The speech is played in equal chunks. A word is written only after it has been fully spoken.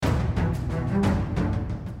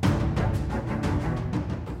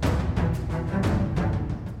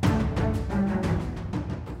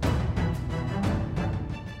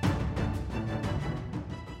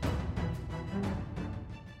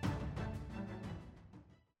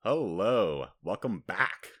Hello, welcome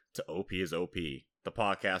back to OP is OP, the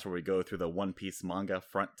podcast where we go through the One Piece manga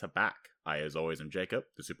front to back. I, as always, am Jacob,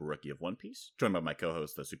 the super rookie of One Piece, joined by my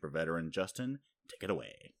co-host, the super veteran Justin. Take it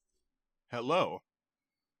away. Hello.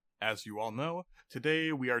 As you all know,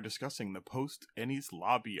 today we are discussing the post-Enies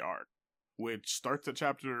Lobby arc, which starts at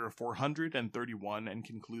chapter 431 and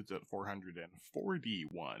concludes at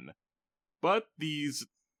 441. But these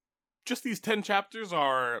 10 chapters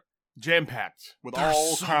are jam-packed with There's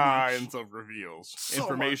all so kinds of reveals. So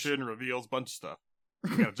Information, reveals, bunch of stuff.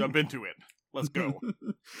 We gotta jump into it. Let's go.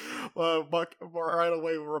 Buck, right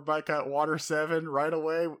away, we're back at Water 7. Right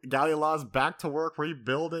away, Galliola's back to work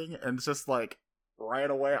rebuilding, and it's just like, right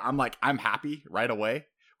away, I'm happy right away,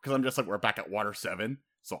 because I'm just like, we're back at Water 7,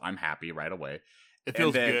 so I'm happy right away. It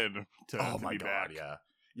feels good to my be god, back. yeah.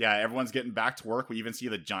 Yeah, everyone's getting back to work. We even see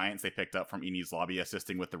the giants they picked up from Enies Lobby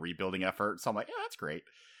assisting with the rebuilding effort, so I'm like, yeah, that's great.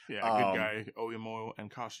 Yeah, good guy, Oyamo and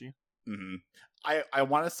Kashi. Mm-hmm. I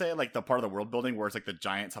want to say, like, the part of the world building where it's like the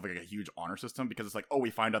giants have like a huge honor system, because it's like, oh, we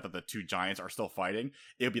find out that the two giants are still fighting.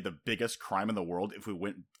 It would be the biggest crime in the world if we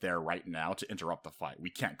went there right now to interrupt the fight. We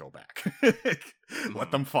can't go back.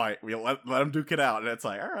 Let them fight. We let them duke it out. And it's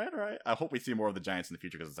like, all right. I hope we see more of the giants in the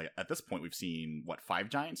future, because it's like, at this point, we've seen, 5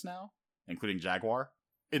 giants now? Including Jaguar?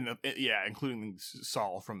 Including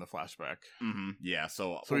Saul from the flashback. Mm-hmm. Yeah,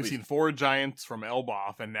 so we've seen 4 giants from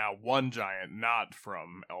Elbaf, and now 1 giant not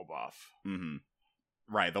from Elbaf. Mm-hmm.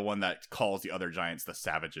 Right, the one that calls the other giants the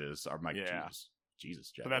savages. Are my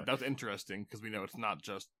Jesus, Jaguar. But that's interesting, because we know it's not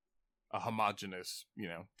just a homogenous,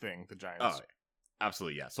 thing, the giants. Oh,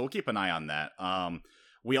 absolutely, yeah. So we'll keep an eye on that.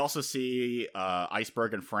 We also see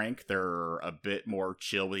Iceberg and Frank. They're a bit more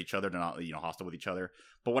chill with each other. They're not, hostile with each other.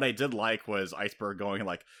 But what I did like was Iceberg going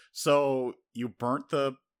like, "So you burnt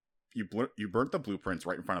the blueprints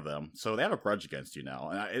right in front of them. So they have a grudge against you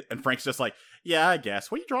now." And Frank's just like, "Yeah, I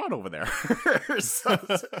guess. What are you drawing over there?"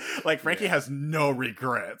 Frankie has no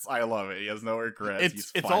regrets. I love it. He has no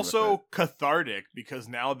regrets. It's also cathartic, because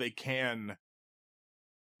now they can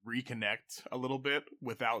reconnect a little bit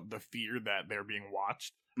without the fear that they're being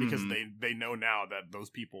watched, because they know now that those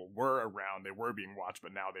people were around, they were being watched,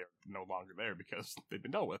 but now they're no longer there because they've been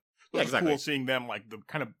dealt with. So it's cool seeing them, like, the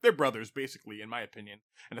kind of, they're brothers basically, in my opinion,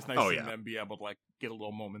 and it's nice seeing them be able to, like, get a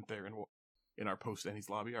little moment there in our post Enies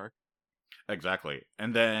Lobby arc. Exactly.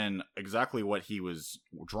 And then exactly what he was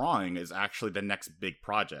drawing is actually the next big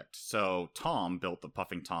project. So Tom built the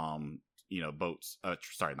Puffing Tom, boats,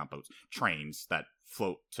 not boats, trains that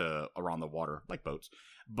float around the water like boats.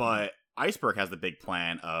 But Iceberg has the big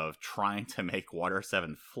plan of trying to make Water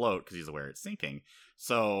 7 float, because he's aware it's sinking.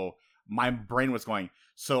 So my brain was going,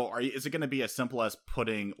 is it going to be as simple as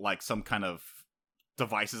putting, like, some kind of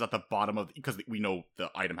devices at the bottom of, because we know the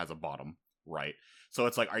item has a bottom, right? So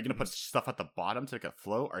it's like, are you going to put stuff at the bottom to make it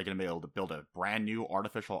float? Are you going to be able to build a brand new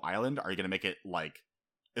artificial island? Are you going to make it like,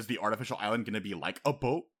 is the artificial island going to be like a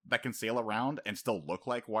boat that can sail around and still look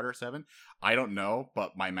like Water 7? I don't know,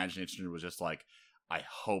 but my imagination was just like, I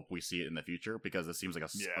hope we see it in the future, because it seems like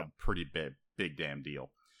a pretty big damn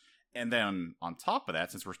deal. And then on top of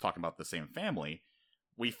that, since we're talking about the same family,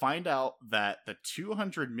 we find out that the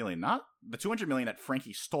 200 million, not the 200 million that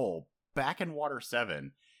Frankie stole back in Water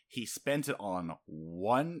 7, he spent it on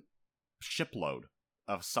one shipload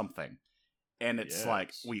of something. And it's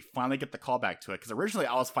like, we finally get the callback to it. Because originally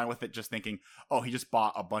I was fine with it, just thinking, oh, he just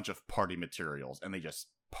bought a bunch of party materials and they just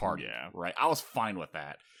partied, right? I was fine with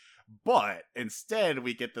that. But instead,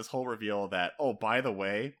 we get this whole reveal that, oh, by the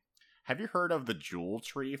way, have you heard of the jewel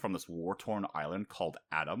tree from this war-torn island called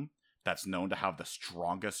Adam? That's known to have the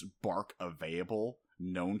strongest bark available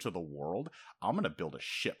known to the world. I'm going to build a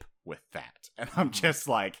ship with that. And I'm just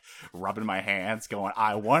like rubbing my hands going,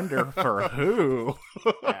 I wonder for who?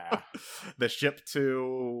 The ship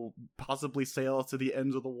to possibly sail to the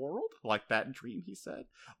ends of the world? Like that dream he said?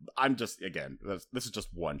 I'm just, again, this is just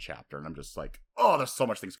one chapter, and I'm just like, oh, there's so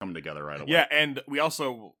much things coming together right away. Yeah, and we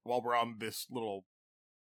also, while we're on this little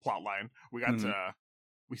plot line, we got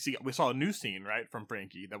we saw a new scene, right, from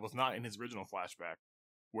Frankie that was not in his original flashback,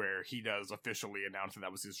 where he does officially announce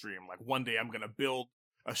that was his dream. Like, one day I'm gonna build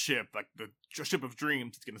a ship, like the ship of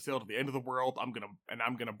dreams. It's gonna sail to the end of the world. I'm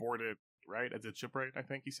gonna board it, right? As a shipwright, I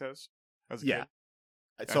think he says. As a kid.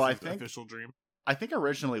 So I think official dream. I think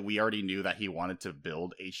originally we already knew that he wanted to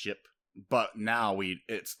build a ship, but now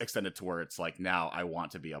it's extended to where it's like, now I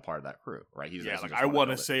want to be a part of that crew, right? I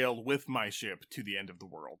want to sail with my ship to the end of the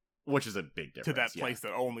world, which is a big difference. To that place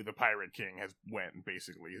that only the Pirate King has went,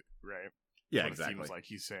 basically, right? Yeah, exactly. It seems like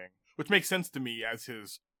he's saying, which makes sense to me, as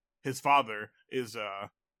his father is the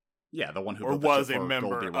one who or built was the ship a for member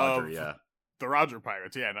Goldie Roger, of The Roger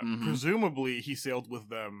Pirates, yeah. No, Mhm. presumably he sailed with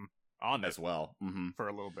them on as it well. for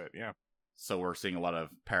a little bit, yeah. So we're seeing a lot of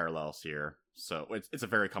parallels here. So it's a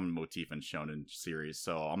very common motif in shonen series.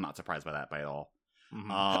 So I'm not surprised by that by all.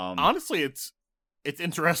 Honestly, it's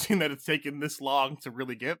interesting that it's taken this long to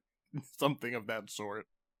really get something of that sort.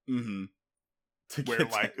 Mm-hmm. Where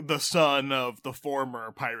like the son of the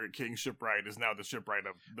former pirate king shipwright is now the shipwright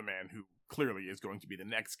of the man who clearly is going to be the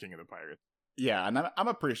next king of the pirates. Yeah, and I'm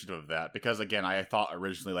appreciative of that because again, I thought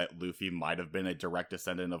originally like Luffy might have been a direct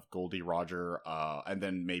descendant of Goldie Roger, and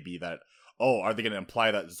then maybe that. Oh, are they going to imply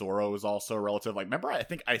that Zoro is also a relative? Like, remember, I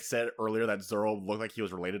think I said earlier that Zoro looked like he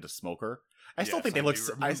was related to Smoker. I still think they look.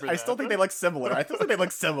 I still think they look similar. I still think they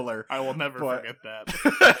look similar. I will never forget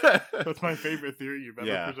that. That's my favorite theory you've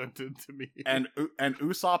ever presented to me. And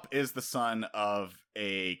Usopp is the son of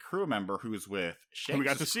a crew member who's with Shanks' we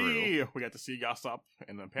got to crew. We got to see Usopp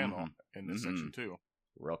in the panel in this section too.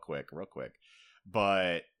 Real quick.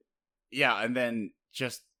 But yeah, and then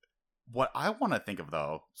just what I want to think of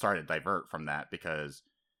though. Sorry to divert from that because.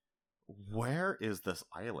 Where is this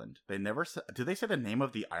island? They never said. Did they say the name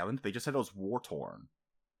of the island? They just said it was war torn.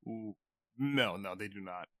 Ooh. No, they do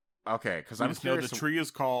not. Okay, because I'm just know the tree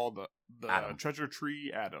is called the Adam. Treasure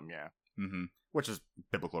Tree Adam. Yeah. Mm-hmm. Which is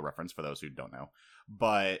biblical reference for those who don't know,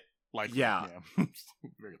 but likely, yeah.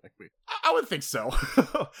 Very likely. I would think so.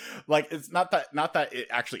 Like it's not that it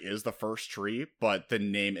actually is the first tree, but the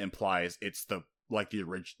name implies it's the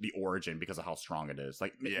origin because of how strong it is.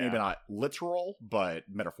 Like maybe not literal, but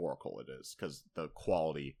metaphorical it is because the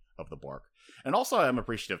quality of the bark. And also I'm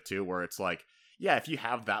appreciative too, where it's like, yeah, if you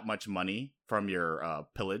have that much money from your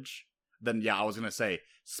pillage, then yeah, I was gonna say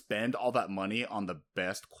spend all that money on the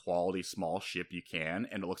best quality small ship you can,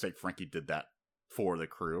 and it looks like Frankie did that for the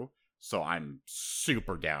crew. So I'm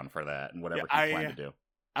super down for that and whatever he planned to do.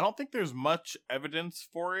 I don't think there's much evidence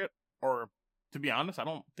for it, or to be honest, I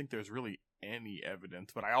don't think there's really any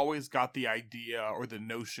evidence, but I always got the idea or the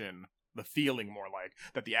notion, the feeling more like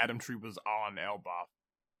that the Adam tree was on Elbaf,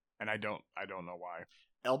 and I don't know why.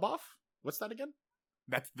 Elbaf? What's that again?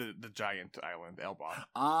 That's the giant island, Elbaf.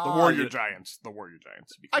 The warrior giants.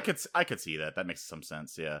 I could see that. That makes some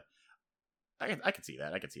sense. Yeah, I could see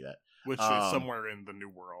that. Which is somewhere in the New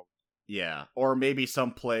World. Yeah, or maybe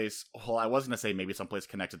someplace. Well, I was gonna say maybe someplace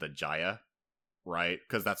connected to Jaya. Right,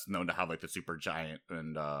 because that's known to have like the super giant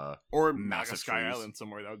and or massive Sky trees. Island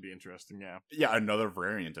somewhere. That would be interesting. Yeah, another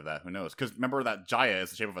variant of that. Who knows? Because remember that Jaya is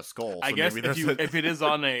the shape of a skull. I guess if it is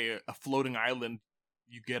on a floating island,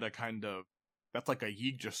 you get a kind of that's like a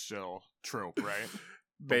Yggdrasil trope, right?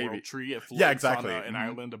 The world tree. It floats exactly. On an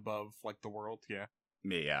island above like the world.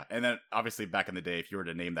 Yeah, and then obviously back in the day, if you were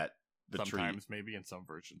to name that sometimes maybe in some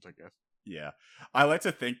versions, I guess. Yeah. I like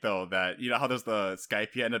to think, though, that, you know how there's the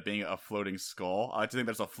Skypiea end up being a floating skull? I like to think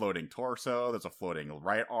there's a floating torso, there's a floating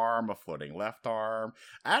right arm, a floating left arm.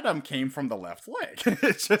 Adam came from the left leg.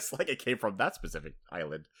 It's just like it came from that specific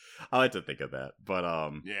island. I like to think of that. But,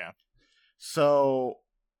 yeah. So,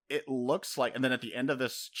 it looks like, and then at the end of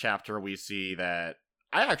this chapter, we see that,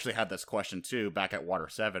 I actually had this question, too, back at Water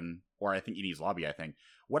 7, or I think Edie's Lobby,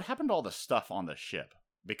 What happened to all the stuff on the ship?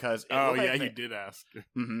 Because you did ask.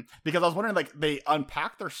 Because I was wondering, like, they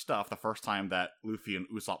unpacked their stuff the first time that Luffy and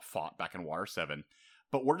Usopp fought back in Water 7,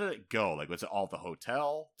 but where did it go? Like, was it all the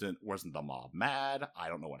hotel? Wasn't the mob mad? I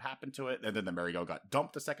don't know what happened to it. And then the merry-go got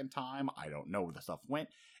dumped the second time. I don't know where the stuff went.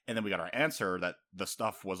 And then we got our answer that the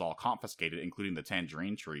stuff was all confiscated, including the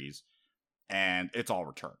tangerine trees, and it's all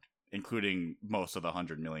returned, including most of the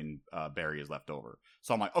 100 million berries left over.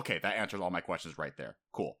 So I'm like, okay, that answers all my questions right there.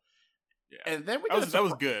 Cool. Yeah. And then that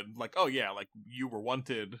was good. Like, oh yeah, like you were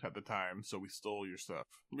wanted at the time, so we stole your stuff.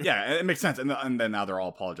 Yeah, it makes sense. And then now they're all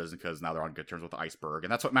apologizing because now they're on good terms with Iceberg,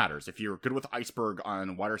 and that's what matters. If you're good with Iceberg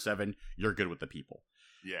on Water 7, you're good with the people.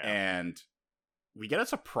 Yeah. And we get a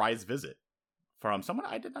surprise visit from someone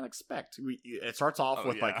I did not expect. It starts off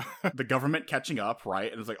with like the government catching up, right?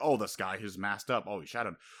 And it's like, oh, this guy who's masked up. Oh, he shot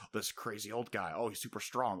him. This crazy old guy. Oh, he's super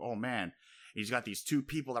strong. Oh man, he's got these two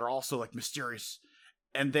people that are also like mysterious.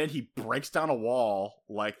 And then he breaks down a wall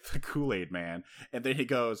like the Kool-Aid Man. And then he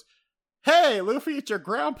goes, hey, Luffy, it's your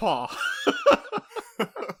grandpa.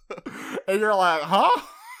 And you're like, huh?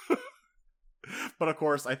 But of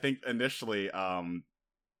course, I think initially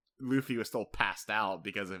Luffy was still passed out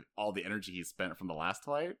because of all the energy he spent from the last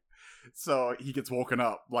fight. So he gets woken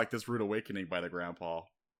up like this rude awakening by the grandpa.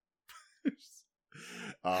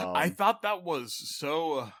 I thought that was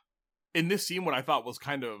so... in this scene, what I thought was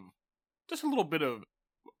kind of just a little bit of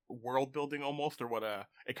world building almost, or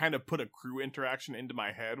it kind of put a crew interaction into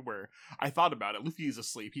my head where I thought about it. Luffy is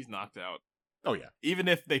asleep. He's knocked out. Oh, yeah. Even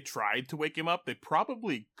if they tried to wake him up, they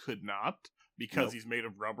probably could not because Nope. he's made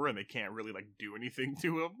of rubber and they can't really like do anything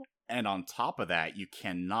to him. And on top of that, you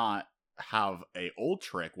cannot have a old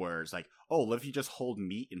trick where it's like, oh, what if you just hold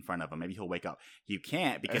meat in front of him? Maybe he'll wake up. You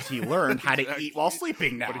can't because he learned how to eat while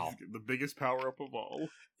sleeping But now. he's the biggest power up of all.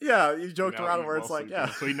 Yeah, you joked Now around eat where while it's like, sleeping.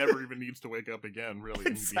 yeah. So he never even needs to wake up again, really,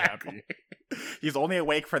 and be happy. He's only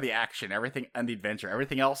awake for the action, everything, and the adventure.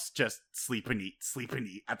 Everything else, just sleep and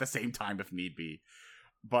eat at the same time if need be.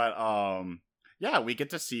 But yeah, we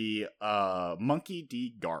get to see Monkey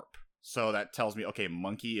D. Garp. So that tells me, okay,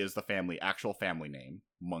 Monkey is the actual family name,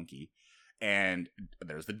 Monkey. And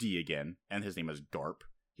there's the D again, and his name is Garp.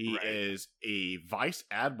 He is a vice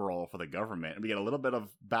admiral for the government, and we get a little bit of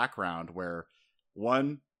background where,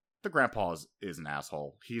 one, the grandpa is an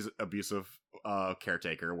asshole. He's abusive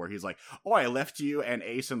caretaker, where he's like, oh, I left you and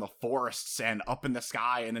Ace in the forests and up in the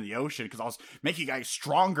sky and in the ocean because I was making you guys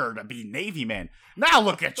stronger to be Navy men. Now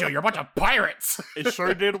look at you, you're a bunch of pirates. It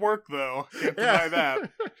sure did work, though. Can't deny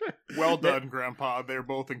that. Well done, Grandpa. They're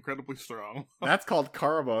both incredibly strong. That's called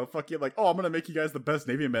karma. Fucking like, oh, I'm gonna make you guys the best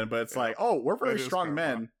Navy men, but it's like, oh, we're very strong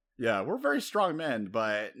men. Yeah, we're very strong men,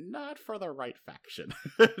 but not for the right faction.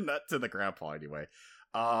 Not to the grandpa, anyway.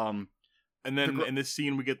 And then in this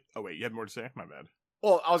scene, we get. Oh wait, you have more to say? My bad.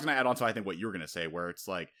 Well, I was gonna add on to I think what you were gonna say, where it's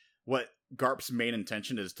like what Garp's main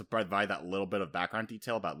intention is to provide that little bit of background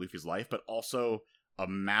detail about Luffy's life, but also a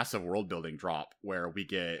massive world building drop where we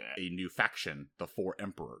get a new faction, the Four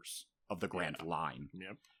Emperors of the Grand Line.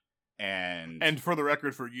 Yep. And for the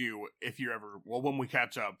record, for you, if you're ever when we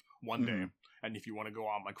catch up one day, and if you want to go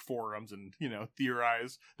on like forums and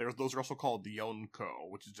theorize, those are also called the Yonko,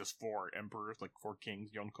 which is just four emperors, like four kings.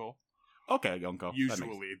 Yonko. Okay, Yonko.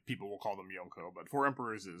 Usually, people will call them Yonko, but four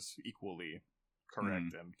emperors is equally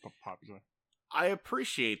correct and popular. I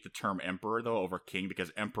appreciate the term emperor though over king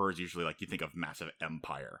because emperor is usually like you think of massive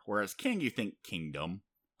empire, whereas king you think kingdom.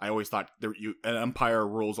 I always thought an empire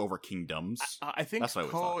rules over kingdoms. I think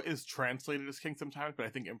Ko is translated as king sometimes, but I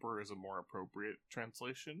think emperor is a more appropriate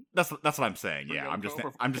translation. That's what I'm saying. Yeah,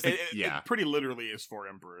 Yonko. I'm just thinking, yeah. It pretty literally is four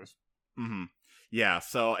emperors. Mm-hmm. Yeah.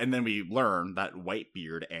 So and then we learn that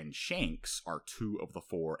Whitebeard and Shanks are two of the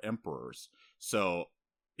four emperors. So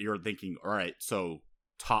you're thinking, all right, so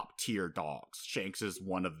top tier dogs. Shanks is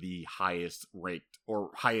one of the highest ranked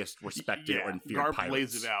or highest respected or feared Garp pirates.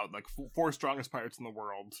 lays it out like four strongest pirates in the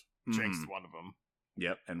world. Shanks is one of them.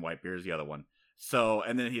 Yep, and Whitebeard is the other one. So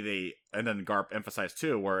and then then Garp emphasized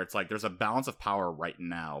too, where it's like there's a balance of power right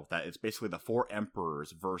now that it's basically the four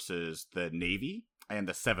emperors versus the Navy and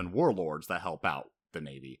the seven warlords that help out the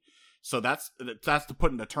Navy. So that's to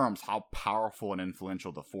put into terms how powerful and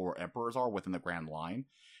influential the four emperors are within the Grand Line.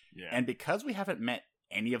 Yeah, and because we haven't met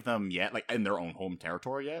any of them yet, like in their own home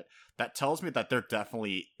territory yet, that tells me that they're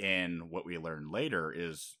definitely in what we learn later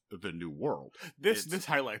is the New World. This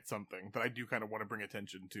highlights something that I do kind of want to bring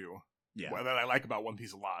attention to. Yeah, that I like about One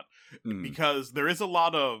Piece a lot because there is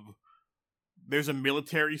there's a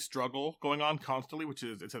military struggle going on constantly, which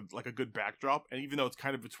is like a good backdrop, and even though it's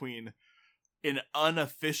kind of between an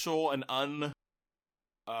unofficial and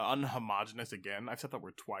unhomogenous, again, I've said that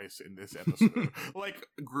word twice in this episode, like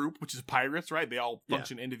group, which is pirates, right? They all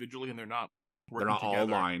function individually and they're not together, all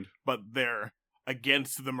aligned, but they're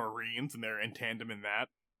against the Marines and they're in tandem in that.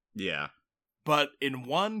 Yeah. But in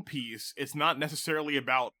One Piece, it's not necessarily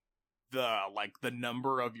about the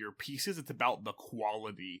number of your pieces, it's about the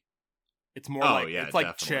quality. It's more it's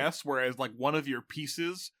like chess, whereas like one of your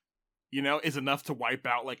pieces, is enough to wipe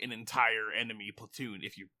out like an entire enemy platoon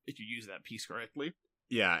if you use that piece correctly.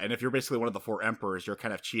 Yeah, and if you're basically one of the four emperors, you're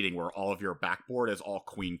kind of cheating where all of your backboard is all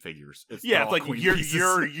queen figures. It's like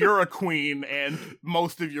you're a queen, and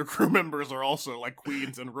most of your crew members are also like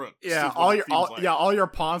queens and rooks. Yeah, all your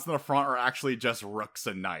pawns in the front are actually just rooks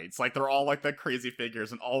and knights. Like they're all like the crazy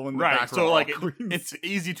figures, and all in the back. So are like it's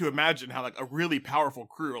easy to imagine how like a really powerful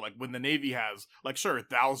crew, like when the Navy has like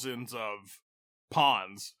thousands of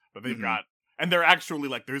pawns, but they've got, and they're actually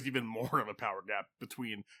like there's even more of a power gap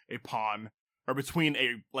between a pawn. Or between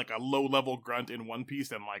a low-level grunt in One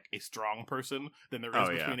Piece and like a strong person than there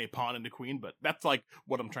is between a pawn and a queen, but that's like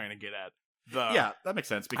what I'm trying to get at. Yeah, that makes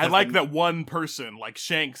sense. Because I like that one person, like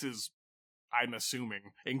Shanks, is, I'm assuming,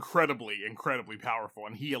 incredibly, incredibly powerful,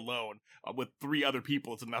 and he alone, with three other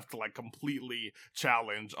people, is enough to like completely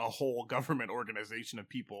challenge a whole government organization of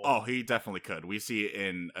people. Oh, he definitely could. We see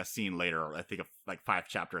in a scene later, I think of like 5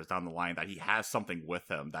 chapters down the line, that he has something with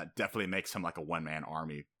him that definitely makes him like a one-man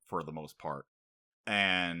army for the most part.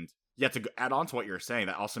 And yeah, to add on to what you're saying,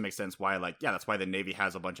 that also makes sense why, that's why the Navy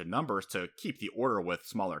has a bunch of numbers to keep the order with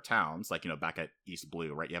smaller towns, like, back at East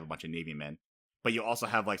Blue, right? You have a bunch of Navy men. But you also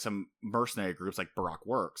have like some mercenary groups like Baroque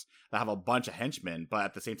Works that have a bunch of henchmen, but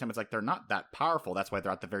at the same time, it's like they're not that powerful. That's why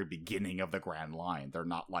they're at the very beginning of the Grand Line. They're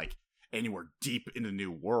not like anywhere deep in the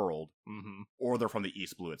New World, or they're from the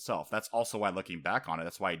East Blue itself. That's also why, looking back on it,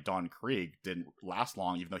 that's why Don Krieg didn't last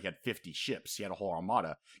long, even though he had 50 ships. He had a whole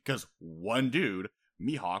armada, because one dude,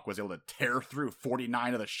 Mihawk, was able to tear through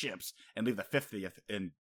 49 of the ships and leave the 50th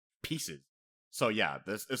in pieces. So yeah,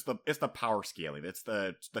 this it's the power scaling. It's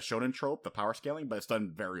the shonen trope, the power scaling, but it's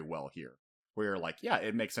done very well here. Where you're like, yeah,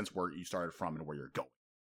 it makes sense where you started from and where you're going.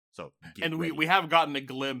 So we have gotten a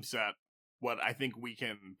glimpse at what I think we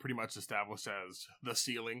can pretty much establish as the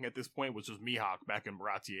ceiling at this point, which was Mihawk back in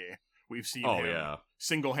Baratier. We've seen him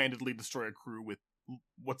single-handedly destroy a crew with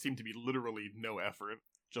what seemed to be literally no effort,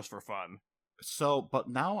 just for fun. So, but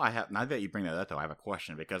now that you bring that up, though, I have a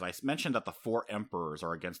question, because I mentioned that the 4 emperors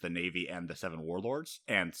are against the Navy and the 7 warlords,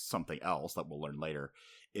 and something else that we'll learn later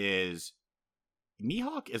is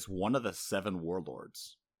Mihawk is one of the 7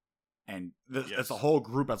 warlords, and it's a whole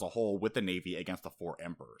group as a whole with the Navy against the 4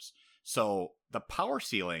 emperors. So the power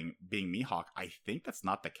ceiling being Mihawk, I think that's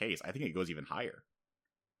not the case. I think it goes even higher,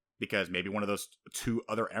 because maybe one of those 2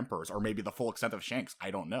 other emperors, or maybe the full extent of Shanks.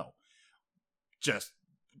 I don't know. Just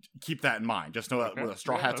keep that in mind. Just know that where the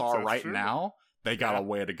Straw Hats are right now, they got a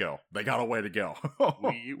way to go. They got a way to go.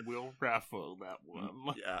 We will raffle that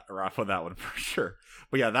one. Yeah, raffle that one for sure.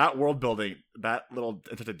 But yeah, that world building, that little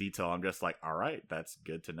into the detail, I'm just like, all right, that's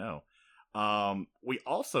good to know. We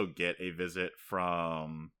also get a visit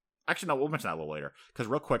from... Actually, no, we'll mention that a little later. Because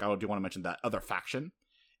real quick, I do want to mention that other faction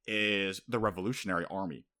is the Revolutionary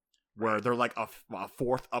Army, where they're like a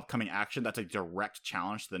 4th upcoming action that's a direct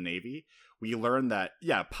challenge to the Navy. We learn that,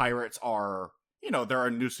 yeah, pirates are, they're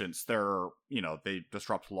a nuisance. They're, they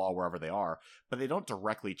disrupt law wherever they are, but they don't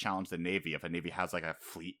directly challenge the Navy if a Navy has like a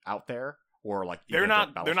fleet out there, or like they're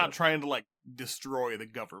not trying to like destroy the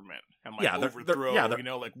government and like overthrow.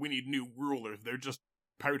 Like we need new rulers. They're just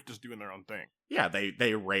pirates just doing their own thing. Yeah,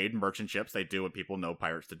 they raid merchant ships. They do what people know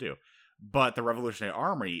pirates to do. But the Revolutionary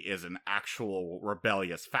Army is an actual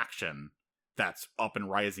rebellious faction that's up and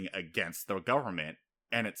rising against the government,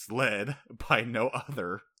 and it's led by no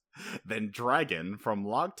other than Dragon from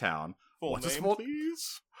Logtown. What's his full name,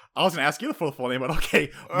 please? I was going to ask you the full name, but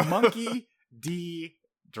okay. Monkey D.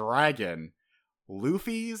 Dragon,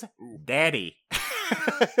 Luffy's daddy.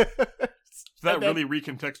 That really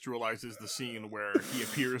recontextualizes the scene where he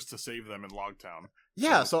appears to save them in Logtown.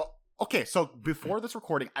 Yeah, so before this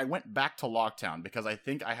recording, I went back to Logtown because I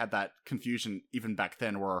think I had that confusion even back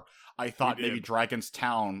then where I thought maybe Dragon's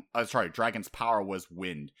power was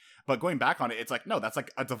wind. But going back on it, it's like, no, that's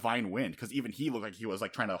like a divine wind, because even he looked like he was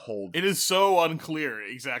like trying to hold... It is so unclear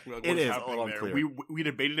exactly what's happening there. We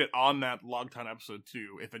debated it on that Logtown episode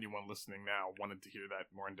too, if anyone listening now wanted to hear that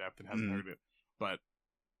more in depth and hasn't heard it. But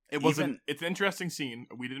it's an interesting scene.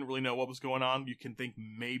 We didn't really know what was going on. You can think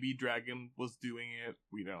maybe Dragon was doing it.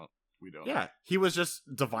 We don't. Yeah, he was just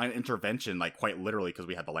divine intervention, like quite literally, because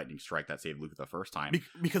we had the lightning strike that saved Luke the first time.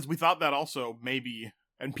 Because we thought that also maybe,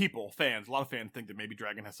 and fans, a lot of fans think that maybe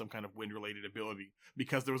Dragon has some kind of wind-related ability,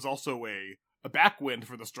 because there was also a backwind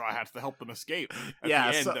for the Straw Hats to help them escape at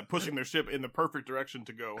the end, pushing their ship in the perfect direction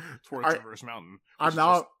to go towards Reverse Mountain.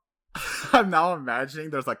 I'm now imagining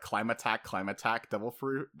there's like climb attack, devil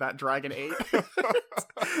fruit that Dragon ate.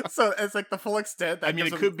 So it's like the full extent.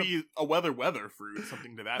 It could be a weather fruit,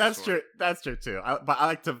 something to that. That's true. That's true too. But I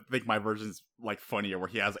like to think my version's like funnier, where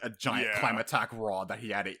he has a giant climb attack rod that he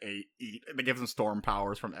had to eat. That gives him storm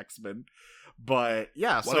powers from X-Men. But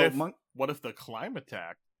yeah, what if the climb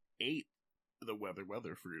attack ate the weather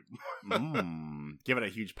fruit? Give it a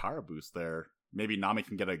huge power boost there. Maybe Nami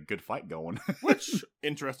can get a good fight going. Which,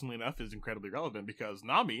 interestingly enough, is incredibly relevant, because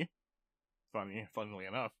Nami, funnily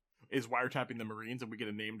enough, is wiretapping the Marines, and we get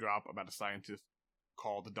a name drop about a scientist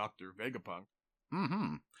called Dr. Vegapunk,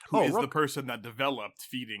 who is the person that developed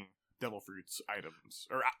feeding Devil Fruits items,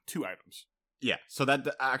 or 2 items. Yeah, so that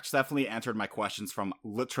definitely answered my questions from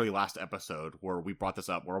literally last episode, where we brought this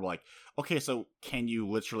up, where we're like, okay, so can you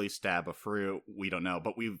literally stab a fruit? We don't know,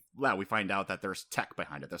 but we find out that there's tech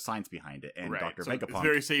behind it, there's science behind it, and Dr. Vegapunk... It's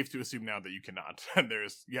very safe to assume now that you cannot, and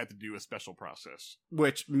you have to do a special process.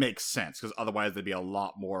 Which makes sense, because otherwise there'd be a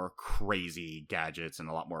lot more crazy gadgets and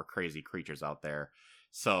a lot more crazy creatures out there.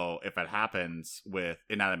 So if it happens with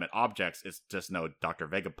inanimate objects, it's just know Dr.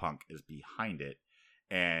 Vegapunk is behind it,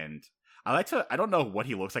 and... I don't know what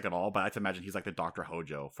he looks like at all, but I like to imagine he's like the Dr.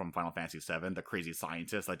 Hojo from Final Fantasy VII, the crazy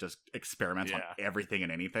scientist that just experiments on everything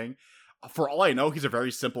and anything. For all I know, he's a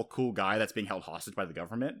very simple, cool guy that's being held hostage by the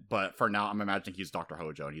government, but for now, I'm imagining he's Dr.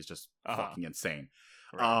 Hojo, and he's just fucking insane.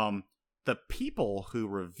 Right. The people who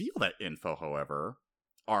reveal that info, however,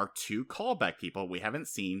 are two callback people we haven't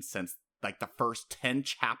seen since like the first 10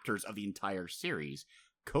 chapters of the entire series,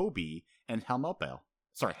 Kobe and Helmeppo.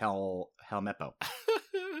 Sorry, Helmeppo.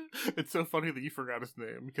 It's so funny that you forgot his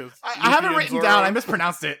name because I have it written down. I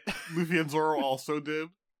mispronounced it. Luffy and Zoro also did.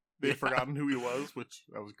 They'd forgotten who he was, which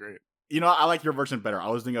that was great. You know, I like your version better. I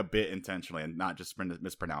was doing a bit intentionally and not just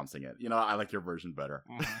mispronouncing it. You know, I like your version better.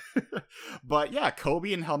 Mm-hmm. But yeah,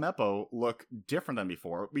 Kobe and Helmeppo look different than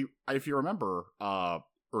before. If you remember,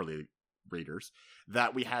 early readers,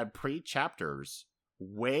 that we had pre-chapters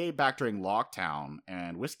way back during Locktown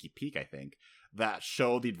and Whiskey Peak, I think, that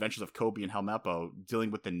show the adventures of Kobe and Helmeppo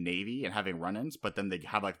dealing with the Navy and having run-ins, but then they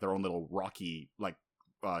have like their own little Rocky like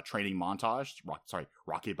training montage.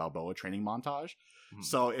 Rocky Balboa training montage. Mm-hmm.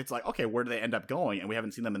 So it's like, okay, where do they end up going? And we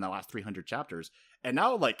haven't seen them in the last 300 chapters. And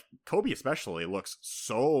now, like, Kobe especially looks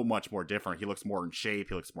so much more different. He looks more in shape.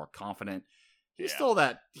 He looks more confident. He's still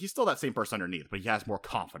that same person underneath, but he has more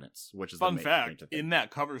confidence, which is fun fact. In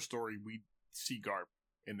that cover story, we see Garp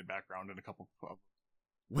in the background in a couple of.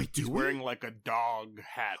 Wait, he's wearing like a dog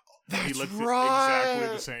hat. That's he looks right.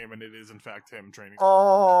 exactly the same, and it is in fact him training.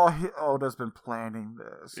 Oda's been planning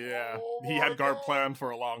this. Yeah, he had Garp planned for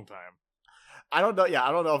a long time. I don't know. Yeah,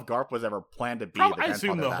 I don't know if Garp was ever planned to be. I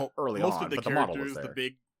assume early most on, of the but characters, the model was there.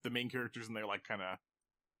 the main characters, and they're like kind of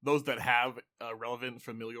those that have relevant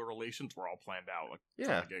familial relations were all planned out. Like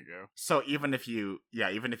from the get-go. So even if you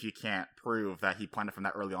can't prove that he planned it from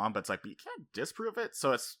that early on, but it's like, but you can't disprove it.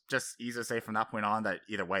 So it's just easy to say from that point on that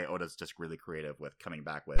either way, Oda's just really creative with coming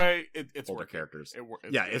back with it's older working. characters.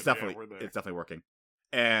 It's definitely working.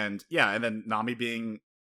 And and then Nami being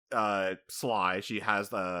sly, she has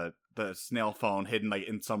the snail phone hidden like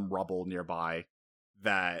in some rubble nearby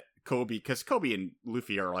that Kobe, because Kobe and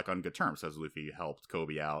Luffy are like on good terms, as Luffy helped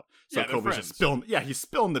Kobe out. So Kobe's just he's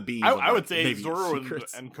spilling the beans. I would say Zoro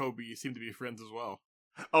and Kobe seem to be friends as well.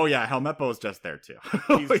 Oh yeah, Helmeppo's just there too.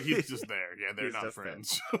 he's just there. Yeah, they're not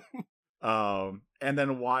friends. And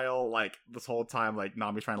then while like this whole time, like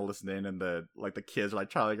Nami's trying to listen in, and the kids are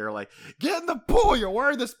like trying to get her like, get in the pool, you're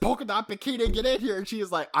wearing this polka dot bikini, get in here. And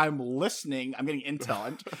she's like, I'm listening, I'm getting intel.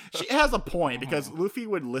 And she has a point, because Luffy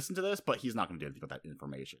would listen to this, but he's not gonna do anything with that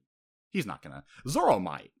information. He's not gonna. Zoro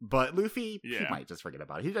might, but Luffy, he might just forget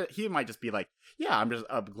about it. He might just be like, yeah, I'm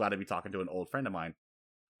glad to be talking to an old friend of mine.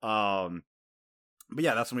 But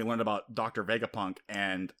yeah, that's when we learned about Dr. Vegapunk.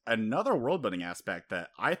 And another world building aspect that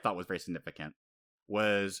I thought was very significant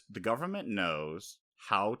was the government knows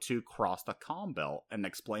how to cross the Calm Belt, and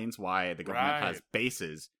explains why the government has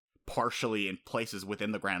bases partially in places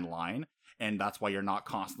within the Grand Line. And that's why you're not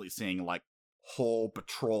constantly seeing like whole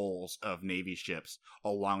patrols of Navy ships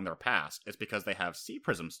along their paths. It's because they have sea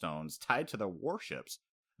prism stones tied to their warships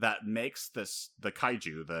that makes the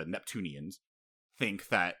kaiju, the Neptunians, think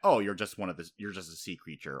that, oh, you're just a sea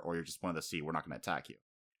creature, or you're just one of the sea, we're not going to attack you.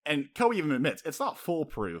 And Koei even admits it's not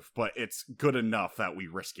foolproof, but it's good enough that we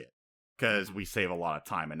risk it, because we save a lot of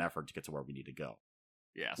time and effort to get to where we need to go.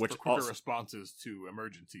 Yeah, so which quicker responses to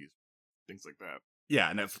emergencies, things like that.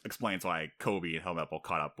 Yeah, and it explains why Kobe and Helmeppo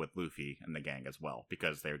caught up with Luffy and the gang as well,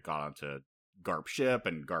 because they got onto Garp's ship,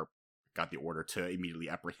 and Garp got the order to immediately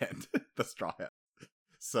apprehend the Straw Hat.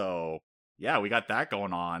 So yeah, we got that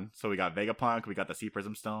going on. So we got Vegapunk, we got the Sea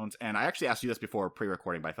Prism Stones, and I actually asked you this before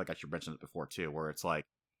pre-recording, but I feel like I should mention it before too, where it's like,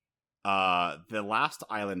 the last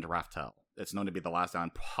island, Raftel, it's known to be the last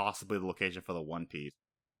island, possibly the location for the One Piece.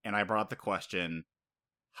 And I brought up the question,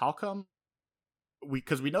 how come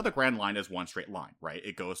because we know the Grand Line is one straight line, right?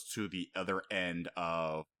 It goes to the other end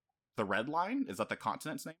of the Red Line. Is that the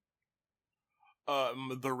continent's name?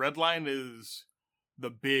 The Red Line is the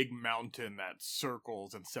big mountain that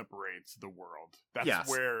circles and separates the world. That's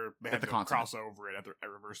where they have to cross over it at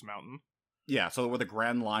Reverse Mountain. Yeah, so where the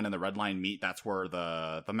Grand Line and the Red Line meet, that's where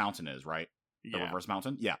the mountain is, right? The Reverse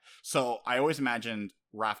Mountain? Yeah. So I always imagined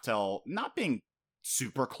Raftel not being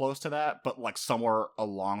super close to that, but like somewhere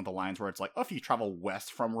along the lines where it's like, oh, if you travel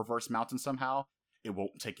west from Reverse Mountain somehow, it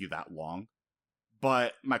won't take you that long.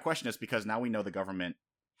 But my question is, because now we know the government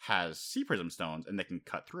has Sea Prism Stones and they can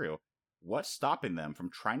cut through, what's stopping them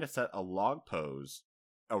from trying to set a log pose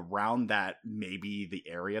around that, maybe the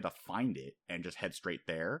area to find it and just head straight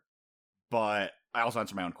there? But I also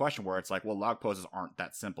answer my own question where it's like, well, log poses aren't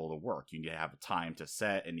that simple to work. You need to have a time to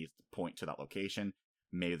set, and needs to point to that location.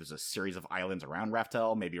 Maybe there's a series of islands around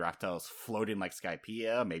Raftel. Maybe Raftel is floating like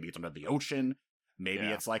Skypiea. Maybe it's under the ocean. Maybe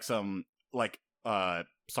it's like some, like,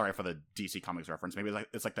 sorry for the DC Comics reference. Maybe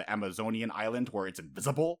it's like the Amazonian island where it's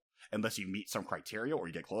invisible unless you meet some criteria or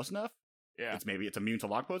you get close enough. Yeah. Maybe it's immune to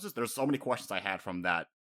log poses. There's so many questions I had from that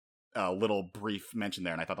little brief mention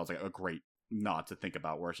there, and I thought that was like a great nod to think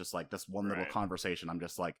about, where it's just like this one little conversation. I'm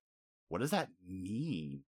just like, what does that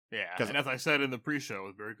mean? Yeah, and as I said in the pre-show, it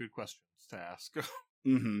was very good questions to ask.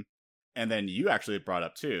 Mm-hmm. And then you actually brought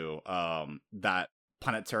up too that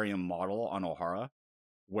planetarium model on Ohara,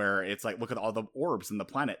 where it's like, look at all the orbs and the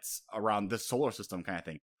planets around this solar system kind of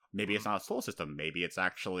thing. Maybe it's not a solar system. Maybe it's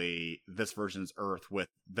actually this version's Earth with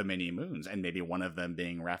the many moons, and maybe one of them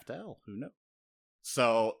being Raftel. Who knows?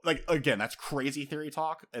 So, like, again, that's crazy theory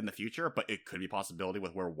talk in the future, but it could be a possibility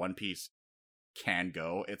with where One Piece can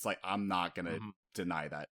go. It's like, I'm not going to deny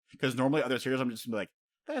that. Because normally other series, I'm just gonna be like,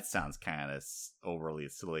 that sounds kind of overly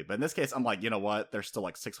silly. But in this case, I'm like, you know what? There's still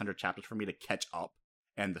like 600 chapters for me to catch up,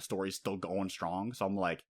 and the story's still going strong. So I'm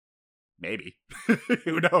like, maybe.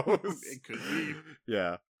 Who knows? It could be.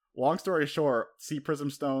 Yeah. Long story short, Sea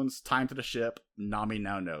Prism Stones, time to the ship, Nami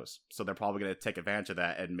now knows. So they're probably going to take advantage of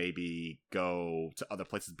that and maybe go to other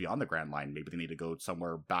places beyond the Grand Line. Maybe they need to go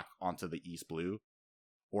somewhere back onto the East Blue.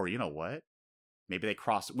 Or you know what? Maybe they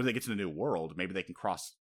cross, when they get to the New World, maybe they can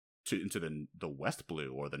cross into the West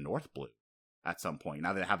Blue or the North Blue at some point.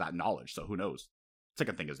 Now they have that knowledge, so who knows?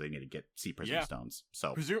 Second thing is they need to get Sea Prism Stones.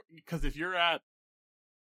 So because if you're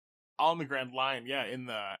on the Grand Line,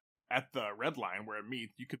 at the Red Line where it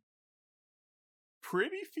meets, you could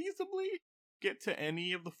pretty feasibly get to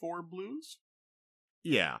any of the 4 blues.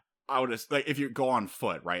 Yeah, I would just, like, if you go on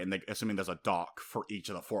foot, right, and assuming there's a dock for each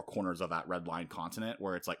of the 4 corners of that Red Line continent,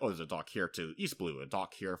 where it's like, oh, there's a dock here to East Blue, a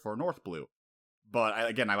dock here for North Blue. But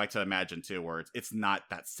I like to imagine too, where it's not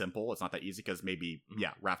that simple, it's not that easy, because maybe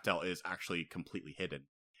Raftel is actually completely hidden,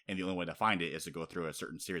 and the only way to find it is to go through a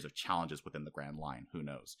certain series of challenges within the Grand Line. Who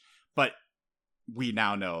knows? But we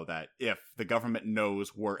now know that if the government knows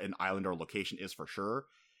where an island or location is for sure,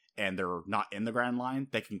 and they're not in the Grand Line,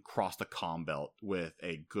 they can cross the Calm Belt with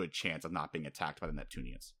a good chance of not being attacked by the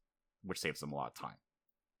Neptunians, which saves them a lot of time.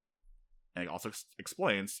 And it also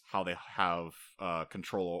explains how they have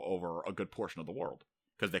control over a good portion of the world,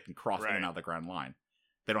 because they can cross in and out of the Grand Line.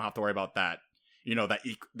 They don't have to worry about that,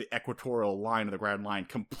 the equatorial line of the Grand Line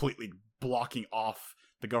completely blocking off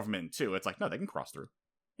the government too. It's like, no, they can cross through.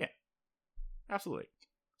 Yeah, absolutely.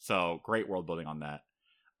 So great world building on that.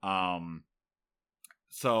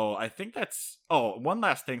 So I think that's, one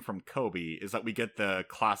last thing from Koby is that we get the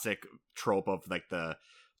classic trope of like the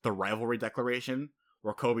rivalry declaration,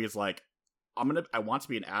 where Koby is like, I want to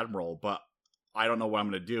be an admiral, but I don't know what I'm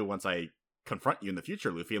going to do once I confront you in the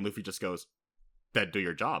future, Luffy. And Luffy just goes, then do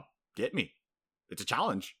your job. Get me. It's a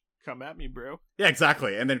challenge. Come at me, bro. Yeah,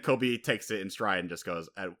 exactly. And then Koby takes it in stride and just goes,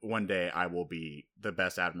 one day I will be the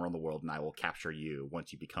best admiral in the world, and I will capture you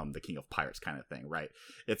once you become the king of pirates, kind of thing, right?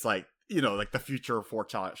 It's like, like the future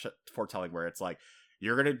foretelling where it's like,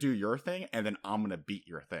 you're going to do your thing, and then I'm going to beat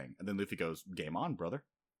your thing. And then Luffy goes, game on, brother.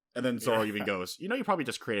 And then Zoro even goes, you probably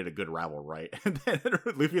just created a good rival, right? And then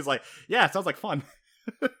Luffy's like, yeah, it sounds like fun.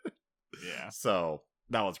 Yeah. So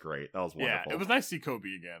that was great. That was wonderful. Yeah, it was nice to see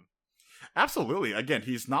Koby again. Absolutely. Again,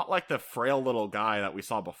 he's not like the frail little guy that we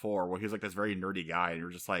saw before, where he's like this very nerdy guy, and you're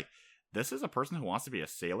just like, this is a person who wants to be a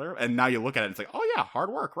sailor? And now you look at it and it's like, oh yeah, hard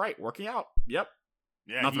work, right? Working out. Yep.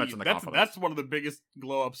 Yeah, not to mention the confidence. That's one of the biggest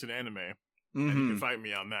glow-ups in anime. And you can fight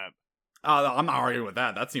me on that. I'm not arguing with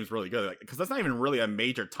that. That seems really good. Because that's not even really a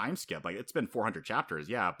major time skip. Like, it's been 400 chapters,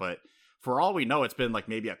 yeah, but for all we know, it's been like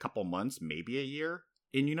maybe a couple months, maybe a year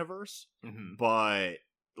in universe. Mm-hmm. But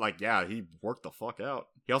he worked the fuck out.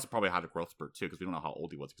 He also probably had a growth spurt too, because we don't know how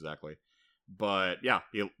old he was exactly. But yeah,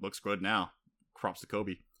 he looks good now. Props to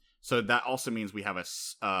Koby. So that also means we have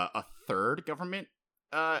a third government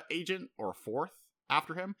agent, or a fourth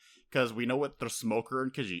after him, because we know what the Smoker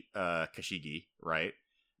and Kashigi, right?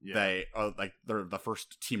 Yeah. They are they're the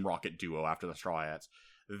first Team Rocket duo after the Straw Hats.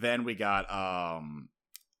 Then we got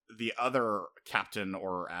the other captain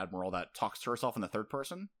or admiral that talks to herself in the third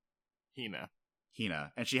person, Hina,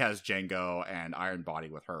 and she has Django and Iron Body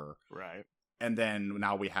with her, right? And then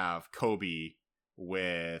now we have Koby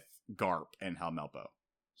with Garp and Helmelpo.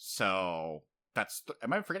 So that's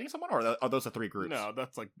am I forgetting someone, or are those the 3 groups? No,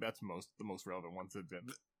 that's the most relevant ones that did.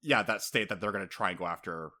 Yeah, that state that they're going to try and go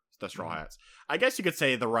after the Straw Hats. I guess you could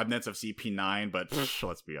say the remnants of CP9, but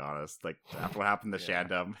let's be honest, like after what happened to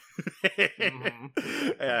Shandam,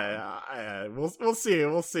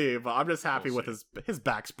 we'll see. But I'm just happy with his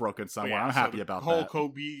back's broken somewhere. I'm happy about whole that. Whole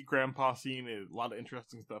Koby grandpa scene is a lot of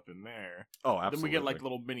interesting stuff in there. Oh, absolutely. Then we get like a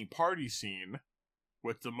little mini party scene,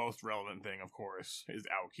 with the most relevant thing, of course, is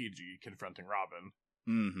Aokiji confronting Robin.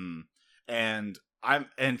 Mm-hmm.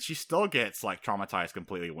 And she still gets like traumatized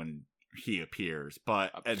completely when he appears.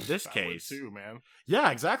 But in this I would case, too, man.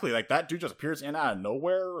 yeah, exactly. Like that dude just appears in out of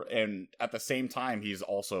nowhere, and at the same time, he's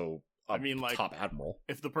also a top admiral.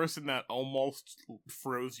 If the person that almost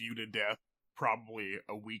froze you to death probably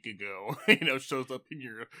a week ago, shows up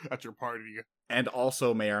at your party, and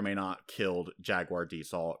also may or may not killed Jaguar D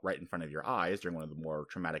Salt right in front of your eyes during one of the more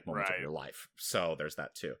traumatic moments of your life. So there's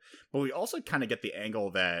that too. But we also kind of get the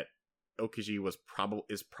angle that Aokiji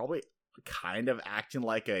is probably kind of acting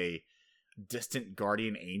like a distant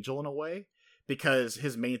guardian angel in a way, because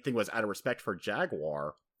his main thing was, out of respect for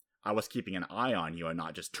Jaguar, I was keeping an eye on you and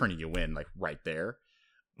not just turning you in like right there.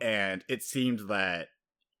 And it seemed that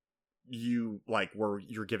you're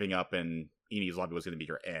giving up and Enies Lobby was going to be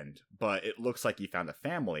your end, but it looks like you found a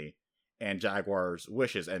family and Jaguar's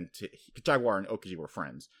wishes, and Jaguar and Aokiji were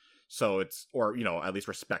friends, so it's, or at least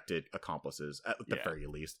respected accomplices at the very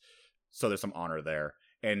least, so there's some honor there.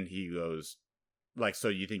 And he goes like, so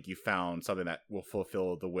you think you found something that will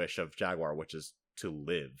fulfill the wish of Jaguar, which is to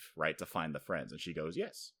live, right, to find the friends? And she goes,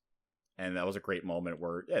 yes. And that was a great moment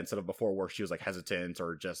where, instead of before where she was like hesitant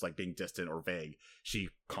or just like being distant or vague, she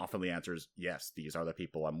confidently answers, yes, these are the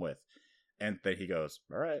people I'm with. And then he goes,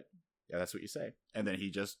 all right, yeah, that's what you say. And then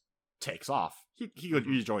he just takes off.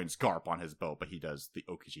 He joins Garp on his boat, but he does the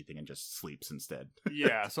Aokiji thing and just sleeps instead.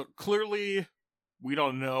 Yeah, so clearly we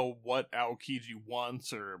don't know what Aokiji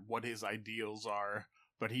wants or what his ideals are,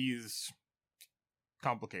 but he's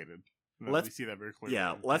complicated. We see that very clearly.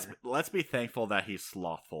 Yeah, let's be thankful that he's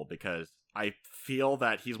slothful, because I feel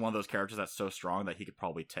that he's one of those characters that's so strong that he could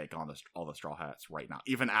probably take on all the Straw Hats right now,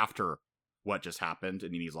 even after what just happened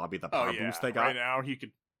in Enies Lobby, the power boost they got. Right now, he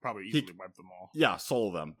could probably easily wipe them all. Yeah,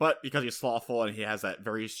 solo them. But because he's slothful and he has that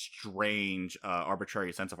very strange,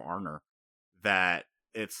 arbitrary sense of honor, that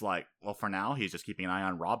it's like, well, for now, he's just keeping an eye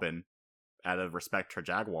on Robin out of respect for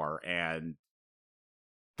Jaguar, and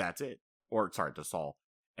that's it. Or, sorry, to Saul.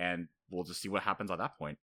 And we'll just see what happens at that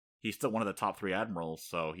point. He's still one of the top 3 admirals,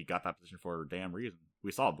 so he got that position for a damn reason.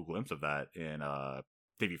 We saw a glimpse of that in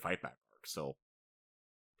Davey Fightback arc, so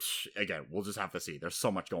again, we'll just have to see. There's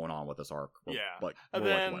so much going on with this arc.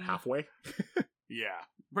 We're halfway? Yeah,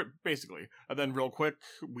 basically. And then real quick,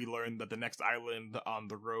 we learned that the next island on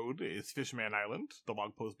the road is Fishman Island. The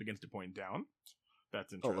log post begins to point down.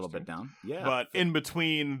 That's interesting. A little bit down, yeah. But in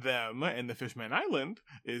between them and the Fishman Island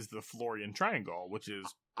is the Florian Triangle, which is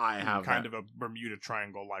kind of a Bermuda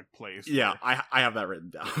Triangle-like place. Yeah, I have that written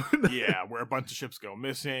down. Yeah, where a bunch of ships go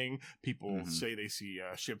missing. People say they see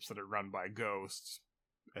ships that are run by ghosts,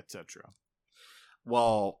 etc.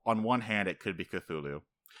 Well, on one hand, it could be Cthulhu.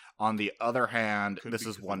 On the other hand, this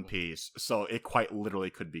is Cthulhu. One Piece, so it quite literally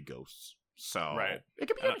could be ghosts. So it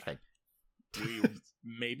could be anything.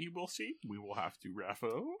 Maybe we'll see. We will have to,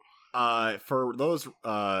 Raffo. For those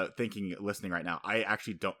listening right now, I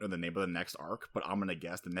actually don't know the name of the next arc, but I'm gonna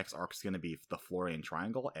guess the next arc is gonna be the Florian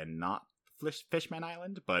Triangle and not Fishman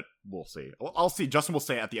Island. But we'll see. I'll see. Justin will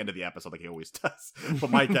say it at the end of the episode, like he always does.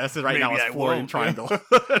 But my guess is right now is Florian Triangle.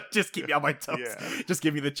 Just keep me on my toes. Yeah. Just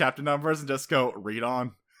give me the chapter numbers and just go read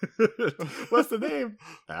on. What's the name?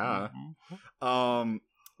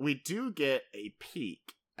 We do get a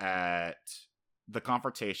peek at the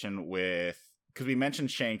confrontation with, because we mentioned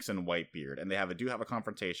Shanks and Whitebeard, and they do have a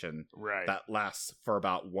confrontation that lasts for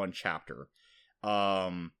about 1 chapter.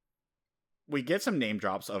 We get some name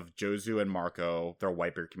drops of Jozu and Marco. They're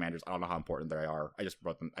Whitebeard commanders. I don't know how important they are. I just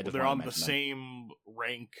wrote them. They're on the same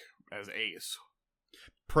rank as Ace,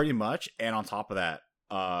 pretty much. And on top of that,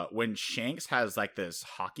 when Shanks has like this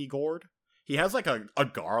hockey gourd, he has like a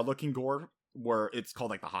Gar looking gourd where it's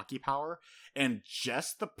called like the hockey power, and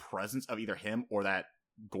just the presence of either him or that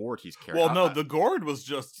gourd he's carrying. Well, no, the gourd was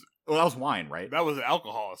just. Well, that was wine, right? That was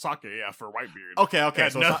alcohol, sake, yeah, for Whitebeard. Okay,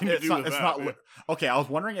 so it's not. Okay, I was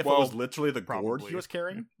wondering if it was literally the gourd he was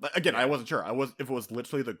carrying. Again, I wasn't sure. If it was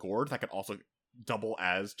literally the gourd that could also double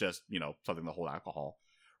as just something to hold alcohol,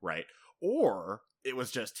 right? Or it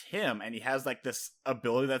was just him, and he has like this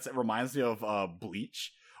ability that reminds me of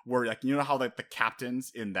Bleach. Where, like, how like the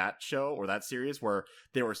captains in that show or that series, where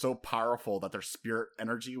they were so powerful that their spirit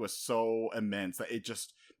energy was so immense that it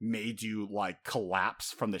just made you like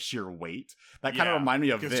collapse from the sheer weight. That kind of reminded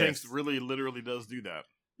me of this. Shanks really literally does do that.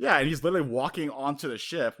 Yeah, and he's literally walking onto the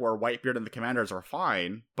ship where Whitebeard and the commanders are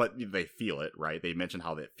fine, but they feel it, right? They mention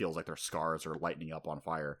how it feels like their scars are lighting up on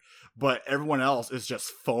fire. But everyone else is just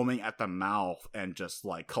foaming at the mouth and just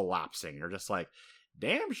like collapsing. They're just like,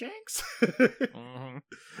 damn, Shanks.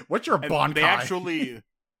 What's your Bankai? They actually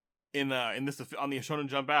in this on the Shonen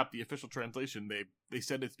Jump app, the official translation, they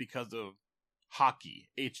said it's because of Haki,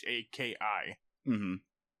 Haki,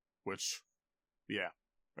 which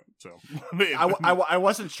So I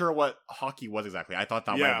wasn't sure what hockey was exactly. I thought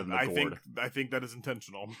that might have been the gourd. I think that is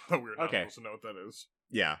intentional. That we're not supposed to know what that is.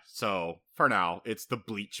 Yeah, so for now, it's the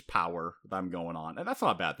Bleach power that I'm going on. And that's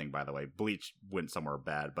not a bad thing, by the way. Bleach went somewhere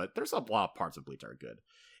bad, but there's a lot of parts of Bleach that are good.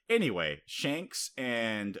 Anyway, Shanks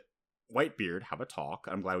and Whitebeard have a talk.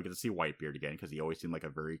 I'm glad we get to see Whitebeard again, because he always seemed like a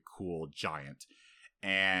very cool giant.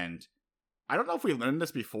 And I don't know if we learned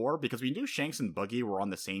this before, because we knew Shanks and Buggy were on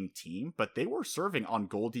the same team, but they were serving on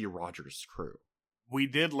Goldie Roger's crew. We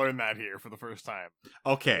did learn that here for the first time.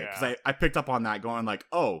 Okay, because I picked up on that going like,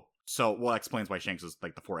 oh, so, well, that explains why Shanks is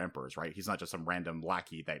like the Four Emperors, right? He's not just some random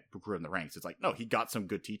lackey that grew in the ranks. It's like, no, he got some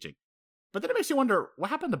good teaching. But then it makes you wonder, what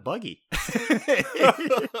happened to Buggy?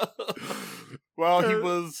 Well,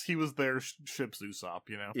 he was their ship's Usopp,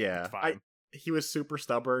 you know? Yeah. It's fine. He was super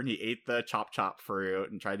stubborn. He ate the chop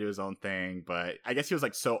fruit and tried to do his own thing. But I guess he was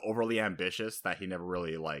like so overly ambitious that he never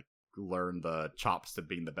really like learned the chops to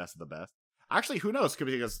being the best of the best. Actually, who knows?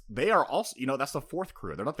 Because they are also, that's the fourth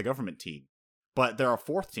crew. They're not the government team. But they're a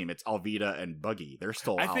fourth team. It's Alvida and Buggy. They're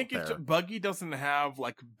still out there. I think Buggy doesn't have,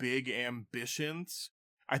 like, big ambitions.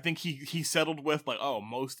 I think he settled with, like, oh,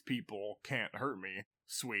 most people can't hurt me.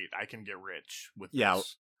 Sweet, I can get rich with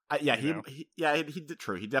this. He did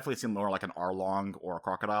true. He definitely seemed more like an Arlong or a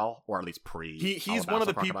crocodile, or at least He's one of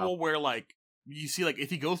the people where, like, you see, like, if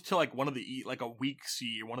he goes to, like, one of the, like, a weak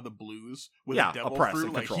sea or one of the blues with a devil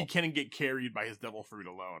fruit, like, he can't get carried by his devil fruit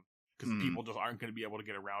alone. Because people just aren't going to be able to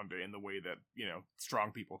get around it in the way that,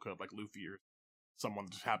 strong people could, like Luffy or someone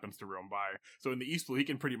that just happens to roam by. So in the East Blue, he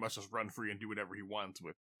can pretty much just run free and do whatever he wants,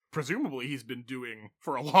 with presumably he's been doing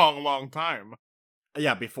for a long, long time.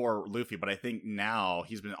 Yeah, before Luffy, but I think now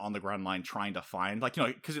he's been on the ground line trying to find, like,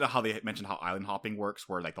 because you know how they mentioned how island hopping works,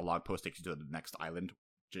 where, like, the log post takes you to the next island,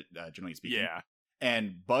 generally speaking. Yeah.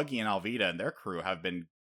 And Buggy and Alvida and their crew have been,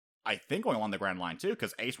 I think, going along the Grand Line too,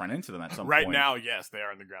 because Ace ran into them at some point. Right now, yes, they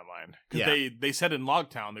are in the Grand Line. Because they said in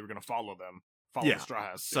Logtown they were going to follow them, the Straw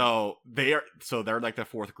Hats. So they're like the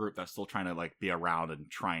fourth group that's still trying to like be around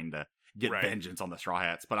and trying to get vengeance on the Straw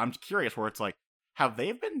Hats. But I'm curious where it's like, have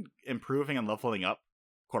they been improving and leveling up,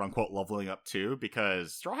 quote unquote, leveling up too?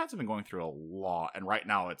 Because Straw Hats have been going through a lot, and right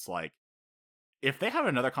now it's like, if they have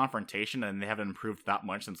another confrontation and they haven't improved that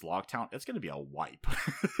much since Logtown, it's going to be a wipe.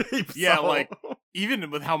 Yeah, like, even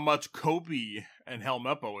with how much Kobe and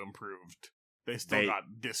Helmeppo improved, they still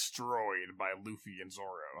got destroyed by Luffy and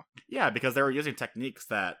Zoro. Yeah, because they were using techniques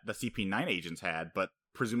that the CP9 agents had, but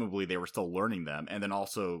presumably they were still learning them. And then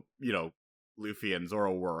also, Luffy and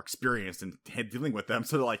Zoro were experienced in dealing with them,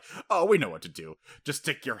 so they're like, oh, we know what to do. Just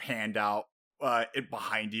stick your hand out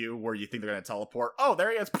behind you where you think they're going to teleport. Oh,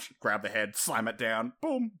 there he is. Grab the head, slam it down.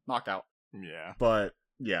 Boom. Knocked out. Yeah. But,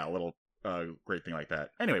 yeah, a little great thing like that.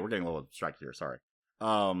 Anyway, we're getting a little distracted here. Sorry.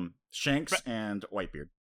 Shanks and Whitebeard.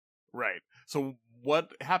 Right. So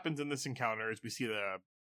what happens in this encounter is we see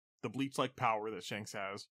the bleach-like power that Shanks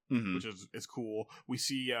has, which is cool. We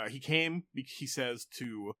see he says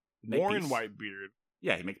to warn Whitebeard.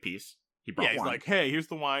 Yeah, he makes peace. He brought he's wine. like, hey, here's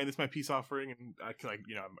the wine. This is my peace offering, and I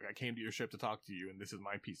came to your ship to talk to you, and this is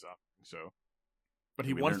my peace offering. So, but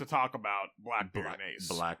he wants to talk about Blackbeard and Ace.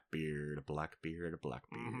 Blackbeard.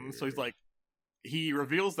 So he's like, he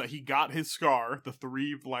reveals that he got his scar, the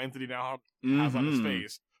 3 lines that he now has on his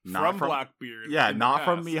face, from Blackbeard. Yeah, not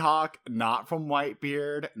from Mihawk, not from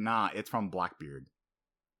Whitebeard. Nah, it's from Blackbeard.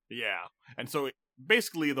 Yeah, and so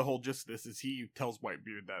basically the whole gist of this is he tells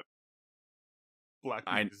Whitebeard that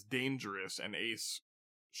Blackbeard is dangerous and Ace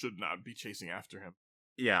should not be chasing after him.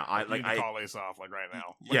 Yeah, I need to call Ace off right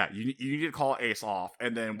now. Yeah, you need to call Ace off,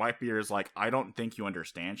 and then Whitebeard is like, I don't think you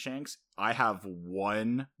understand, Shanks. I have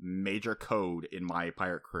one major code in my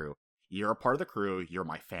pirate crew. You're a part of the crew. You're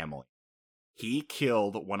my family. He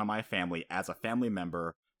killed one of my family as a family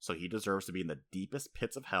member, so he deserves to be in the deepest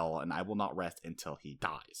pits of hell, and I will not rest until he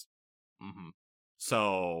dies.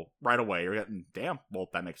 So right away you're getting, damn. Well,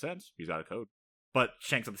 that makes sense. He's got a code. But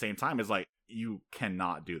Shanks at the same time is like, you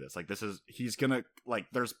cannot do this. Like, he's gonna, like,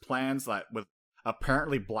 there's plans that with,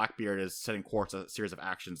 apparently Blackbeard is setting course a series of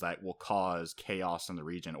actions that will cause chaos in the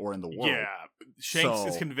region or in the world. Yeah, Shanks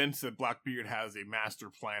is convinced that Blackbeard has a master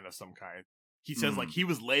plan of some kind. He says, like, he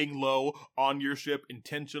was laying low on your ship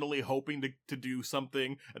intentionally hoping to do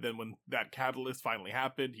something, and then when that catalyst finally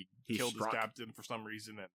happened, he killed his captain for some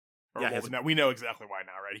reason. Now we know exactly why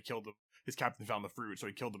now, right? He killed him. His captain found the fruit, so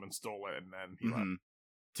he killed him and stole it, and then he left.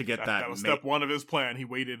 To get that was step one of his plan. He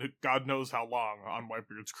waited God knows how long on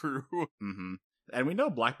Whitebeard's crew. And we know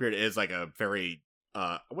Blackbeard is like a very,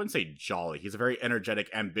 I wouldn't say jolly. He's a very energetic,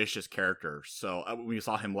 ambitious character. So we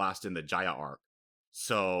saw him last in the Jaya arc.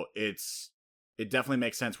 So it's it definitely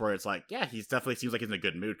makes sense where it's like, yeah, he's definitely seems like he's in a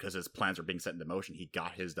good mood because his plans are being set into motion. He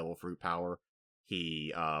got his devil fruit power.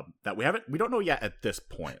 He that we don't know yet at this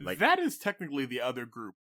point. Like that is technically the other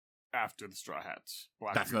group after the Straw Hats.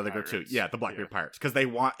 That's another group too. Yeah, the Blackbeard Pirates, because they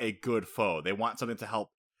want a good foe. They want something to help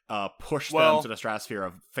push them to the stratosphere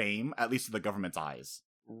of fame, at least to the government's eyes.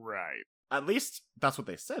 Right. At least that's what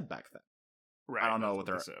they said back then. Right. I don't know what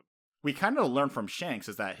they said. We kind of learned from Shanks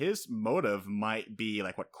is that his motive might be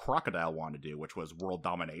like what Crocodile wanted to do, which was world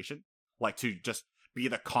domination. Like to just be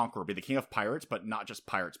the conqueror, be the king of pirates, but not just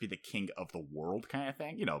pirates, be the king of the world kind of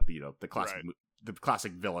thing. The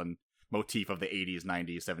classic villain motif of the 80s,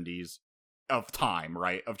 90s, 70s of time,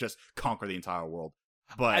 right? Of just conquer the entire world.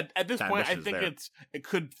 But at this point, I think it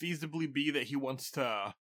could feasibly be that he wants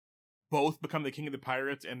to both become the king of the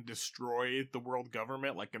pirates and destroy the world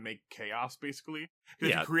government, like, and make chaos, basically.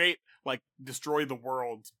 If you create, like, destroy the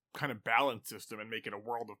world's kind of balance system and make it a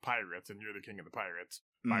world of pirates, and you're the king of the pirates,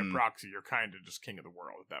 by proxy, you're kind of just king of the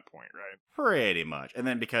world at that point, right? Pretty much. And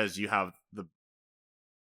then because you have the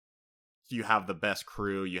best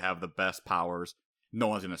crew, you have the best powers, no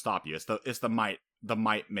one's going to stop you. It's the might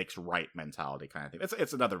makes right mentality kind of thing.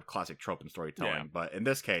 It's another classic trope in storytelling, but in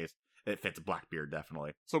this case, it fits Blackbeard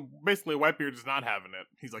definitely. So basically, Whitebeard is not having it.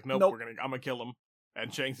 He's like, nope. I'm gonna kill him.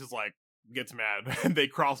 And Shanks is like, gets mad, and they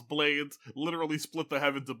cross blades, literally split the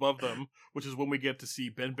heavens above them, which is when we get to see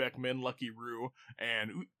Ben Beckman, Lucky Roo,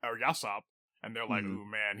 and Yasopp. And they're like, ooh,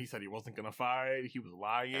 man, he said he wasn't gonna fight. He was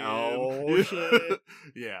lying. Oh, shit.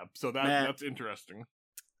 Yeah, so that's interesting.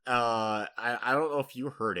 I don't know if you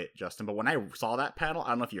heard it, Justin, but when I saw that panel, I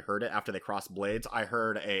don't know if you heard it after they crossed blades. I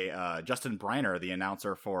heard a Justin Briner, the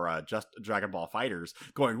announcer for just Dragon Ball Fighters,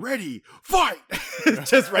 going, "Ready, fight!"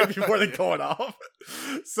 just right before they going off.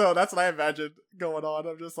 So that's what I imagined going on.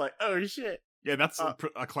 I'm just like, oh shit. Yeah, that's a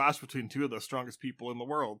clash between two of the strongest people in the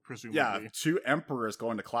world, presumably. Yeah, two emperors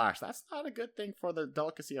going to clash. That's not a good thing for the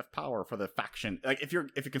delicacy of power for the faction. Like, if you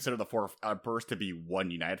consider the four emperors to be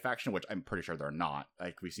one united faction, which I'm pretty sure they're not.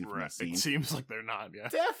 Like we've seen from that scene, it seems like they're not. Yeah,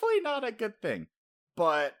 definitely not a good thing.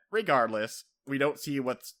 But regardless, we'll see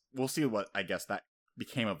what I guess that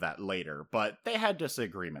became of that later. But they had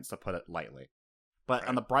disagreements, to put it lightly. But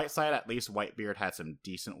on the bright side, at least Whitebeard had some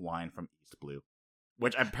decent wine from East Blue.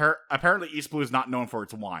 Which apparently East Blue is not known for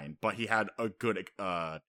its wine, but he had a good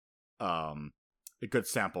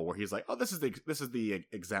sample where he's like, "Oh, this is the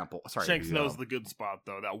example." Sorry, Shanks knows the good spot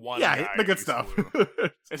though. That one, the good stuff.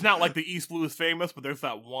 It's not like the East Blue is famous, but there's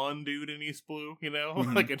that one dude in East Blue,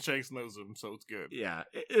 like, and Shanks knows him, so it's good. Yeah,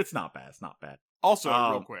 it's not bad. It's not bad. Also,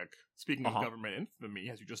 real quick, speaking of government infamy,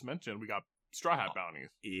 as you just mentioned, we got Straw Hat bounties.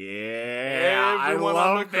 Yeah, everyone I love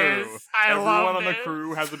on the crew. this. Everyone on the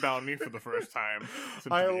crew has a bounty for the first time since the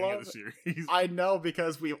beginning of the series. I know,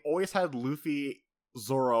 because we've always had Luffy,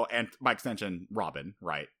 Zoro, and by extension Robin,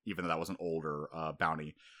 right? Even though that was an older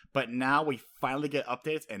bounty, but now we finally get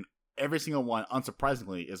updates, and every single one,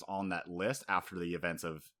 unsurprisingly, is on that list after the events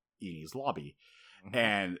of Enies Lobby,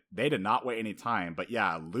 and they did not wait any time. But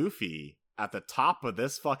yeah, Luffy, at the top of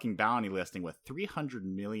this fucking bounty listing with 300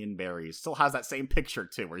 million berries, still has that same picture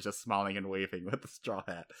too, where he's just smiling and waving with the straw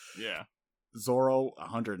hat. Yeah. Zoro,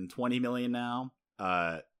 120 million now.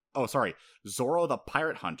 Zoro the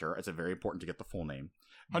Pirate Hunter. It's very important to get the full name.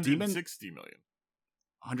 160 million.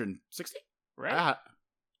 160? Right.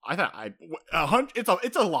 I thought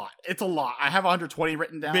it's a lot. It's a lot. I have 120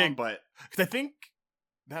 written down, but because I think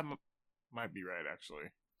that might be right actually.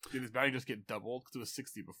 Did his bounty just get doubled because it was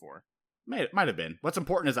 60 before? Might have been. What's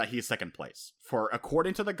important is that he's second place.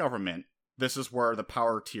 According to the government, this is where the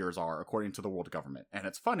power tiers are, according to the world government. And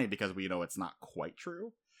it's funny because we know it's not quite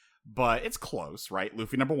true, but it's close, right?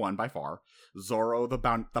 Luffy number 1 by far. Zoro the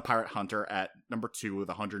Pirate Hunter at number 2 with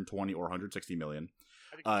 120 or 160 million.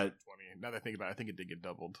 I think 120. Now that I think about it, I think it did get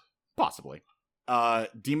doubled. Possibly.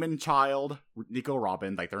 Demon Child, Nico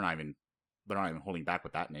Robin, like they're not even holding back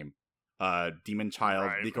with that name. Demon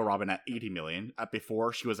Child, Nico Robin at 80 million.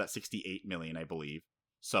 Before, she was at 68 million, I believe.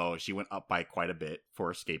 So she went up by quite a bit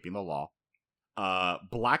for escaping the law.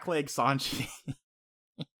 Blackleg Sanji.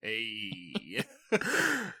 Hey.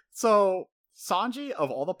 So Sanji,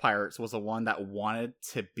 of all the pirates, was the one that wanted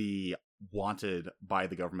to be wanted by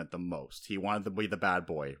the government the most. He wanted to be the bad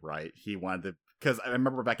boy, right? He wanted to, because I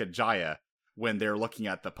remember back at Jaya when they're looking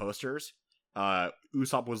at the posters.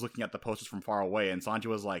 Usopp was looking at the posters from far away, and Sanji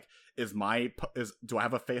was like, do I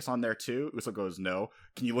have a face on there too? Usopp goes, no.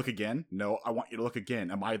 Can you look again? No. I want you to look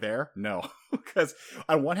again. Am I there? No. Because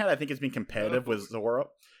on one hand, I think it's being competitive with Zoro.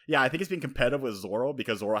 Yeah, I think it's being competitive with Zoro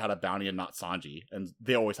because Zoro had a bounty and not Sanji, and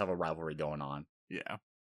they always have a rivalry going on. Yeah.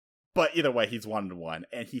 But either way, he's wanted one,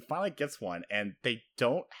 and he finally gets one, and they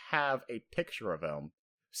don't have a picture of him.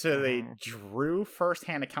 So they drew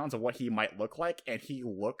first-hand accounts of what he might look like, and he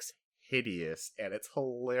looks hideous, and it's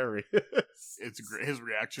hilarious. It's great. His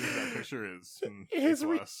reaction to that picture is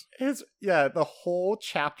the whole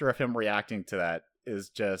chapter of him reacting to that is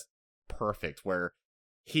just perfect, where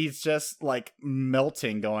he's just like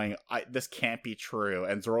melting, going, this can't be true.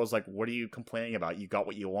 And Zoro's like, what are you complaining about? You got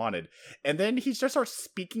what you wanted. And then he just starts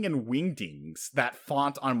speaking in Wingdings, that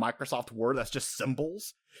font on Microsoft Word that's just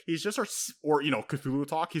symbols. He's just, or Cthulhu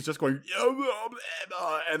talk. He's just going,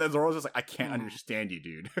 and then Zoro's just like, I can't understand you,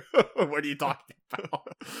 dude. What are you talking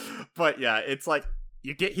about? But yeah, it's like,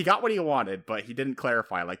 he got what he wanted, but he didn't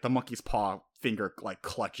clarify. Like the monkey's paw finger like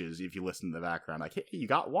clutches if you listen to the background. Like, hey, you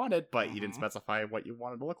got wanted, but you didn't specify what you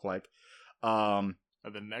wanted to look like. And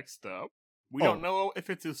then next up, we don't know if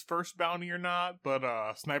it's his first bounty or not, but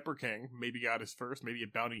Sniper King maybe got his first, maybe a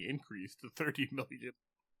bounty increase to 30 million.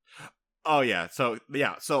 Oh yeah,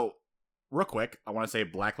 so real quick, I want to say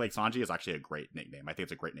Black Lake Sanji is actually a great nickname. I think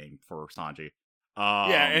it's a great name for Sanji.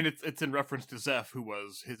 Yeah, and it's in reference to Zeph, who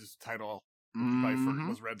was his title.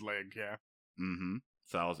 Was Red Leg, yeah.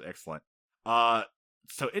 So that was excellent.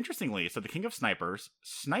 So interestingly, the King of Snipers,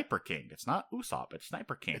 Sniper King. It's not Usopp, it's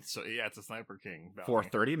Sniper King. It's a Sniper King bounty. For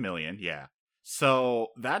 30 million, yeah. So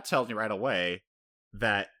that tells me right away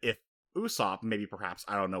that if Usopp, maybe perhaps,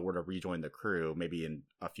 I don't know, were to rejoin the crew, maybe in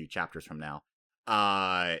a few chapters from now,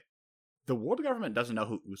 the world government doesn't know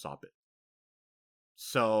who Usopp is.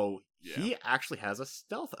 So he actually has a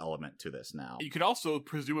stealth element to this now. You could also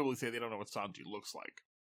presumably say they don't know what Sanji looks like.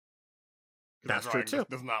 That's true too.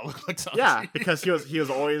 Does not look like Sanji. Yeah, because he was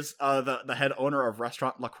always the head owner of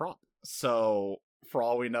Restaurant La Crotte. So for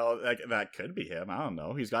all we know, that could be him. I don't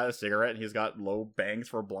know. He's got a cigarette and he's got low bangs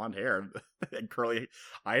for blonde hair and curly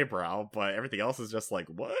eyebrow, but everything else is just like,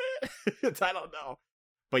 what? I don't know.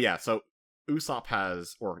 But yeah, so Usopp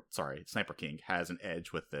Sniper King has an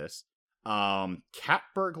edge with this. Cat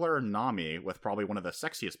Burglar Nami with probably one of the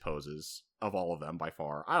sexiest poses of all of them by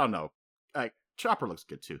far. I don't know. Chopper looks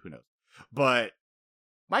good too. Who knows? But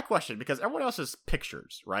my question, because everyone else has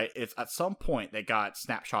pictures, right? It's at some point they got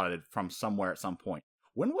snapshotted from somewhere at some point.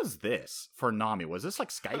 When was this for Nami? Was this like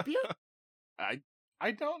Skypia?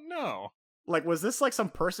 I don't know. Like, was this like some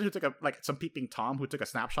person who took some peeping Tom who took a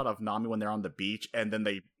snapshot of Nami when they're on the beach, and then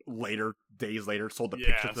they days later sold the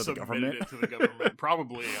picture to the government? It to the government.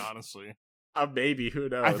 Probably, honestly. Maybe, who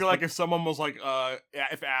knows? I feel like if someone was like,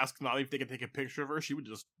 if asked Nami if they could take a picture of her, she would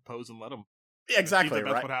just pose and let them. Yeah, exactly,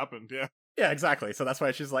 that's what happened, yeah. Yeah, exactly. So that's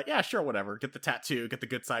why she's like, yeah, sure, whatever. Get the tattoo, get the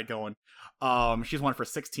good side going. She's won for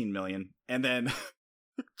 16 million. And then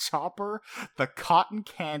Chopper, the cotton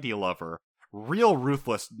candy lover. Real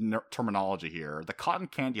ruthless terminology here. The cotton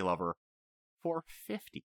candy lover for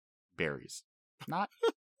 50 berries. Not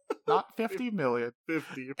 50 million.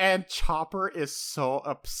 50. And Chopper is so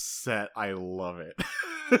upset. I love it.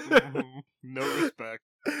 No respect.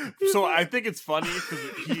 So I think it's funny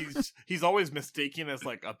because he's always mistaken as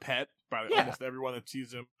like a pet by almost everyone that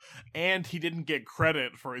sees him, and he didn't get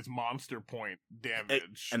credit for his monster point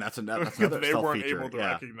damage. And that's another they weren't feature. Able to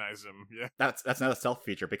recognize him. Yeah, that's another stealth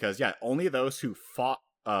feature because only those who fought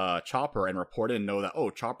Chopper and reported know that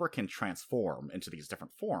Chopper can transform into these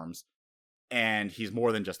different forms, and he's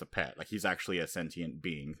more than just a pet. Like he's actually a sentient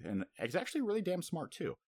being, and he's actually really damn smart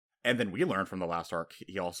too. And then we learned from the last arc,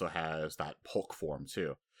 he also has that Hulk form,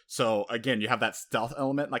 too. So, again, you have that stealth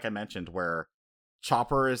element, like I mentioned, where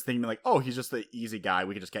Chopper is thinking, like, he's just the easy guy.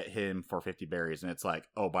 We could just get him for 50 berries. And it's like,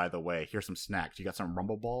 by the way, here's some snacks. You got some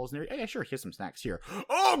Rumble Balls near you? Yeah, sure, here's some snacks here.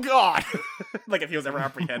 Oh, God! Like, if he was ever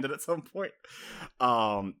apprehended at some point.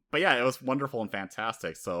 But yeah, it was wonderful and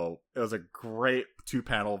fantastic. So, it was a great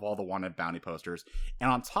 2-panel of all the wanted bounty posters.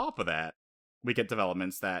 And on top of that, we get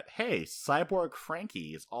developments that, hey, Cyborg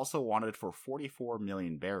Frankie is also wanted for 44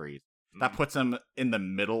 million berries. That puts him in the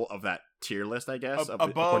middle of that tier list, I guess,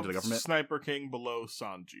 according to the government. Sniper King, below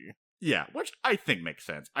Sanji. Yeah, which I think makes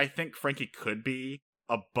sense. I think Frankie could be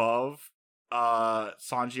above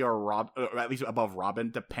Sanji or at least above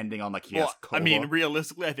Robin, depending on he has Koba. I mean,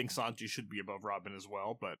 realistically, I think Sanji should be above Robin as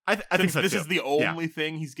well. But I think so this too. Is the only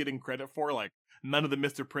thing he's getting credit for. Like, none of the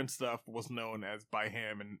Mr. Prince stuff was known as by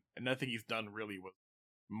him, and nothing he's done really was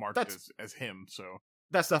marked as him. So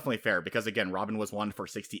that's definitely fair because again, Robin was one for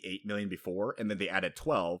 68 million before, and then they added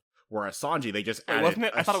 12. Whereas Sanji, they just added. Wasn't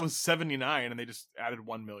it? I thought it was 79, and they just added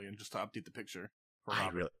 1 million just to update the picture.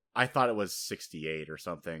 I thought it was 68 or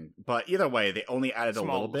something. But either way, they only added a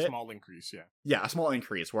little bit. Small increase, yeah. Yeah, a small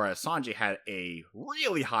increase. Whereas Sanji had a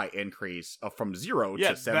really high increase from 0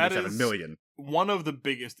 to 77 million. one of the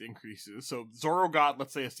biggest increases. So Zoro got,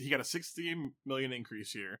 let's say, he got a 60 million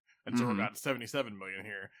increase here, and Zoro got 77 million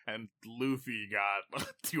here, and Luffy got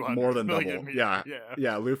 200 more than million double. here.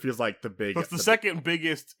 Yeah. Luffy's like the big. So it's the second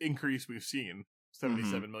biggest increase we've seen.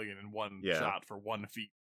 77 million in one shot for one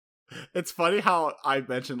feat. It's funny how I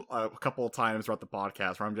mentioned a couple of times throughout the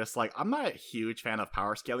podcast where I'm just like, I'm not a huge fan of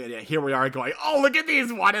power scaling, and yet here we are going, oh, look at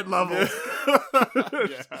these wanted levels.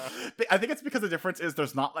 I think it's because the difference is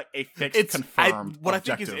there's not like a fixed confirmed what I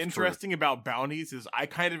think is interesting about bounties is I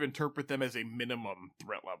kind of interpret them as a minimum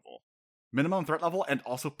threat level. Minimum threat level and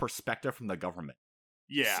also perspective from the government.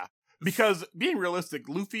 Yeah, because being realistic,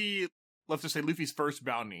 Luffy, let's just say Luffy's first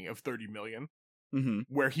bounty of 30 million,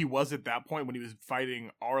 where he was at that point when he was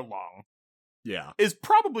fighting Arlong, is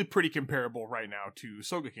probably pretty comparable right now to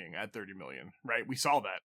Sogeking at 30 million, right? We saw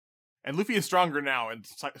that. And Luffy is stronger now, and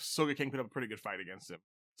Sogeking put up a pretty good fight against him.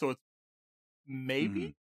 So it's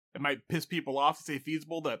maybe, it might piss people off to say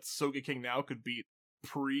feasible that Sogeking now could beat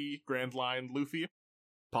pre-Grand Line Luffy.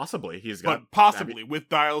 Possibly. But possibly, with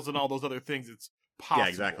dials and all those other things, it's possible. Yeah,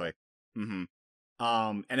 exactly.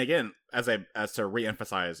 And again, as to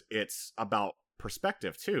re-emphasize, it's about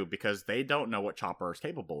perspective too, because they don't know what Chopper is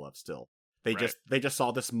capable of still. They just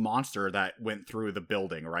saw this monster that went through the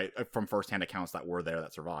building, right? From firsthand accounts that were there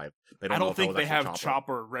that survived. I don't think they have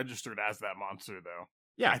Chopper registered as that monster though.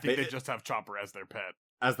 Yeah, I think they just have Chopper as their pet.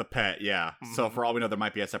 As the pet, yeah. So for all we know, there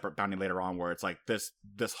might be a separate bounty later on where it's like this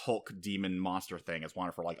Hulk demon monster thing is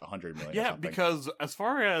wanted for like 100 million. Yeah, because as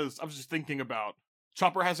far as I was just thinking about,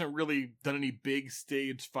 Chopper hasn't really done any big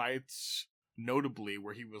stage fights, notably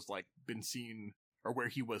where he was like been seen or where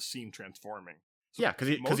he was seen transforming. So yeah,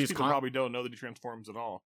 because most people probably don't know that he transforms at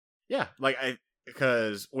all. Yeah,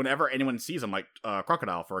 because whenever anyone sees him, like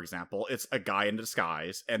Crocodile, for example, it's a guy in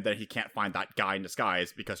disguise, and then he can't find that guy in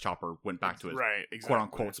disguise because Chopper went back to his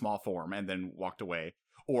quote-unquote small form and then walked away.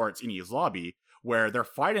 Or it's Enies Lobby, where they're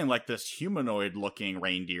fighting like this humanoid-looking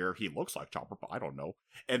reindeer. He looks like Chopper, but I don't know.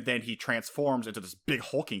 And then he transforms into this big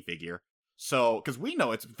hulking figure. So, because we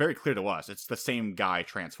know it's very clear to us, it's the same guy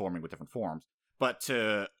transforming with different forms. But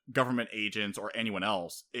to government agents or anyone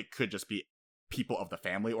else, it could just be people of the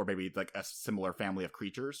family or maybe like a similar family of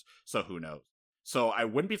creatures. So who knows? So I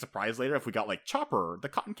wouldn't be surprised later if we got like Chopper, the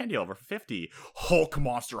Cotton Candy over for 50, Hulk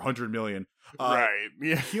monster 100 million, right?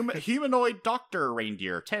 Yeah, humanoid doctor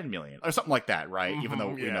reindeer 10 million or something like that, right? Even though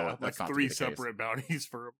we know that's like not 3 separate bounties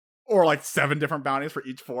for, or like 7 different bounties for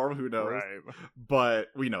each form. Who knows? Right. But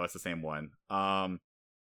we know it's the same one.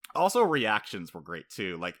 Also, reactions were great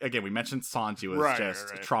too. Like again, we mentioned Sanji was just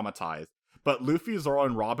traumatized, but Luffy, Zoro,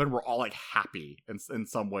 and Robin were all like happy in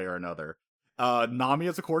some way or another. Nami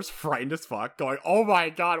is of course frightened as fuck, going, "Oh my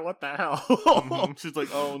god, what the hell?" She's like,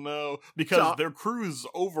 "Oh no," because their crew's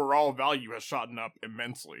overall value has shot up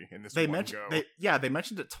immensely in this. They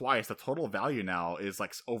mentioned it twice. The total value now is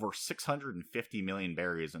like over 650 million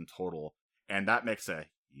berries in total, and that makes a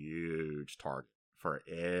huge target for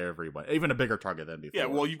everyone, even a bigger target than before. Yeah,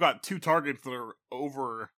 well, you've got 2 targets that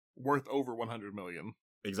are worth over 100 million.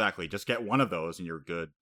 Exactly. Just get one of those and you're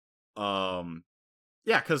good.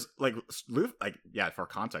 Yeah, because for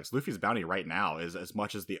context, Luffy's bounty right now is as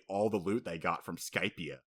much as all the loot they got from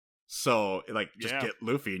Skypiea. So get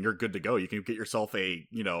Luffy and you're good to go. You can get yourself an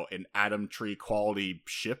Atom Tree quality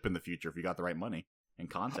ship in the future if you got the right money and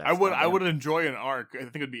context. I would enjoy an arc. I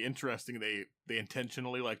think it'd be interesting. They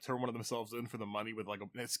intentionally like turn one of themselves in for the money with like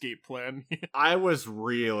an escape plan. I was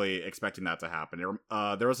really expecting that to happen.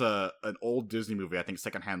 There was an old Disney movie, I think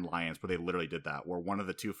Secondhand Lions, where they literally did that, where one of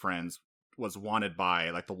the 2 friends was wanted by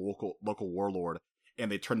like the local warlord, and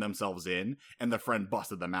they turned themselves in, and the friend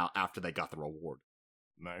busted them out after they got the reward.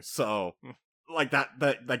 Nice. So like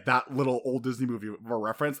that little old Disney movie for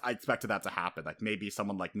reference, I expected that to happen. Like maybe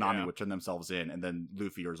someone like Nami would turn themselves in, and then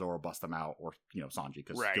Luffy or Zoro bust them out, or Sanji.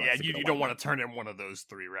 You don't want to turn in one of those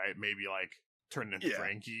 3, right? Maybe like turn into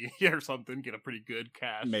Frankie or something, get a pretty good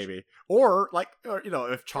cash. Maybe, or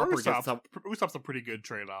if Chopper gets up, Usopp's a pretty good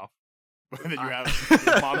trade off. And then you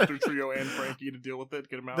have Monster Trio and Frankie to deal with it,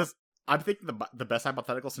 get him out. I'm thinking the best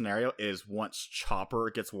hypothetical scenario is once Chopper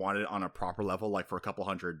gets wanted on a proper level, like for a couple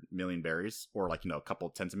 100 million berries, or like a couple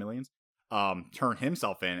tens of millions, turn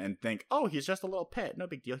himself in and think, oh, he's just a little pet, no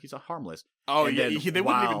big deal, he's a harmless. Oh, and they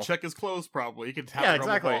wouldn't even check his clothes probably. You could have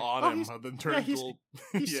exactly on him, then turn he's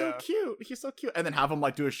so cute. He's so cute. And then have him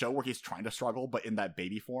like do a show where he's trying to struggle, but in that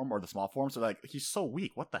baby form or the small form. So like he's so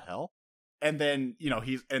weak. What the hell? And then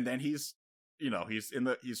he's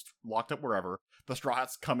locked up wherever. The Straw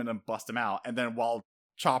Hats come in and bust him out, and then while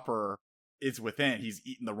Chopper is within, he's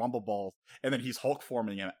eating the Rumble Balls, and then he's Hulk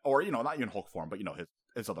forming him, or not even Hulk form, but his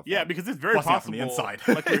its other form. Yeah, because it's very Busting out possible. from the inside.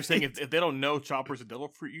 Like you were saying, if they don't know Chopper's a Devil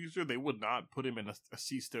Fruit user, they would not put him in a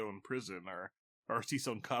Seastone prison or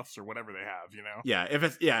Seastone cuffs or whatever they have. You know. Yeah, if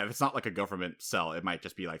it's not like a government cell, it might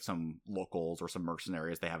just be like some locals or some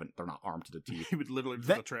mercenaries. They're not armed to the teeth. He would literally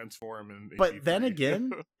just transform. In but then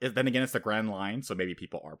again, it's the Grand Line, so maybe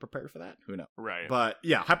people are prepared for that. Who knows? Right. But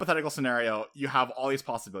yeah, hypothetical scenario. You have all these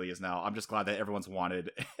possibilities now. I'm just glad that everyone's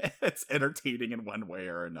wanted. It's entertaining in one way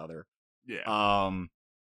or another. Yeah.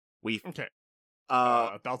 Okay.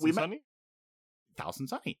 Thousand Sunny. Thousand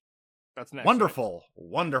Sunny. That's next.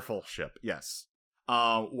 Wonderful ship. Yes.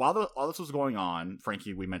 While all this was going on,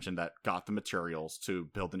 Frankie, we mentioned that got the materials to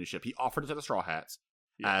build the new ship. He offered it to the Straw Hats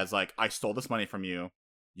as like, I stole this money from you.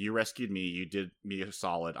 You rescued me. You did me a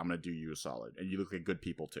solid. I'm gonna do you a solid, and you look like good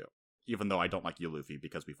people too. Even though I don't like you, Luffy,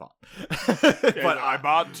 because we fought. But I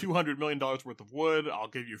bought $200 million worth of wood. I'll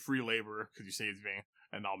give you free labor because you saved me,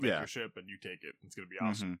 and I'll make your ship, and you take it. It's gonna be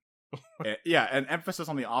awesome. And emphasis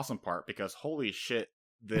on the awesome part, because holy shit,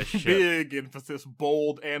 this ship, big emphasis,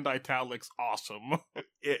 bold and italics, awesome.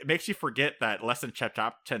 It makes you forget that less than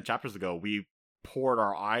 10 chapters ago, we poured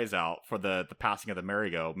our eyes out for the passing of the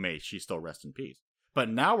Marigo. May she still rest in peace. But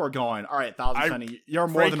now we're going, all right, Thousand Sunny, you're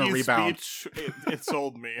more than a rebound. Speech, it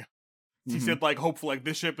sold me. He said, like, hopefully, like,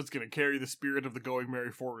 this ship is going to carry the spirit of the Going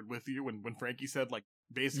Merry forward with you. And when Frankie said, like,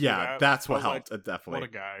 basically that's what helped. Like, definitely. What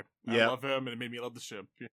a guy. I love him, and it made me love the ship.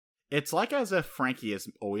 It's like as if Frankie is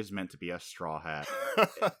always meant to be a Straw Hat.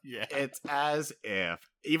 Yeah. It's as if,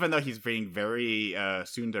 even though he's being very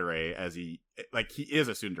tsundere, as he is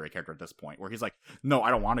a tsundere character at this point, where he's like, no,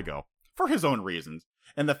 I don't want to go. For his own reasons.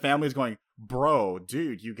 And the family's going, bro,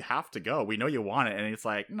 dude, you have to go. We know you want it. And it's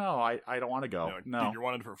like, no, I don't want to go. Like, no. Dude, you're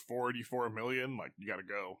wanted for $44 million. Like, you got to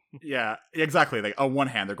go. Yeah, exactly. Like, on one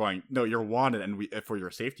hand, they're going, no, you're wanted. And for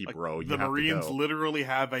your safety, like, bro, you have to go. The Marines literally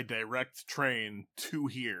have a direct train to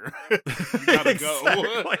here. You got to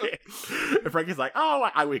go. And Frankie's like,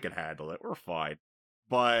 oh, we can handle it. We're fine.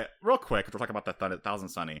 But real quick, we're talking about the Thousand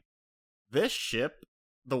Sunny. This ship,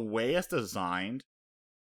 the way it's designed,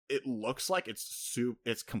 it looks like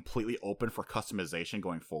it's completely open for customization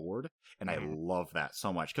going forward, and I love that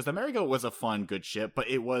so much, because the Marigo was a fun, good ship, but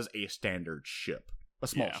it was a standard ship, a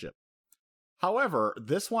small ship. However,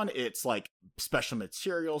 this one, it's like special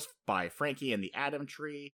materials by Frankie and the Adam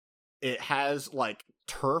Tree. It has like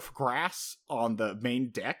turf grass on the main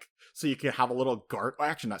deck, so you can have a little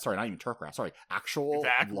actually, not even turf grass. Sorry, actual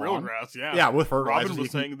real grass. Yeah, yeah. With Robin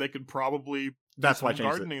was saying they could probably that's why I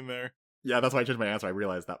changed gardening there. Yeah, that's why I changed my answer. I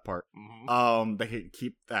realized that part. They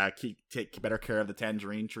can take better care of the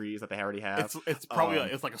tangerine trees that they already have. It's probably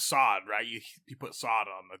it's like a sod, right? You put sod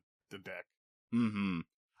on the deck.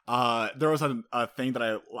 There was a thing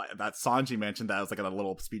that Sanji mentioned that was like in a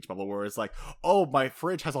little speech bubble where it's like, oh, my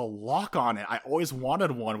fridge has a lock on it. I always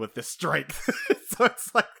wanted one with this strength. So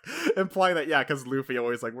it's like implying that, yeah, because Luffy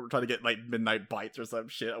always like we're trying to get like midnight bites or some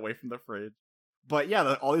shit away from the fridge. But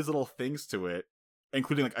yeah, all these little things to it.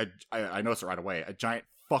 Including, like, I noticed it right away, a giant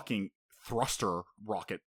fucking thruster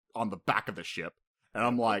rocket on the back of the ship. And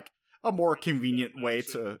I'm like, a more convenient way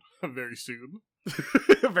to... Very soon.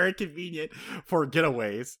 Very convenient for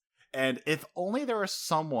getaways. And if only there was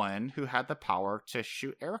someone who had the power to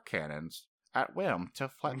shoot air cannons at whim to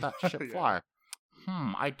let that ship fly.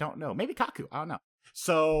 I don't know. Maybe Kaku. I don't know.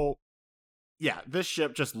 So... yeah, this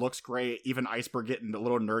ship just looks great. Even Iceberg getting a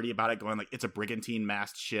little nerdy about it, going like, it's a brigantine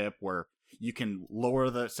mast ship where you can lower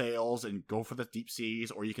the sails and go for the deep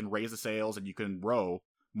seas, or you can raise the sails and you can row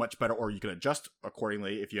much better, or you can adjust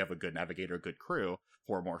accordingly if you have a good navigator, good crew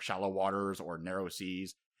for more shallow waters or narrow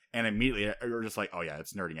seas. And immediately you're just like, oh yeah,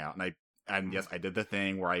 it's nerding out. And yes, I did the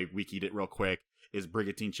thing where I wikied it real quick. Is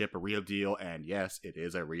brigantine ship a real deal? And yes, it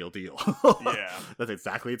is a real deal. Yeah. That's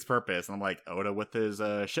exactly its purpose. And I'm like, Oda with his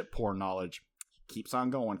ship porn knowledge keeps on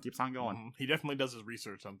going. He definitely does his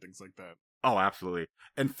research on things like that. Oh, absolutely.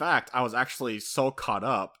 In fact, I was actually so caught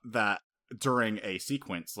up that during a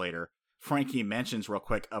sequence later, Frankie mentions real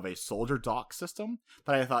quick of a soldier dock system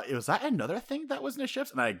that I thought, was that another thing that was in the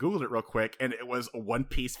ships? And I Googled it real quic, and it was a One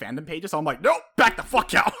Piece fandom page. So I'm like, nope, back the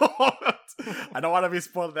fuck out. I don't want to be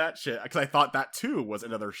spoiled that shit, because I thought that too was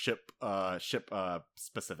another ship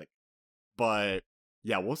specific. But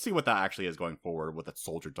yeah, we'll see what that actually is going forward, what that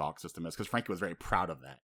soldier dock system is, because Frankie was very proud of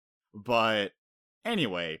that. But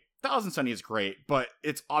anyway, Thousand Sunny is great, but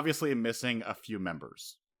it's obviously missing a few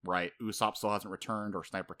members, right? Usopp still hasn't returned, or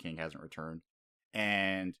Sniper King hasn't returned,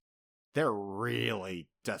 and they're really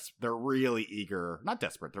eager, not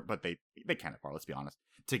desperate, but they kind of are, let's be honest,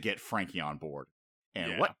 to get Frankie on board.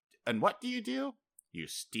 And what do? You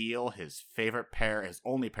steal his favorite pair, his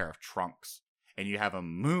only pair of trunks, and you have a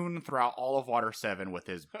Moon throughout all of Water 7 with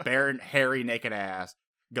his bare, hairy, naked ass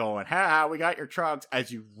going, ha, we got your trunks,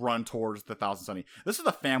 as you run towards the Thousand Sunny. This is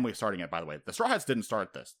the family starting it, by the way. The Straw Hats didn't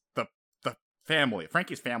start this. The family,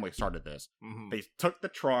 Frankie's family started this. Mm-hmm. They took the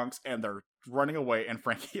trunks and they're running away, and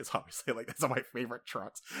Frankie is obviously like, those are my favorite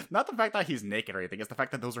trunks. Not the fact that he's naked or anything, it's the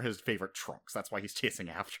fact that those are his favorite trunks. That's why he's chasing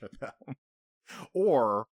after them.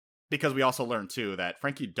 Or because we also learned too that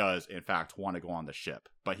Frankie does in fact want to go on the ship,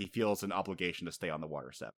 but he feels an obligation to stay on the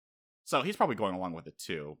Water 7. So he's probably going along with it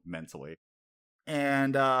too, mentally.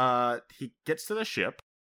 And he gets to the ship,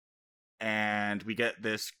 and we get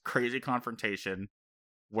this crazy confrontation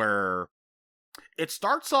where it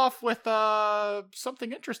starts off with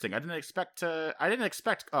something interesting. I didn't expect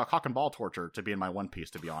cock and ball torture to be in my One Piece,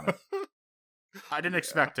 to be honest. I didn't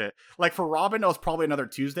expect it. Like, for Robin, it was probably another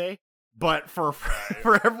Tuesday, but for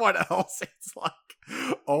everyone else, it's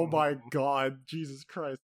like, oh my god, Jesus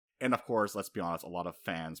Christ. And of course, let's be honest, a lot of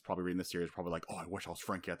fans probably reading the series are probably like, oh, I wish I was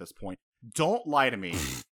Frankie at this point. Don't lie to me,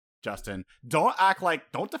 Justin. Don't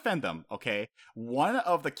defend them, okay? One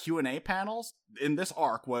of the Q&A panels in this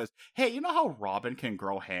arc was, hey, you know how Robin can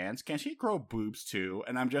grow hands? Can she grow boobs too?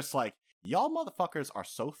 And I'm just like, y'all motherfuckers are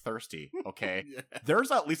so thirsty, okay? Yeah.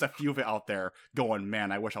 There's at least a few of it out there going,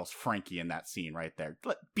 man, I wish I was Frankie in that scene right there.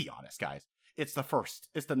 Be honest, guys. It's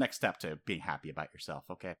the next step to being happy about yourself,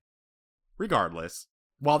 okay? Regardless,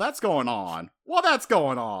 while that's going on,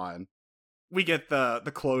 we get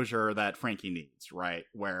the closure that Frankie needs, right?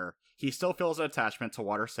 Where he still feels an attachment to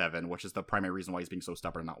Water 7, which is the primary reason why he's being so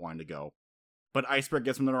stubborn and not wanting to go. But Iceberg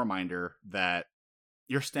gives him the reminder that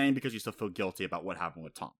you're staying because you still feel guilty about what happened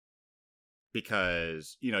with Tom.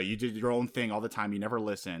 Because, you did your own thing all the time, you never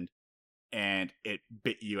listened, and it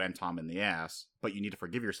bit you and Tom in the ass, but you need to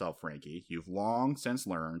forgive yourself, Frankie. You've long since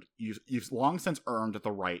earned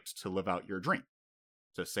the right to live out your dream.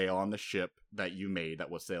 To sail on the ship that you made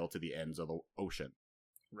that will sail to the ends of the ocean.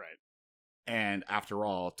 Right. And after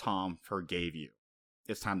all, Tom forgave you.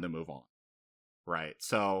 It's time to move on. Right.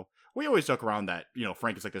 So we always joke around that,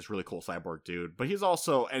 Frank is like this really cool cyborg dude, but he's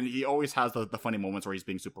also, and he always has the funny moments where he's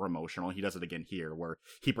being super emotional. He does it again here, where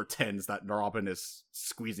he pretends that Robin is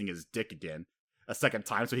squeezing his dick again a second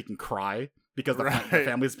time so he can cry because the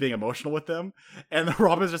family's being emotional with them. And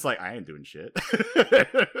Robin's just like, I ain't doing shit.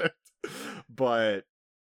 But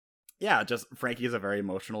yeah, just Frankie is a very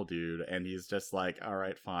emotional dude, and he's just like, all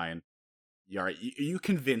right, fine. All right, you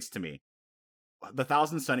convinced me. The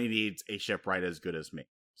Thousand Sunny needs a shipwright as good as me,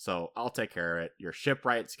 so I'll take care of it. Your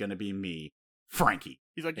shipwright's gonna be me, Frankie.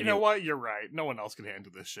 He's like, you know what? You're right. No one else can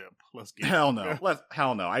handle this ship. Let's get hell no.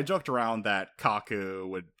 Hell no. I joked around that Kaku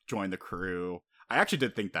would join the crew. I actually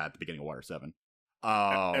did think that at the beginning of Water 7.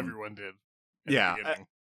 Everyone did. Yeah.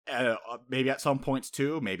 Maybe at some points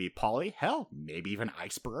too. Maybe Polly. Hell, maybe even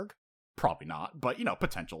Iceberg. Probably not, but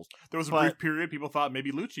potentials. There was a brief period people thought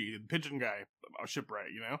maybe Lucci, the pigeon guy, a shipwright.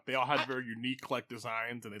 They all had very unique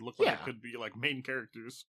designs, and they looked like they could be like main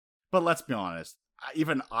characters. But let's be honest,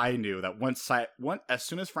 even I knew that as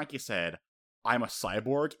soon as Frankie said, "I'm a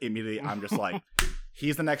cyborg," immediately I'm just like,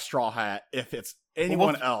 he's the next Straw Hat. If it's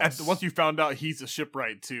anyone else, once you found out he's a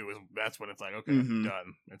shipwright too, that's when it's like, okay,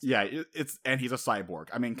 done. Done. And he's a cyborg.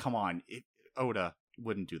 I mean, come on, Oda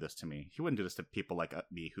wouldn't do this to me. He wouldn't do this to people like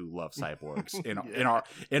me who love cyborgs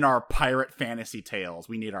in our pirate fantasy tales.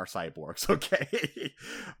 We need our cyborgs, okay?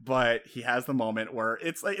 But he has the moment where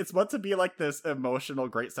it's meant to be like this emotional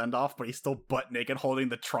great send off, but he's still butt naked, holding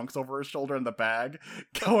the trunks over his shoulder in the bag,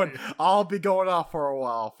 going, "I'll be going off for a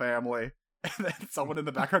while, family." And then someone in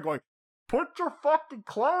the background going, "Put your fucking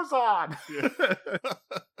clothes on."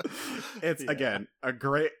 It's again a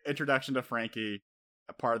great introduction to Frankie,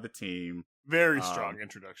 a part of the team. Very strong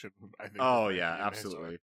introduction, I think. Oh yeah,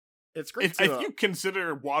 absolutely. It's great. If you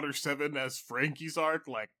consider Water 7 as Frankie's arc,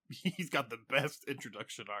 like, he's got the best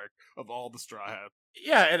introduction arc of all the Straw Hats.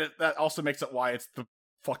 Yeah, and that also makes it why it's the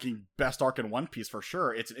fucking best arc in One Piece for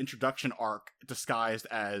sure. It's an introduction arc disguised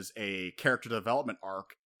as a character development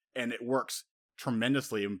arc, and it works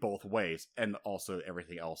tremendously in both ways, and also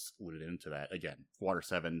everything else rooted into that. Again, Water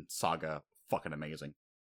 7 saga, fucking amazing.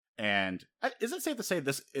 And is it safe to say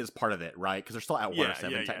this is part of it, right? Because they're still at Water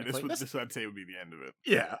 7, technically. This I'd say would be the end of it.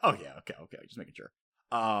 Yeah. Oh, yeah. Okay. Just making sure.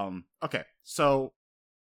 Okay. So,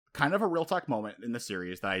 kind of a real talk moment in the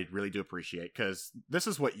series that I really do appreciate, because this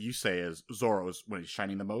is what you say is Zoro's when he's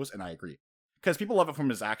shining the most, and I agree. Because people love it from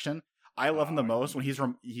his action. I love him the most when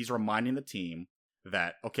he's reminding the team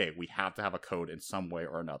that, okay, we have to have a code in some way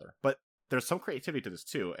or another. But there's some creativity to this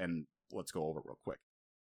too, and let's go over it real quick.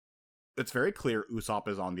 It's very clear Usopp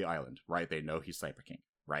is on the island, right? They know he's Cyber King,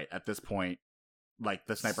 right? At this point, like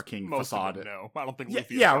the Sniper King Most facade. of them, no, I don't think. Yeah,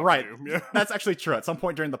 Luffy yeah, is right. to. Yeah. That's actually true. At some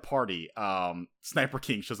point during the party, Sniper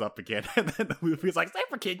King shows up again, and then Luffy's like,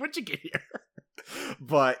 "Sniper King, when'd you get here?"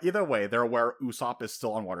 But either way, they're aware Usopp is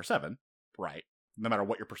still on Water 7, right? No matter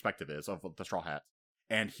what your perspective is of the Straw Hats,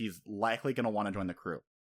 and he's likely going to want to join the crew.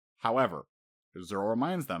 However, Zoro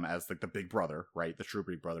reminds them as like the big brother, right? The true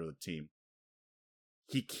big brother of the team.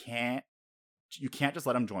 You can't just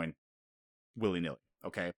let him join willy-nilly,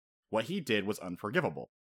 okay? What he did was unforgivable.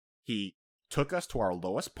 He took us to our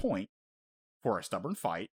lowest point for a stubborn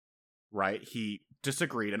fight, right? He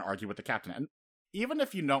disagreed and argued with the captain. And even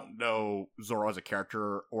if you don't know Zoro as a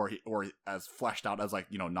character or as fleshed out as like,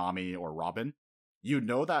 you know, Nami or Robin, you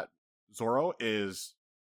know that Zoro is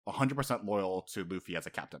 100% loyal to Luffy as a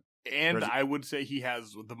captain. And I would say he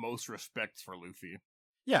has the most respect for Luffy.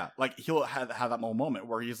 Yeah, like he'll have that moment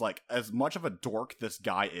where he's like, as much of a dork this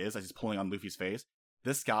guy is as he's pulling on Luffy's face,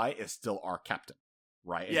 this guy is still our captain,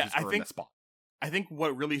 right? And yeah, he's earned that spot. I think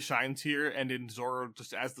what really shines here, and in Zoro,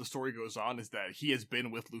 just as the story goes on, is that he has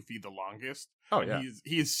been with Luffy the longest. Oh yeah,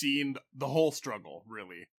 he has seen the whole struggle,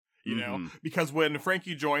 really. You know, because when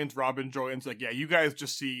Frankie joins, Robin joins. Like, yeah, you guys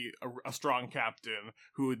just see a strong captain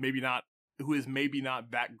who is maybe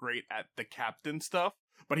not that great at the captain stuff,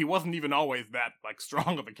 but he wasn't even always that like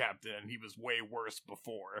strong of a captain, and he was way worse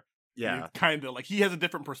before. Yeah, kind of like he has a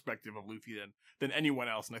different perspective of Luffy than anyone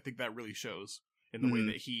else, and I think that really shows in the way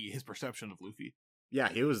that his perception of Luffy. Yeah,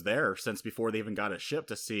 he was there since before they even got a ship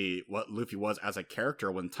to see what Luffy was as a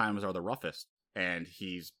character when times are the roughest, and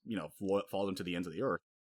he's, you know, fallen to the ends of the earth.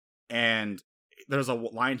 And there's a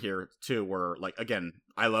line here too where, like, again,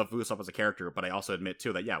 I love Usopp as a character, but I also admit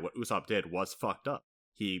too that, yeah, what Usopp did was fucked up.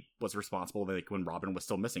 He was responsible, like, when Robin was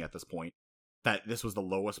still missing at this point, that this was the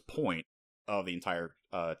lowest point of the entire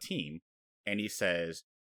team. And he says,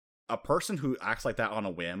 a person who acts like that on a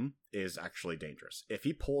whim is actually dangerous. If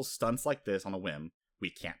he pulls stunts like this on a whim, we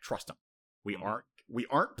can't trust him. We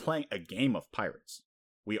aren't playing a game of pirates.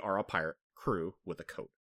 We are a pirate crew with a code.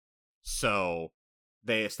 So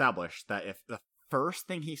they established that if the first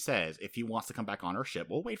thing he says, if he wants to come back on our ship,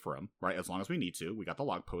 we'll wait for him, right? As long as we need to. We got the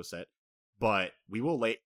log post set. But we will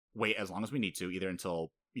wait as long as we need to, either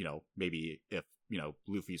until, you know, maybe if, you know,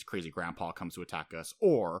 Luffy's crazy grandpa comes to attack us,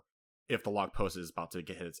 or if the log post is about to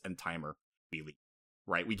get his end timer, we leave,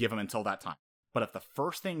 right? We give him until that time. But if the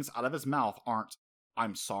first things out of his mouth aren't,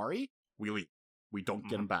 I'm sorry, we leave. We don't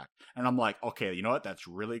get him back. And I'm like, okay, you know what? That's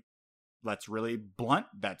really blunt.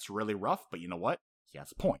 That's really rough. But you know what? He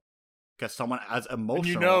has a point. Because someone as emotional and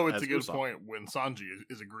you know it's as a good Usopp, point when Sanji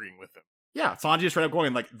is agreeing with him. Yeah, Sanji is straight up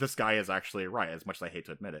going, like, this guy is actually right, as much as I hate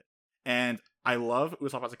to admit it. And I love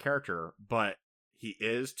Usopp as a character, but he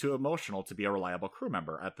is too emotional to be a reliable crew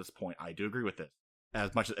member at this point. I do agree with this,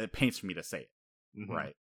 as much as it pains for me to say it.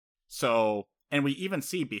 Right. So, and we even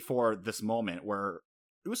see before this moment where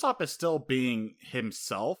Usopp is still being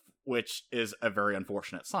himself, which is a very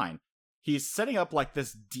unfortunate sign. He's setting up like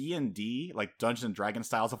this D&D, like Dungeons and Dragons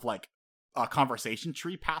styles of like conversation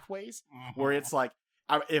tree pathways, where it's like,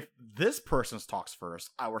 if this person talks first,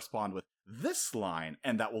 I'll respond with this line,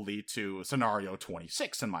 and that will lead to scenario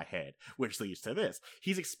 26 in my head, which leads to this.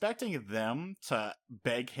 He's expecting them to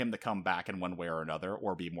beg him to come back in one way or another,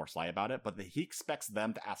 or be more sly about it, but he expects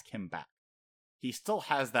them to ask him back. He still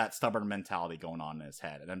has that stubborn mentality going on in his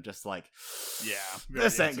head, and I'm just like, yeah,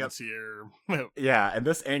 this ain't gonna, yeah, and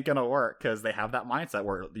this ain't gonna work, because they have that mindset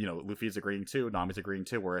where, you know, Luffy's agreeing too, Nami's agreeing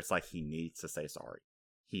too, where it's like he needs to say sorry.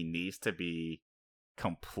 He needs to be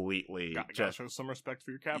completely gotta show some respect for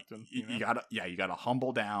your captain. You gotta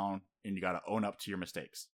humble down, and you gotta own up to your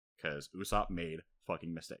mistakes, because Usopp made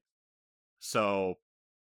fucking mistakes. So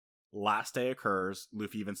last day occurs.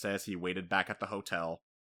 Luffy even says he waited back at the hotel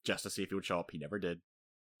just to see if he would show up. He never did.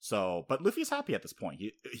 So, but Luffy's happy at this point.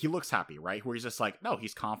 He looks happy, right? Where he's just like, no,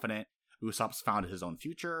 he's confident. Usopp's found his own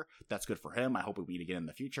future. That's good for him. I hope we meet again in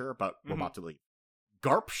the future, but we're about to leave.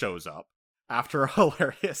 Garp shows up after a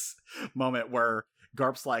hilarious moment where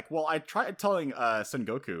Garp's like, well, I tried telling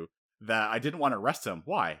Sengoku that I didn't want to arrest him.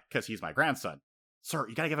 Why? Because he's my grandson. Sir,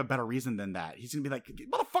 you gotta give a better reason than that. He's gonna be like,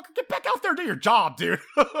 motherfucker, get back out there and do your job, dude.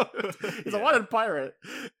 He's a wanted pirate.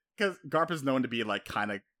 Because Garp is known to be like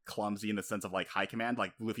kind of clumsy in the sense of like high command.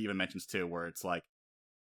 Like Luffy even mentions too, where it's like,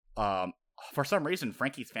 for some reason,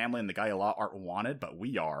 Frankie's family and the guy a lot aren't wanted, but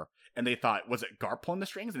we are. And they thought, was it Garp pulling the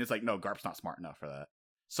strings? And he's like, no, Garp's not smart enough for that.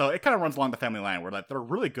 So it kind of runs along the family line where like they're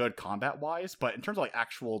really good combat wise, but in terms of like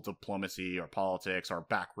actual diplomacy or politics or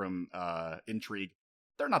backroom intrigue,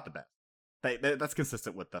 they're not the best. That's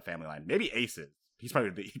consistent with the family line. Maybe Ace is. He's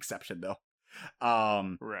probably the exception though.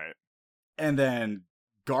 Right. And then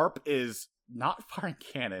Garp is not firing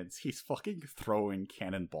cannons. He's fucking throwing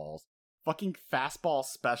cannonballs. Fucking fastball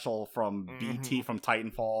special from BT from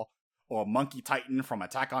Titanfall, or Monkey Titan from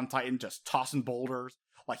Attack on Titan, just tossing boulders.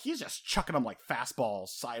 Like, he's just chucking them like fastballs,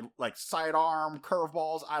 sidearm,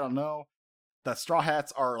 curveballs, I don't know. The Straw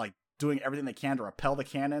Hats are like doing everything they can to repel the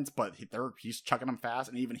cannons, but he's chucking them fast,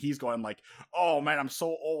 and even he's going like, oh man, I'm so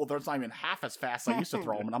old, there's not even half as fast as I used to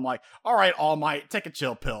throw them. And I'm like, all right, All Might, take a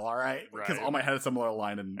chill pill, all right? Because All Might had a similar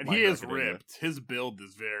line. And he is ripped. His build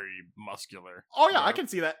is very muscular. Oh yeah, I can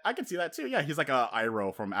see that. I can see that too. Yeah, he's like a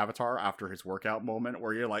Iroh from Avatar after his workout moment,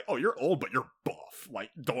 where you're like, oh, you're old, but you're buff. Like,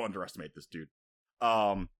 don't underestimate this dude.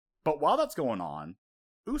 But while that's going on,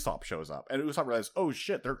 Usopp shows up, and Usopp realizes, oh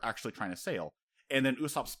shit, they're actually trying to sail. And then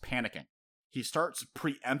Usopp's panicking. He starts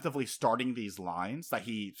preemptively starting these lines that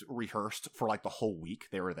he rehearsed for like the whole week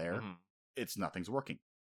they were there. Nothing's working.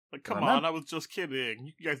 Like, come on, I was just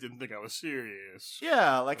kidding. You guys didn't think I was serious.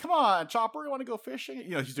 Yeah, like, come on, Chopper, you want to go fishing? You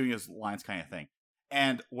know, he's doing his lines kind of thing.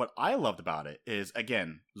 And what I loved about it is,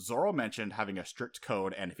 again, Zoro mentioned having a strict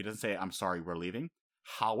code, and if he doesn't say, I'm sorry, we're leaving.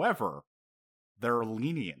 However, they're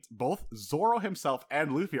lenient. Both Zoro himself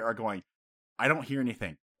and Luffy are going, I don't hear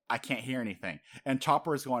anything. I can't hear anything. And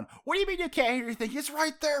Chopper is going, what do you mean you can't hear anything? He's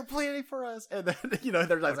right there pleading for us. And then, you know,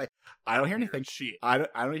 they're like, I don't hear anything. Shit. I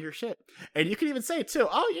don't hear shit. And you can even say, too,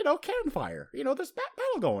 oh, you know, cannon fire. You know, there's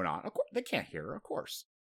battle going on. Of course, they can't hear, of course.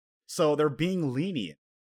 So they're being lenient.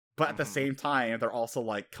 But at the same time, they're also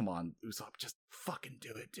like, come on, Usopp, just fucking do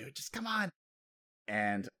it, dude. Just come on.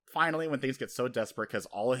 And finally, when things get so desperate because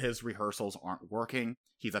all of his rehearsals aren't working,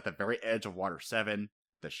 he's at the very edge of Water 7.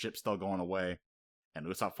 The ship's still going away. And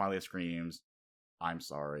Usopp finally screams, I'm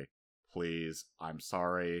sorry. Please, I'm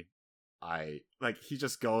sorry. He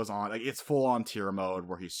just goes on. Like, it's full on tear mode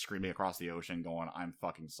where he's screaming across the ocean going, I'm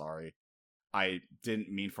fucking sorry. I didn't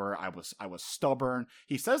mean for it. I was stubborn.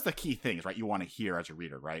 He says the key things, right, you want to hear as a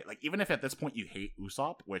reader, right? Like, even if at this point you hate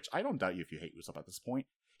Usopp, which I don't doubt you if you hate Usopp at this point,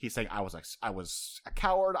 he's saying, I was a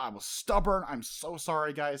coward. I was stubborn. I'm so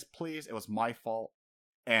sorry, guys. Please, it was my fault.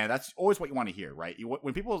 And that's always what you want to hear, right?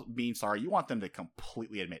 When people mean sorry, you want them to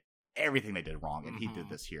completely admit everything they did wrong, and he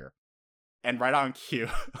did this here. And right on cue,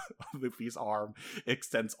 Luffy's arm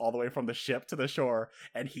extends all the way from the ship to the shore,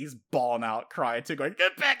 and he's bawling out, crying to going,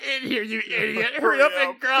 get back in here, you idiot! Hurry up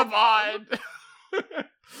and grab on!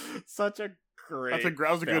 Such a great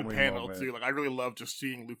that was a good panel, moment. too. Like, I really love just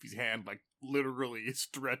seeing Luffy's hand, like, literally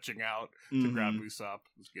stretching out to grab Usopp.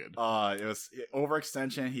 It was good. It was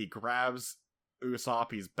overextension. He grabs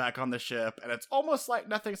Usopp, he's back on the ship, and it's almost like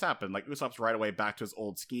nothing's happened. Like, Usopp's right away back to his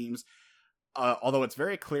old schemes. Although it's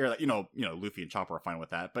very clear that, you know, Luffy and Chopper are fine with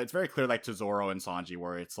that, but it's very clear, like, to Zoro and Sanji,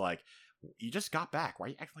 where it's like, you just got back. Why are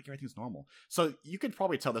you acting like everything's normal? So you could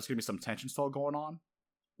probably tell there's going to be some tension still going on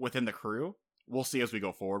within the crew. We'll see as we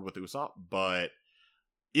go forward with Usopp, but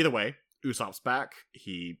either way, Usopp's back.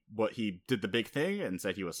 He did the big thing and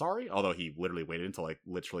said he was sorry, although he literally waited until, like,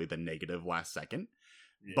 literally the negative last second.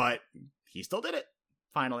 Yeah. But he still did it,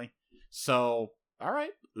 finally. So, all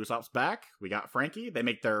right, Usopp's back. We got Franky. They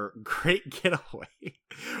make their great getaway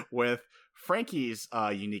with Franky's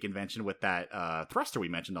unique invention with that thruster we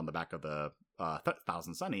mentioned on the back of the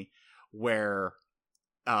Thousand Sunny, where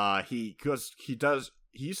he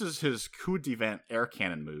uses his coup de vent air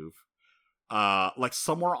cannon move, like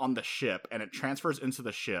somewhere on the ship, and it transfers into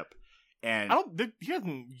the ship. And he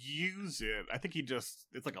doesn't use it. I think it's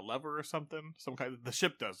like a lever or something. Some kind of, the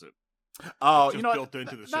ship does it. Oh, you know what?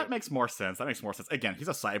 That makes more sense. That makes more sense. Again, he's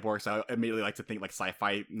a cyborg, so I immediately like to think like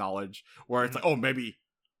sci-fi knowledge, where it's like, oh, maybe,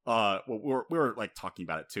 we were like talking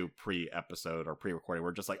about it too pre-episode or pre-recording.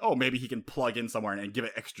 We're just like, oh, maybe he can plug in somewhere and give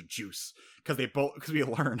it extra juice because we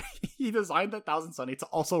learned he designed the Thousand Sunny to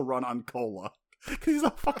also run on cola because he's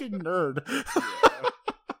a fucking nerd. Yeah.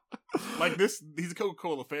 Like this, he's a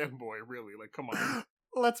Coca-Cola fanboy, really. Like, come on.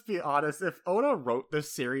 Let's be honest, if Oda wrote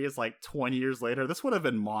this series like 20 years later, this would have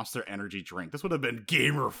been Monster Energy drink. This would have been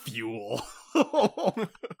gamer fuel.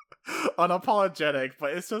 Unapologetic,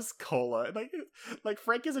 but it's just cola. Like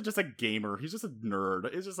Frank isn't just a gamer, he's just a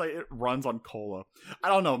nerd. It's just like it runs on cola. I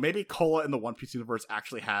don't know, maybe cola in the One Piece universe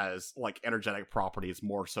actually has like energetic properties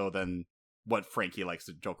more so than what Frankie likes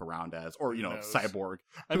to joke around as, or Cyborg.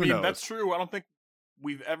 I mean, that's true. I don't think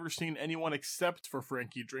we've ever seen anyone except for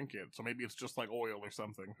Frankie drink it, so maybe it's just like oil or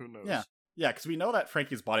something. Who knows? Yeah, because we know that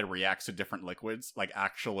Frankie's body reacts to different liquids, like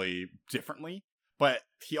actually differently, but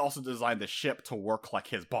he also designed the ship to work like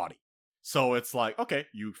his body. So it's like, okay,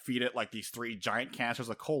 you feed it like these 3 giant canisters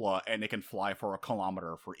of cola, and it can fly for 1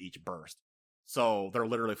 kilometer for each burst. So they're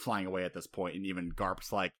literally flying away at this point, and even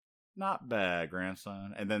Garp's like, not bad,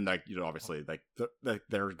 grandson. And then, like, obviously, like,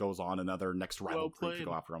 there goes on another next rival group to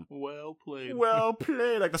go after him. Well played. Well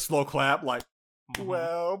played. Like the slow clap, like,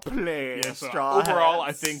 well played. Yeah, so Straw overall,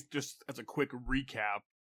 Hats. I think just as a quick recap,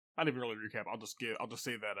 not even really recap. I'll just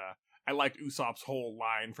say that I liked Usopp's whole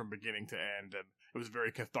line from beginning to end, and it was a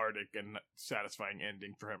very cathartic and satisfying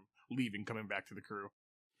ending for him leaving, coming back to the crew.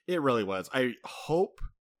 It really was. I hope,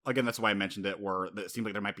 again, that's why I mentioned it, where it seems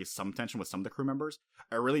like there might be some tension with some of the crew members.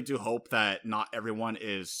 I really do hope that not everyone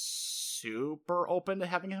is super open to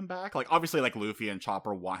having him back. Like, obviously, like, Luffy and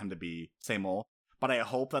Chopper want him to be same old, but I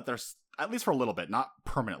hope that there's, at least for a little bit, not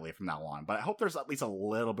permanently from now on, but I hope there's at least a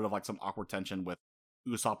little bit of, like, some awkward tension with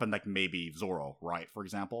Usopp and, like, maybe Zoro, right, for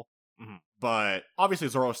example. Mm-hmm. But obviously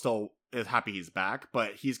Zoro still is happy he's back,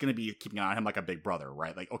 but he's going to be keeping an eye on him like a big brother,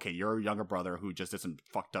 right? Like, okay, you're a younger brother who just did some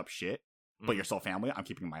fucked up shit, but you're still family. I'm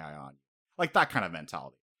keeping my eye on you. Like, that kind of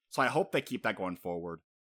mentality. So I hope they keep that going forward.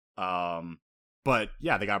 But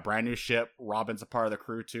yeah, they got a brand new ship. Robin's a part of the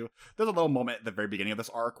crew too. There's a little moment at the very beginning of this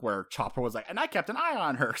arc where Chopper was like, and I kept an eye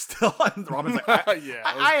on her still. And Robin's like,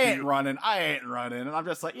 I ain't running. And I'm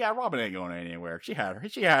just like, yeah, Robin ain't going anywhere. She had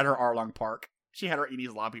her Arlong Park. She had her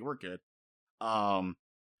Edie's lobby. We're good.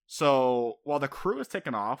 So while the crew is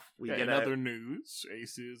taking off, we get other news.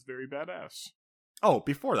 Ace is very badass. Oh,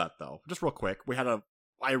 before that though, just real quick,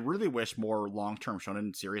 I really wish more long-term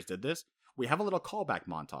shonen series did this. We have a little callback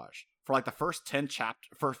montage for like the first 10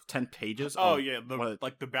 pages. Oh yeah,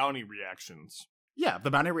 the bounty reactions. Yeah, the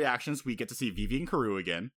bounty reactions. We get to see Vivi and Karoo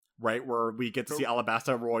again, right? Where we get to see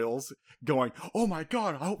Alabasta Royals going, "Oh my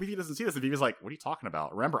god, I hope Vivi doesn't see this." And Vivi's like, "What are you talking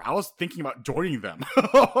about? Remember, I was thinking about joining them."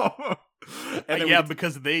 And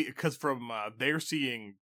because they're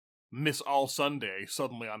seeing Miss All Sunday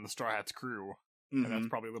suddenly on the Straw Hats crew. And that's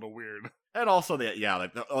probably a little weird. And also, they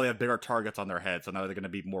have bigger targets on their head, so now they're going to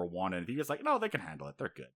be more wanted. And Vivi's like, no, they can handle it.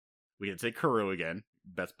 They're good. We get to see Karoo again.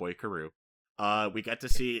 Best boy Karoo. We get to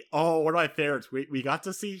see, one of my favorites. We got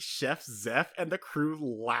to see Chef Zeph and the crew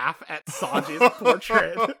laugh at Sanji's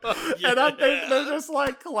portrait. And they're just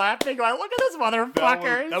like clapping, like, look at this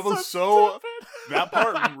motherfucker. That was so that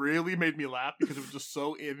part really made me laugh because it was just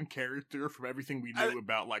so in character from everything we knew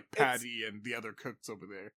about like Patty and the other cooks over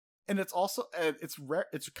there. And it's also, it's rare.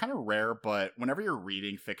 It's kind of rare, but whenever you're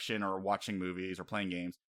reading fiction or watching movies or playing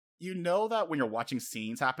games, you know that when you're watching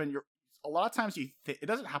scenes happen, a lot of times it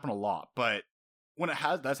doesn't happen a lot, but when it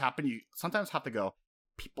does happen, you sometimes have to go,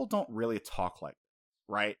 people don't really talk like this,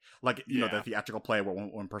 right? Like, you know, the theatrical play where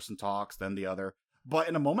one person talks, then the other. But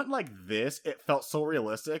in a moment like this, it felt so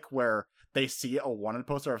realistic where they see a wanted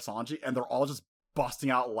poster of Sanji and they're all just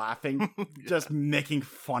busting out laughing, just making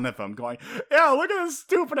fun of him, going, yeah, look at his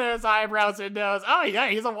stupid ass eyebrows and nose. Oh yeah,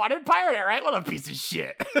 he's a wanted pirate, right? What a piece of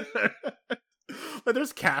shit. But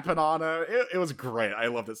there's capping on him. It was great. I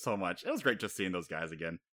loved it so much. It was great just seeing those guys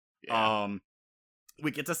again. Yeah.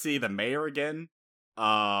 We get to see the mayor again,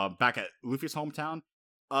 back at Luffy's hometown.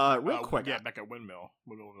 Real quick. Yeah, back at Windmill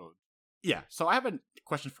Village. Yeah, so I have a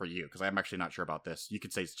question for you, because I'm actually not sure about this. You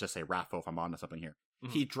could just say Raffo if I'm on to something here.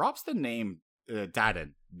 Mm-hmm. He drops the name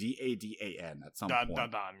Dadan, Dadan at some point.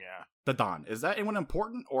 Dadan, yeah. Dadan. Is that anyone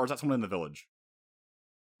important, or is that someone in the village?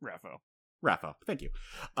 Raffo, thank you.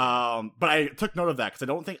 But I took note of that because I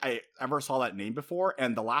don't think I ever saw that name before,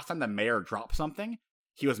 and the last time the mayor dropped something,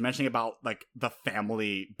 he was mentioning about like the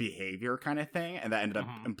family behavior kind of thing, and that ended up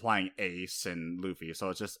implying Ace and Luffy. So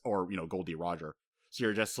it's just, or Goldie Roger. So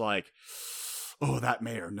you're just like, oh, that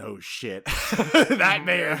mayor knows shit. That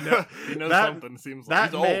mayor he knows something. Seems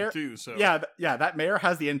like he's old too. So yeah, that mayor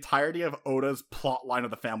has the entirety of Oda's plot line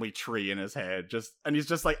of the family tree in his head. And he's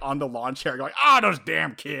just like on the lawn chair going, those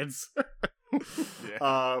damn kids.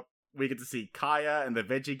 We get to see Kaya and the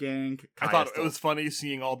Veggie Gang. I thought it was funny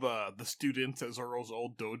seeing all the students at Zoro's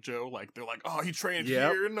old dojo. Like they're like, "Oh, he trained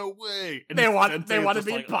here? No way!" And they want to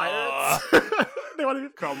be pirates. They want to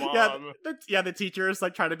be, come on. The teacher is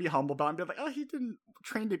like trying to be humble about him, be like, "Oh, he didn't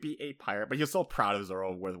train to be a pirate," but he was so proud of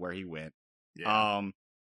Zoro with where he went. Yeah.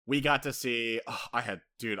 We got to see.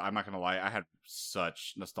 I'm not gonna lie, I had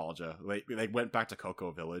such nostalgia. They went back to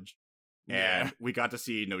Cocoa Village. And we got to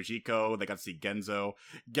see Nojiko. They got to see Genzo.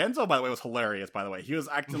 Genzo, by the way, was hilarious, by the way. He was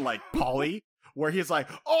acting like Polly, where he's like,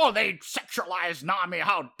 oh, they sexualized Nami.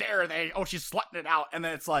 How dare they? Oh, she's slutting it out. And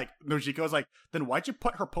then it's like, Nojiko's like, then why'd you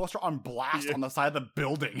put her poster on blast on the side of the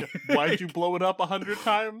building? Why'd you blow it up 100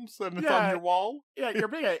 times and it's on your wall? Yeah,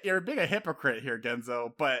 you're being a hypocrite here,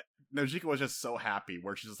 Genzo. But Nojiko was just so happy,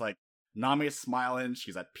 where she's just like, Nami is smiling.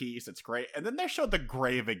 She's at peace. It's great. And then they showed the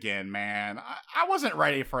grave again, man. I wasn't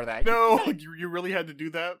ready for that. No, you really had to do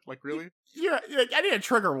that? Like, really? Yeah, I need a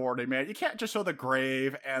trigger warning, man. You can't just show the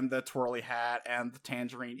grave and the twirly hat and the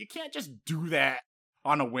tangerine. You can't just do that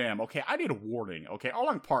on a whim, okay? I need a warning, okay?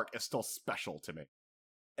 Arlong Park is still special to me.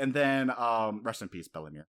 And then, rest in peace,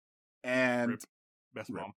 Bellemere. And... Rip. Best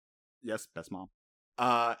mom. Yes, best mom.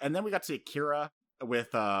 And then we got to see Kira with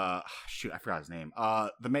shoot, I forgot his name.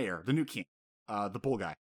 The mayor, the new king, the bull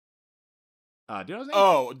guy. Do you know his name?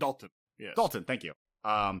 Oh, Dalton. Yes. Dalton, thank you.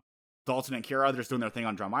 Dalton and Kira, they're just doing their thing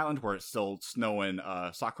on Drum Island, where it's still snowing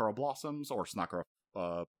sakura blossoms or sakura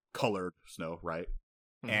colored snow, right?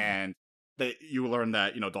 Mm-hmm. And you learn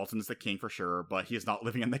that Dalton is the king for sure, but he is not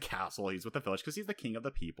living in the castle. He's with the village because he's the king of the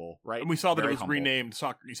people, right? And we saw that Very it was humble. renamed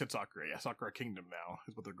Sakura. You said Sakura, yeah. Sakura Kingdom now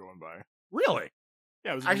is what they're going by. Really?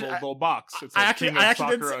 Yeah, it was a little box. It says I King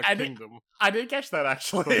actually of Sakura didn't. Kingdom. I didn't catch that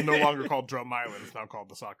actually. So it's no longer called Drum Island. It's now called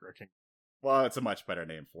the Sakura Kingdom. Well, it's a much better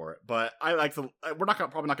name for it. But I like to. We're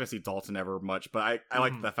probably not going to see Dalton ever much. But I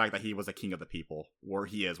like the fact that he was a king of the people, where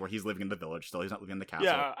he's living in the village. Still, he's not living in the castle.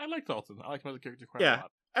 Yeah, I like Dalton. I like him as a character quite a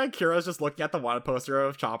lot. And Kira's just looking at the wanted poster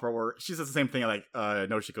of Chopper, where she says the same thing like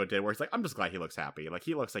Noshiko did, where he's like, "I'm just glad he looks happy. Like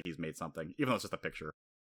he looks like he's made something, even though it's just a picture."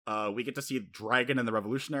 We get to see Dragon and the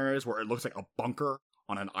Revolutionaries, where it looks like a bunker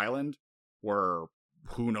on an island, where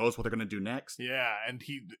who knows what they're gonna do next. Yeah, and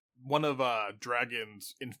one of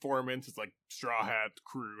Dragon's informants is like Straw Hat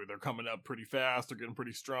crew. They're coming up pretty fast. They're getting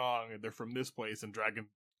pretty strong. And they're from this place. And Dragon,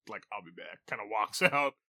 like, I'll be back. Kind of walks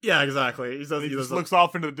out. Yeah, exactly. He just looks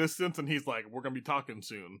off into the distance, and he's like, "We're gonna be talking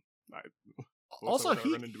soon." Also,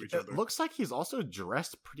 it looks like he's also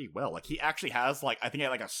dressed pretty well. Like he actually has I think he had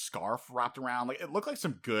like a scarf wrapped around. Like it looked like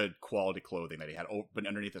some good quality clothing that he had open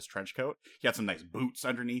underneath his trench coat. He had some nice boots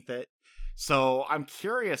underneath it. So I'm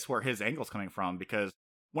curious where his angle's coming from, because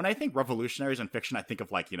when I think revolutionaries in fiction, I think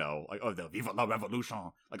of like the Viva la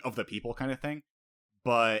Revolution, like of the people kind of thing.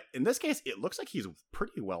 But in this case, it looks like he's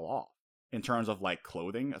pretty well off in terms of like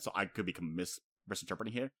clothing. So I could be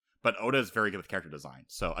misinterpreting here. But Oda is very good with character design.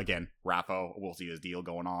 So again, Rappo, we'll see his deal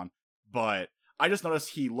going on. But I just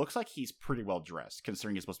noticed he looks like he's pretty well dressed,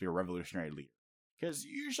 considering he's supposed to be a revolutionary leader. Because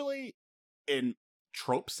usually, in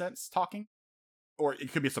trope sense talking, or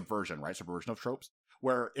it could be a subversion, right? Subversion of tropes.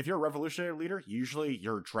 Where if you're a revolutionary leader, usually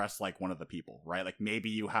you're dressed like one of the people, right? Like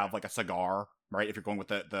maybe you have like a cigar, right? If you're going with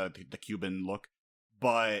the Cuban look.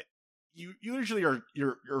 But you usually your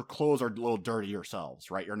clothes are a little dirty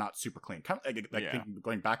yourselves, right? You're not super clean. Kind of like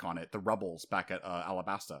going back on it, the rebels back at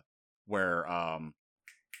Alabasta, where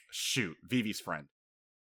Vivi's friend.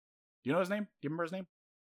 Do you know his name? Do you remember his name?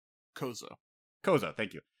 Koza,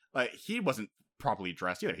 thank you. Like he wasn't properly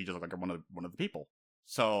dressed either. He just looked like one of the people.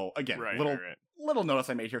 So again, little notice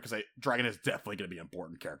I made here, because Dragon is definitely going to be an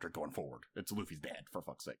important character going forward. It's Luffy's dad, for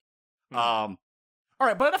fuck's sake. Mm-hmm. All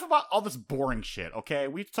right, but enough about all this boring shit, okay?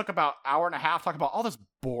 We took about an hour and a half talking about all this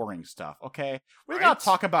boring stuff, okay? We gotta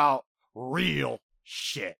talk about real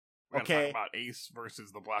shit, okay? Talk about Ace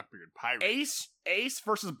versus the Blackbeard Pirates. Ace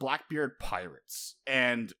versus Blackbeard Pirates,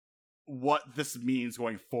 and what this means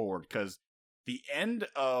going forward, because the end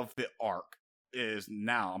of the arc is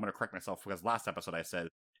now, I'm gonna correct myself, because last episode I said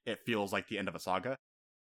it feels like the end of a saga.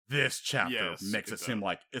 This chapter makes it seem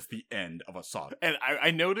like it's the end of a saga. And I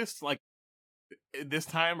noticed, like, this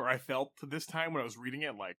time, or I felt this time when I was reading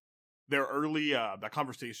it, like their early that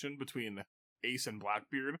conversation between Ace and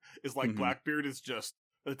Blackbeard is like Blackbeard is just,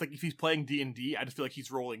 it's like if he's playing D&D, I just feel like he's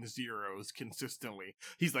rolling zeros consistently.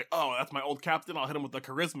 He's like, "Oh, that's my old captain. I'll hit him with a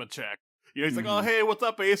charisma check." He's like, "Oh, hey, what's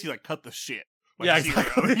up, Ace?" He's like, "Cut the shit." Like, yeah,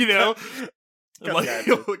 exactly.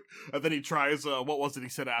 And then he tries. What was it he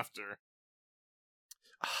said after?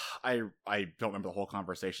 I don't remember the whole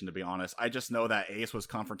conversation, to be honest. I just know that Ace was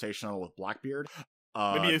confrontational with Blackbeard.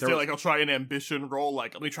 Maybe it's like, I'll try an ambition role.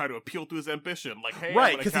 Like, let me try to appeal to his ambition. Like, hey,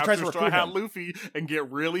 right, I'm gonna capture Straw Hat Luffy and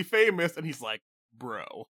get really famous. And he's like,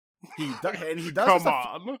 bro. He does Come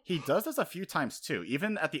on. He does this a few times too.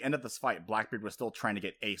 Even at the end of this fight, Blackbeard was still trying to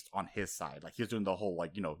get Ace on his side. Like he was doing the whole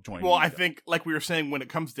join. Well, I think like we were saying, when it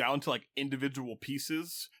comes down to like individual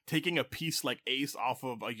pieces, taking a piece like Ace off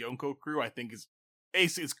of a Yonko crew, I think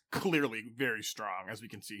Ace is clearly very strong, as we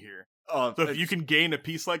can see here. So if you can gain a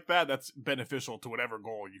piece like that, that's beneficial to whatever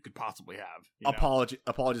goal you could possibly have.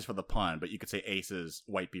 Apologies for the pun, but you could say Ace is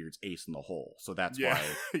Whitebeard's ace in the hole. So that's why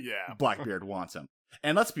Blackbeard wants him.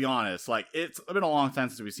 And let's be honest, like it's been a long time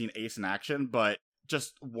since we've seen Ace in action, but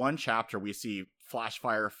just one chapter we see Flash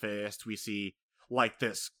Fire Fist, we see like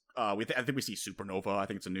this I think we see Supernova. I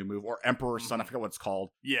think it's a new move, or Emperor's Son. I forget what it's called.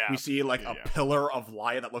 Yeah, We see like yeah, a pillar of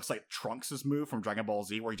light that looks like Trunks' move from Dragon Ball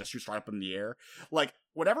Z, where he just shoots right up in the air. Like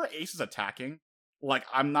whenever Ace is attacking, like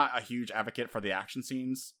I'm not a huge advocate for the action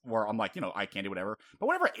scenes where I'm like, I can't do whatever. But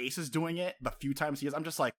whenever Ace is doing it, the few times he is, I'm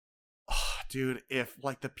just like, oh, dude, if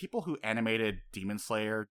like the people who animated Demon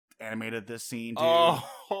Slayer animated this scene, dude.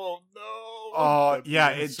 Oh no. Oh,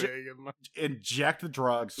 yeah, insane. Inject the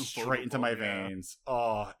drugs straight into my veins.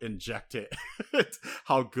 Oh, inject it.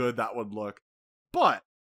 How good that would look. But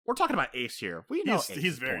we're talking about Ace here. We know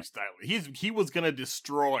he's very stylish. He was gonna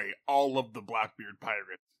destroy all of the Blackbeard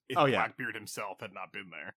pirates if Blackbeard himself had not been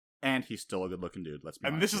there. And he's still a good-looking dude. Let's be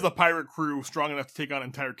honest. And this is a pirate crew strong enough to take on an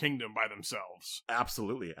entire kingdom by themselves.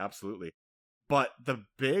 Absolutely, absolutely. But the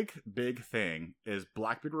big thing is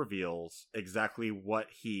Blackbeard reveals exactly what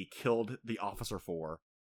he killed the officer for,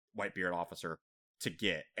 Whitebeard officer, to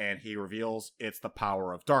get. And he reveals it's the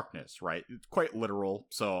power of darkness, right? It's quite literal,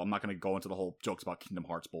 so I'm not going to go into the whole jokes about Kingdom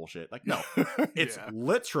Hearts bullshit. Like, no. It's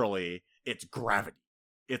literally, it's gravity.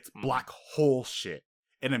 It's black hole shit.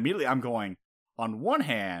 And immediately I'm going, on one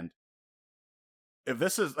hand, if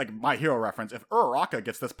this is like My Hero reference, if Uraraka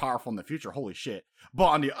gets this powerful in the future, holy shit. But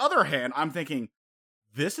on the other hand, I'm thinking,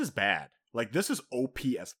 this is bad. Like, this is OP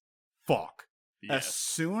as fuck. Yes. As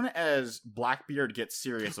soon as Blackbeard gets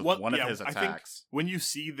serious with one of his attacks. I think when you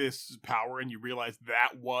see this power and you realize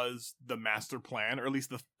that was the master plan, or at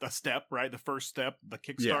least the step, right? The first step, the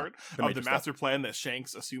kickstart of the master plan that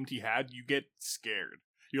Shanks assumed he had, you get scared.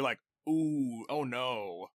 You're like, ooh, oh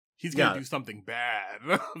no. He's gonna do something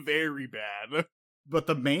bad. Very bad. But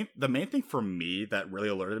the main thing for me that really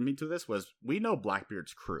alerted me to this was we know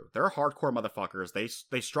Blackbeard's crew. They're hardcore motherfuckers.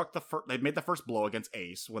 They made the first blow against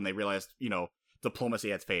Ace when they realized,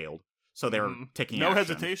 diplomacy had failed. So they were taking action.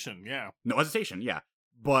 No hesitation, yeah.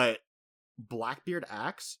 But Blackbeard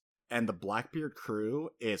acts and the Blackbeard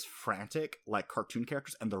crew is frantic like cartoon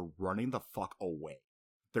characters and they're running the fuck away.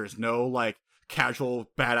 There's no like casual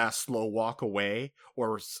badass slow walk away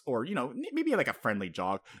or maybe like a friendly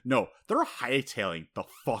jog. No, they're hightailing the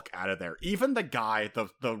fuck out of there. Even the guy,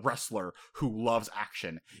 the wrestler who loves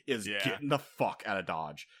action is getting the fuck out of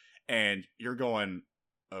Dodge. And you're going,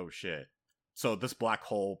 oh shit. So this black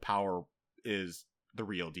hole power is the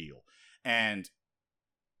real deal. And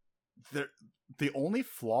the only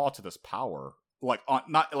flaw to this power,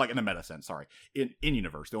 not like in a meta sense, sorry, in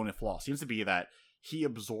universe, the only flaw seems to be that he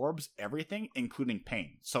absorbs everything, including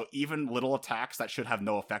pain. So even little attacks that should have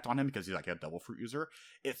no effect on him because he's like a Devil Fruit user,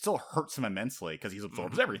 it still hurts him immensely because he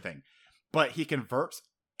absorbs everything. But he converts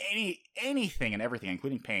anything and everything,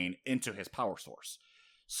 including pain, into his power source.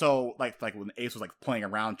 So like when Ace was like playing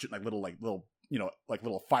around, shooting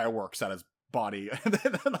little fireworks at his body, and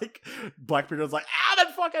then like Blackbeard was like,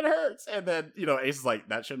 that fucking hurts. And then Ace is like,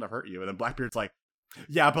 that shouldn't have hurt you. And then Blackbeard's like,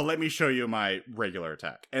 yeah, but let me show you my regular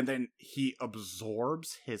attack. And then he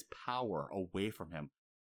absorbs his power away from him.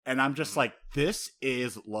 And I'm just like, this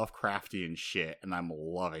is Lovecraftian shit, and I'm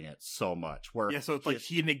loving it so much. So it's like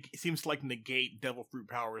he seems to like negate Devil Fruit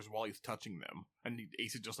powers while he's touching them, and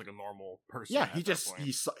Ace is just like a normal person.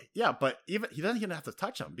 Yeah, but even he doesn't even have to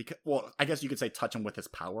touch him because, well, I guess you could say touch him with his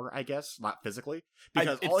power. I guess not physically,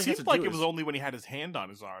 because it seems like it was only when he had his hand on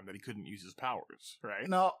his arm that he couldn't use his powers, right?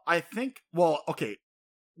 No, I think. Well, okay,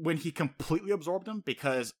 when he completely absorbed him,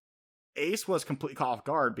 because Ace was completely caught off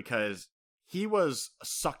guard because he was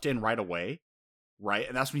sucked in right away, right?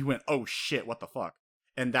 And that's when he went, oh shit, what the fuck?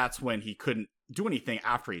 And that's when he couldn't do anything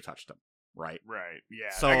after he touched him, right? Right, yeah.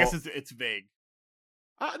 So I guess it's vague.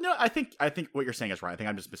 No, I think what you're saying is right. I think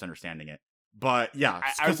I'm just misunderstanding it. But yeah.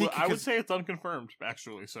 I would say it's unconfirmed,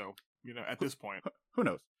 actually, so, at this point. Who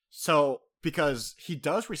knows? So, because he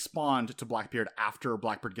does respond to Blackbeard after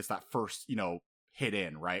Blackbeard gets that first, hit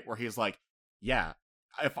in, right? Where he's like, yeah,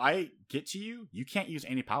 if I get to you, you can't use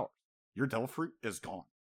any power. Your Devil Fruit is gone.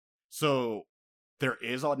 So there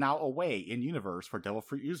is now a way in universe for Devil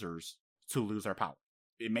Fruit users to lose their power.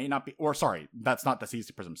 It may not be, or sorry, that's not the Seize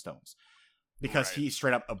the Prism Stones, because he's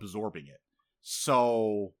straight up absorbing it.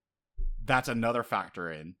 So that's another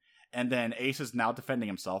factor in. And then Ace is now defending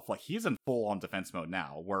himself. Like, he's in full on defense mode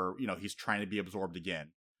now, where he's trying to be absorbed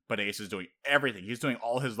again. But Ace is doing everything. He's doing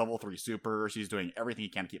all his level 3 supers. He's doing everything he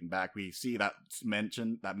can to keep him back. We see that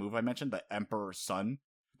move I mentioned, the Emperor's Son.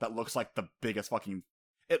 That looks like the biggest fucking...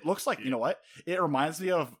 It looks like, you know what? It reminds me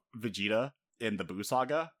of Vegeta in the Buu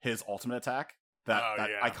Saga, his ultimate attack. That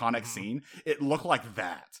iconic scene. It looked like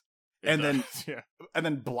that. And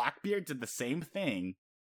then Blackbeard did the same thing,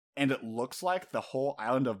 and it looks like the whole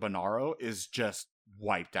island of Bonaro is just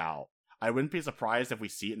wiped out. I wouldn't be surprised if we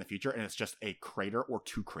see it in the future, and it's just a crater or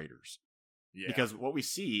 2 craters. Yeah. Because what we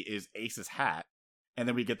see is Ace's hat, and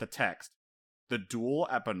then we get the text: "The duel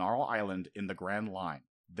at Benaral Island in the Grand Line.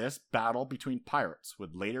 This battle between pirates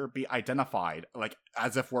would later be identified," like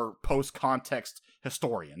as if we're post-context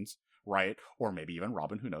historians, right? Or maybe even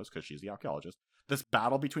Robin, who knows, because she's the archaeologist. "This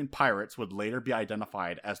battle between pirates would later be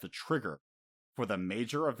identified as the trigger for the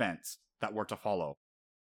major events that were to follow.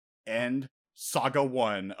 End Saga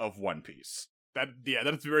 1 of One Piece."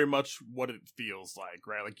 That's very much what it feels like,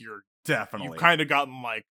 right? Like you've Definitely. kind of gotten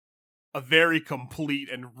like a very complete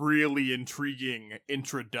and really intriguing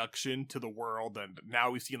introduction to the world, and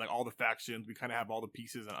now we've seen like all the factions. We kind of have all the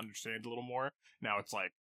pieces and understand it a little more. Now it's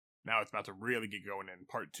about to really get going in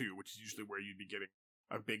part 2, which is usually where you'd be getting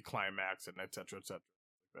a big climax and et cetera, like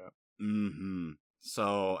that. Mm-hmm.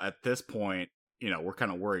 So at this point, we're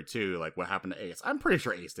kind of worried too, like what happened to Ace. I'm pretty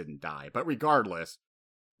sure Ace didn't die, but regardless,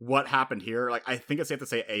 what happened here, like I think it's safe to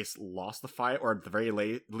say Ace lost the fight, or at the very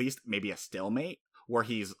least, maybe a stalemate, where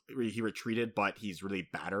he retreated, but he's really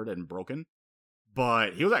battered and broken.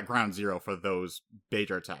 But he was at ground zero for those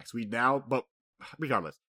major attacks. But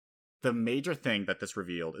regardless, the major thing that this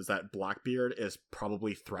revealed is that Blackbeard is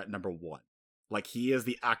probably threat number 1. Like, he is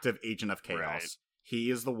the active agent of chaos. Right. He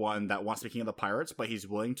is the one that wants to be king of the pirates, but he's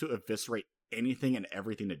willing to eviscerate anything and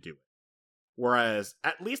everything to do it. Whereas,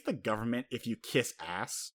 at least the government, if you kiss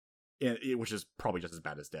ass, which is probably just as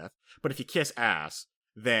bad as death, but if you kiss ass,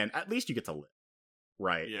 then at least you get to live.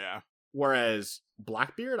 Right? Yeah. Whereas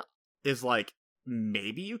Blackbeard is like,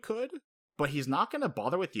 maybe you could, but he's not going to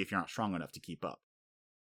bother with you if you're not strong enough to keep up.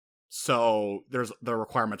 So the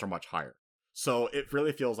requirements are much higher. So it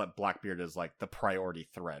really feels like Blackbeard is like the priority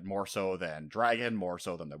threat, more so than Dragon, more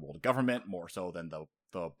so than the world government, more so than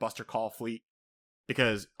the Buster Call fleet.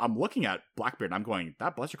 Because I'm looking at Blackbeard and I'm going,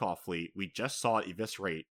 that Buster Call fleet, we just saw it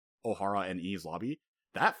eviscerate Ohara and Enies Lobby.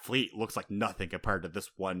 That fleet looks like nothing compared to this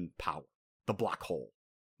one power, the Black Hole.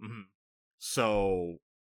 Mm-hmm. So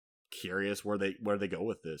curious where they go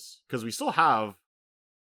with this, because we still have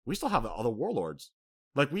the other warlords.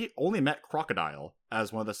 Like, we only met Crocodile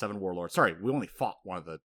as one of the 7 warlords. Sorry, we only fought one of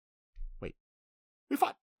the. Wait, we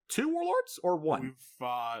fought 2 warlords or 1? We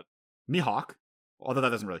fought Mihawk, although that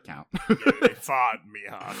doesn't really count. Yeah, we fought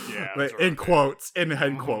Mihawk. Yeah, in quotes,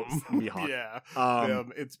 in quotes, Mihawk. Yeah,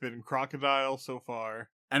 it's been Crocodile so far,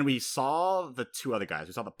 and we saw the 2 other guys.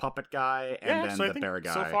 We saw the puppet guy and then the bear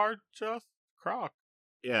guy. So far, just Croc.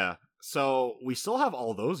 Yeah, so we still have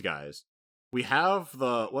all those guys. We have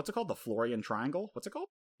what's it called? The Florian Triangle? What's it called?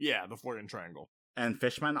 Yeah, the Florian Triangle. And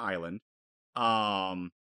Fishman Island.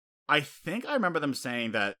 I think I remember them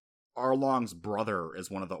saying that Arlong's brother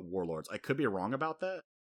is one of the warlords. I could be wrong about that.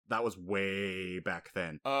 That was way back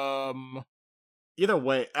then. Either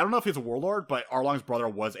way, I don't know if he's a warlord, but Arlong's brother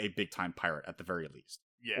was a big-time pirate at the very least.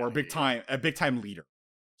 Yeah. Or a big-time leader.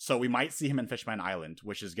 So we might see him in Fishman Island,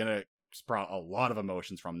 which is going to sprout a lot of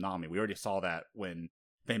emotions from Nami. We already saw that when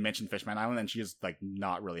they mentioned Fishman Island, and she's like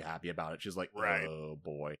not really happy about it. She's like, right. Oh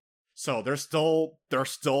boy. So there's still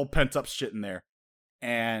pent up shit in there,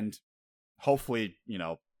 and hopefully,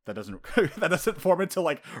 that doesn't form into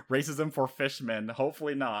like racism for fishmen.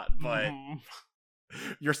 Hopefully not. But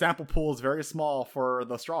your sample pool is very small for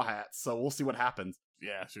the Straw Hats, so we'll see what happens.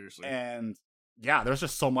 Yeah, seriously. And yeah, there's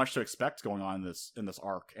just so much to expect going on in this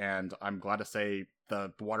arc, and I'm glad to say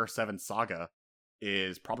the Water 7 saga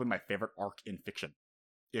is probably my favorite arc in fiction.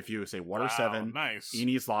 If you say Water 7, nice.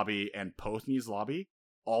 Enies Lobby, and post Enies Lobby,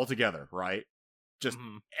 all together, right? Just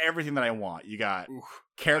everything that I want. You got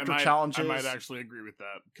character challenges. I might actually agree with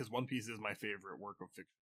that, because One Piece is my favorite work of fiction.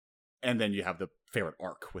 And then you have the favorite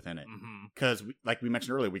arc within it. Because, like we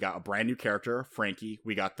mentioned earlier, we got a brand new character, Frankie.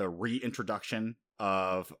 We got the reintroduction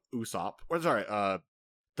of Usopp.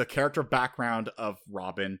 The character background of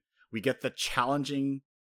Robin. We get the challenges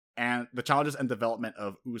and development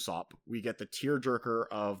of Usopp. We get the tearjerker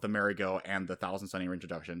of the Marigo and the Thousand Sunny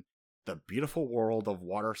reintroduction. The beautiful world of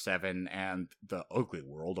Water 7 and the ugly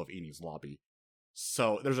world of Enies Lobby.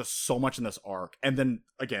 So there's just so much in this arc. And then,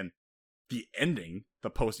 again, the ending, the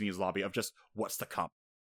post Enies Lobby of just what's to come.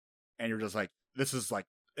 And you're just like, this is like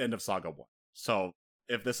end of Saga 1. So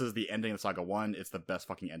if this is the ending of Saga 1, it's the best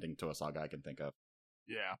fucking ending to a saga I can think of.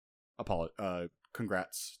 Yeah.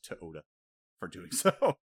 Congrats to Oda for doing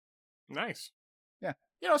so. Nice. Yeah.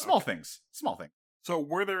 Small things. Small thing. So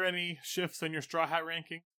were there any shifts in your Straw Hat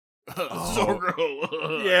ranking?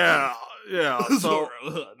 Zoro. Yeah. So,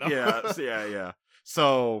 no. Yeah.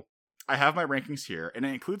 So I have my rankings here, and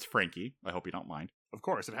it includes Frankie. I hope you don't mind. Of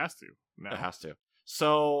course, it has to. No. It has to.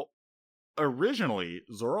 So originally,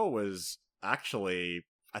 Zoro was actually,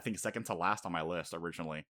 I think, second to last on my list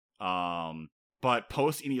originally. but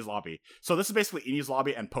post Enies Lobby. So this is basically Enies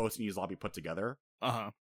Lobby and post Enies Lobby put together.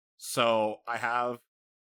 So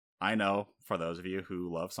I know, for those of you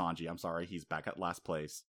who love Sanji, I'm sorry, he's back at last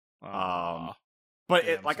place. But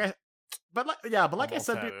like I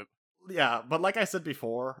said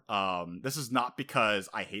before, this is not because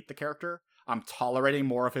I hate the character. I'm tolerating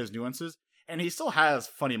more of his nuances, and he still has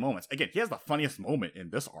funny moments. Again, he has the funniest moment in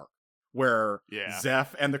this arc, where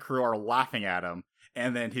Zeph and the crew are laughing at him,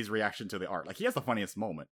 and then his reaction to the art. Like, he has the funniest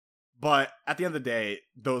moment. But at the end of the day,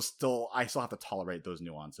 I still have to tolerate those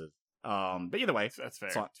nuances. But either way, that's fair.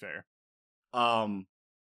 So, that's fair.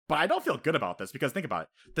 But I don't feel good about this, because think about it.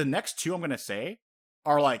 The next two I'm gonna say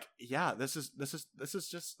are like, yeah, this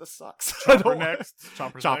sucks.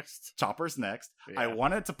 Chopper's next. Yeah. I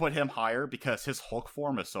wanted to put him higher because his Hulk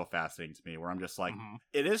form is so fascinating to me, where I'm just like,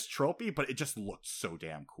 it is tropey, but it just looks so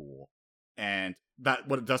damn cool. And that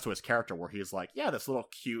what it does to his character, where he's like, yeah, this little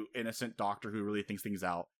cute, innocent doctor who really thinks things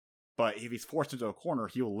out. But if he's forced into a corner,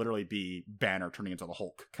 he will literally be Banner turning into the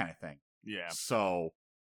Hulk kind of thing. Yeah. So,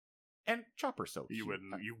 and Chopper's so cute.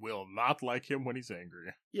 You will not like him when he's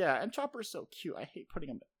angry. Yeah, and Chopper's so cute. I hate putting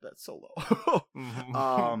him that so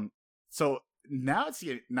low. So now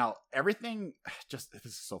everything this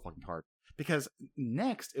is so fucking hard, because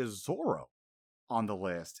next is Zoro on the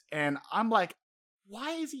list, and I'm like,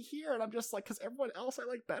 why is he here? And I'm just like, because everyone else I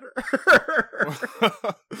like better.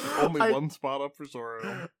 Only one spot up for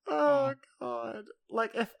Zoro. Oh god!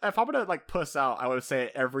 Like, if I'm gonna like puss out, I would say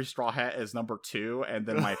every Straw Hat is number 2, and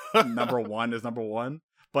then my number 1 is number 1.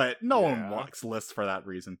 But no one likes lists for that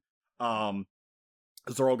reason.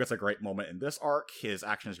 Zoro gets a great moment in this arc. His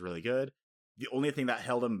action is really good. The only thing that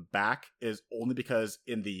held him back is only because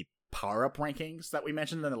in the power-up rankings that we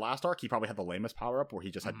mentioned in the last arc, he probably had the lamest power-up, where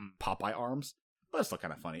he just had Popeye arms. But it's still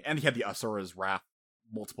kind of funny. And he had the Asura's Wrath,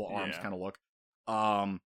 multiple arms kind of look.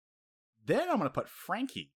 Then I'm going to put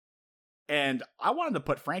Frankie. And I wanted to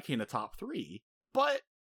put Frankie in the top 3, but...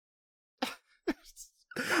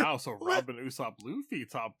 Wow, so Robin, Usopp, Luffy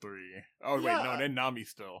top 3. Oh, wait, no, then Nami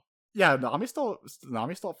still. Yeah, Nami's still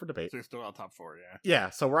up for debate. So you're still out top 4, yeah. Yeah,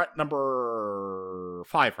 so we're at number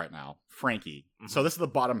 5 right now, Frankie. So this is the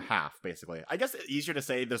bottom half, basically. I guess it's easier to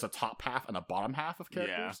say there's a top half and a bottom half of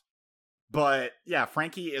characters. Yeah. But yeah,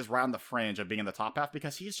 Frankie is right on the fringe of being in the top half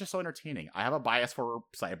because he's just so entertaining. I have a bias for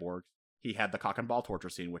Cyborg. He had the cock and ball torture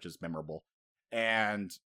scene, which is memorable. And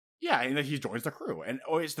yeah, and then he joins the crew. And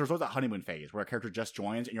there's always that honeymoon phase where a character just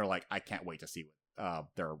joins and you're like, I can't wait to see what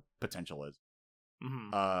their potential is.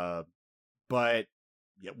 But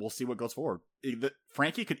yeah, we'll see what goes forward.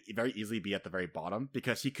 Frankie could very easily be at the very bottom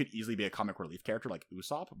because he could easily be a comic relief character like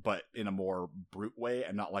Usopp, but in a more brute way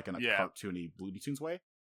and not like in a cartoony Looney Tunes way.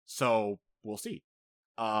 So we'll see.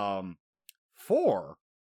 4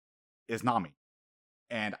 is Nami,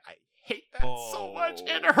 and I hate that so much.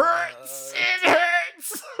 It hurts. It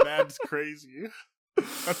hurts. That's crazy.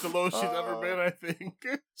 That's the lowest she's ever been, I think.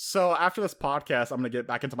 So after this podcast, I'm gonna get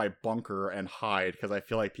back into my bunker and hide because I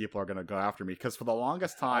feel like people are gonna go after me. Because for the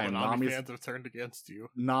longest time, Nami fans have turned against you.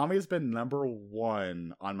 Nami's been number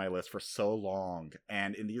 1 on my list for so long,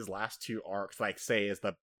 and in these last 2 arcs, like say, is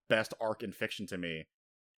the best arc in fiction to me.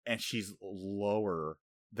 And she's lower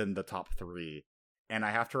than the top 3. And I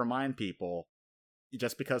have to remind people,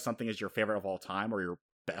 just because something is your favorite of all time or your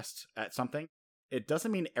best at something, it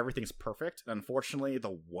doesn't mean everything's perfect. And unfortunately,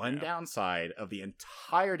 the one downside of the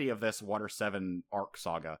entirety of this Water 7 arc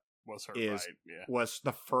saga was her fight. Was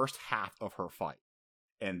the first half of her fight.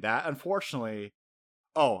 And that, unfortunately...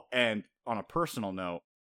 Oh, and on a personal note,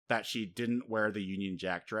 that she didn't wear the Union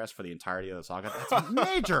Jack dress for the entirety of the saga. That's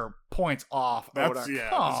major points off. That's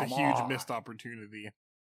a huge missed opportunity.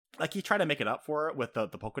 Like, he tried to make it up for it with the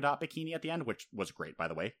polka dot bikini at the end, which was great, by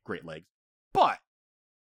the way. Great legs. But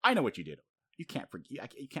I know what you did. You can't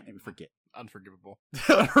forget. You can't even forget. Unforgivable.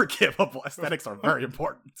 Unforgivable. Aesthetics are very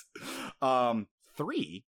important.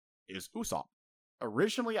 3 is Usopp.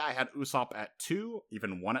 Originally, I had Usopp at 2,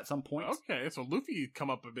 even 1 at some point. Okay, so Luffy come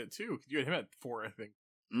up a bit too. You had him at 4, I think.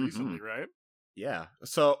 Recently, right? Yeah.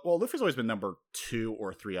 So, well, Luffy's always been number 2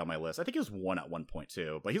 or 3 on my list. I think he was 1 at one point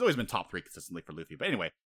too, but he's always been top 3 consistently for Luffy. But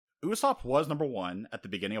anyway, Usopp was number 1 at the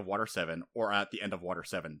beginning of Water 7, or at the end of Water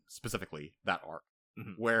 7, specifically that arc,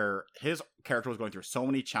 where his character was going through so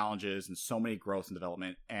many challenges and so many growths and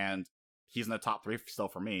development, and he's in the top 3 still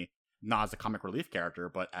for me, not as a comic relief character,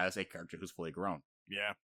 but as a character who's fully grown.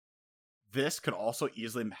 Yeah. This could also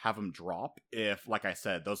easily have him drop if, like I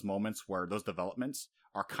said, those moments where those developments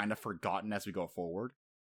are kind of forgotten as we go forward,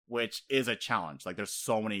 which is a challenge. Like, there's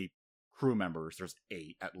so many crew members. There's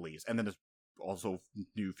 8 at least. And then there's also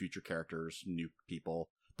new future characters, new people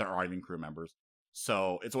that aren't even crew members.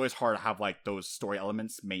 So it's always hard to have like those story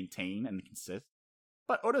elements maintain and consist.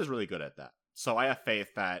 But Oda is really good at that. So I have faith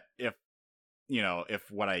that if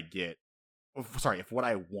what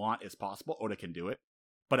I want is possible, Oda can do it.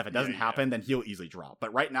 But if it doesn't happen, then he'll easily drop.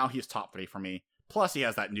 But right now he's top 3 for me. Plus he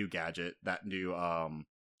has that new gadget, that new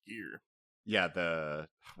gear. Yeah,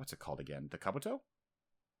 what's it called again? The Kabuto?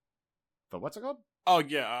 What's it called? Oh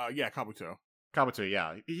yeah, Kabuto. Kabuto,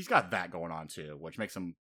 yeah. He's got that going on too, which makes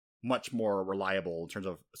him much more reliable in terms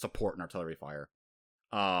of support and artillery fire.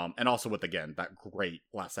 And also with, again, that great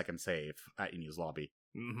last second save at Enies Lobby.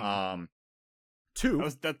 Mm-hmm. 2.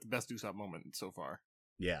 That's the best Usopp moment so far.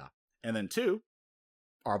 Yeah. And then 2,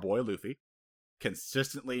 our boy Luffy.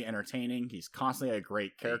 Consistently entertaining. He's constantly a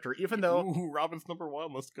great character, even though... Ooh, Robin's number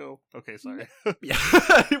 1. Let's go. Okay, sorry. Yeah.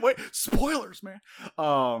 Wait, spoilers, man.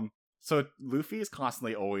 So Luffy is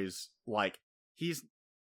constantly always, like, he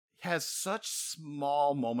has such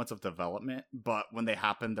small moments of development, but when they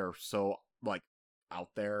happen, they're so, like, out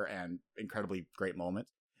there and incredibly great moments.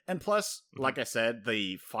 And plus, like I said,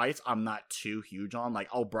 the fights I'm not too huge on. Like,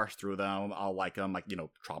 I'll brush through them. I'll like them, like,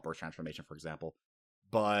 Chopper's transformation, for example.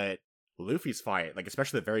 But Luffy's fight, like,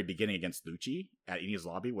 especially the very beginning against Lucci at Enies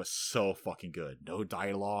Lobby, was so fucking good. No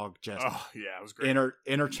dialogue, just it was great.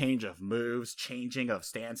 Interchange of moves, changing of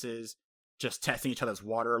stances, just testing each other's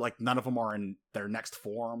water. Like, none of them are in their next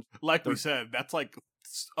form. Like we said, that's like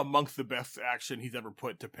amongst the best action he's ever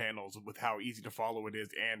put to panels, with how easy to follow it is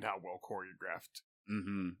and how well choreographed.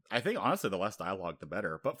 Mm-hmm. I think, honestly, the less dialogue, the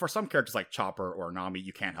better. But for some characters like Chopper or Nami,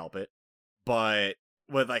 you can't help it. But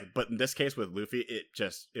in this case with Luffy,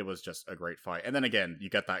 it was just a great fight. And then again, you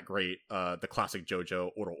got that great, the classic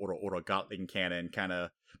JoJo Oro Gatling Cannon kind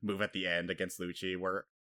of move at the end against Lucci, where,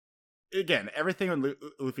 again, everything when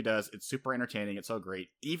Luffy does, it's super entertaining. It's so great.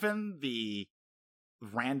 Even the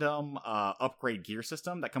random upgrade gear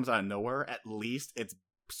system that comes out of nowhere, at least it's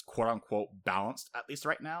quote unquote balanced, at least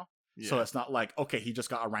right now. Yeah. So it's not like, okay, he just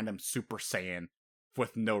got a random Super Saiyan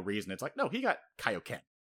with no reason. It's like, no, he got Kaioken.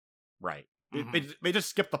 Right. Mm-hmm. They just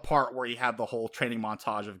skipped the part where he had the whole training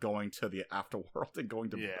montage of going to the afterworld and going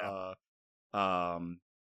to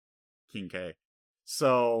King K.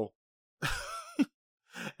 So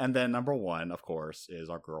and then number 1, of course, is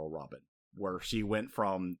our girl Robin, where she went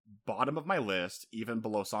from bottom of my list, even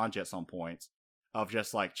below Sanji at some points, of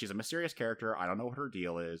just like, she's a mysterious character, I don't know what her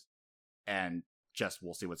deal is, and just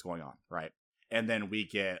we'll see what's going on, right? And then we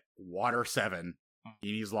get Water 7,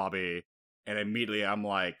 Enies Lobby, and immediately I'm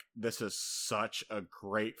like, this is such a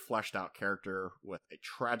great fleshed out character with a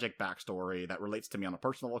tragic backstory that relates to me on a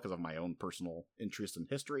personal level because of my own personal interest in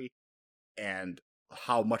history and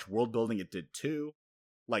how much world building it did too.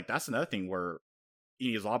 Like, that's another thing where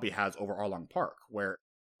Enies Lobby has over Arlong Park, where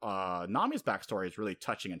Nami's backstory is really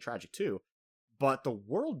touching and tragic too, but the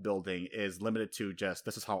world building is limited to just,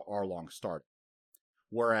 this is how Arlong started.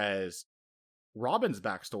 Whereas Robin's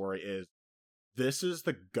backstory is, this is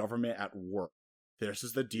the government at work. This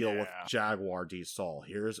is the deal with Jaguar D. Sol.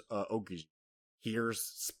 Here's Ogi.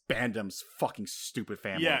 Here's Spandam's fucking stupid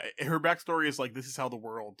family. Yeah, her backstory is like, this is how the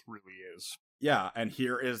world really is. Yeah, and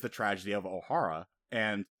here is the tragedy of Ohara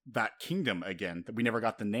and that kingdom again that we never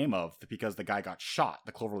got the name of because the guy got shot,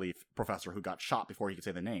 the Cloverleaf professor who got shot before he could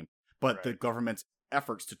say the name. But the government's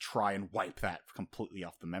efforts to try and wipe that completely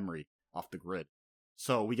off the memory, off the grid.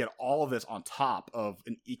 So we get all of this on top of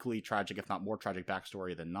an equally tragic, if not more tragic,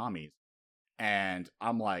 backstory than Nami's. And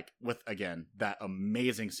I'm like, with, again, that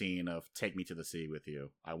amazing scene of Take Me to the Sea with You.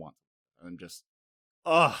 I'm just,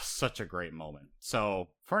 such a great moment. So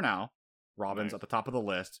for now, Robin's at the top of the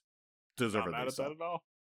list. Deservedly not mad at so. that at all.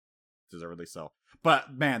 Deservedly so.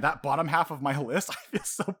 But man, that bottom half of my list, I feel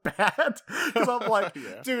so bad. Because I'm like,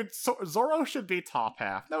 dude, Zoro should be top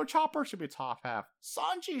half. No, Chopper should be top half.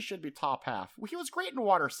 Sanji should be top half. He was great in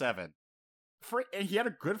Water 7. And he had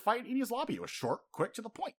a good fight in Enies Lobby. It was short, quick, to the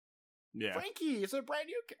point. Yeah. Frankie is a brand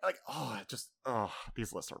new...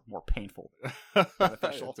 these lists are more painful than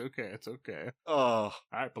beneficial. It's okay. All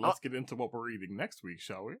right, but let's get into what we're reading next week,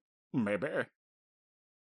 shall we? Maybe.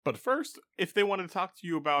 But first, if they wanted to talk to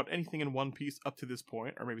you about anything in One Piece up to this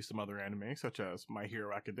point, or maybe some other anime, such as My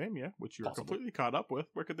Hero Academia, which you're completely caught up with,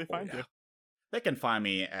 where could they find you? They can find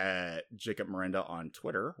me at Jacob Miranda on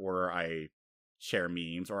Twitter, where I share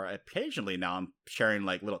memes, or occasionally now I'm sharing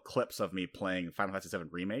like little clips of me playing Final Fantasy VII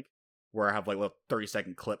Remake, where I have like little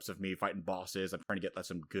 30-second clips of me fighting bosses. I'm trying to get like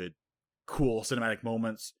some good, cool cinematic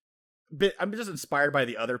moments. But I'm just inspired by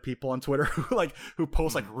the other people on Twitter who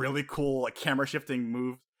post like really cool like camera shifting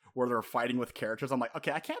moves where they're fighting with characters. I'm like,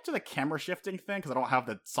 okay, I can't do the camera shifting thing because I don't have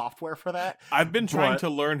the software for that. I've been trying to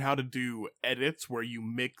learn how to do edits where you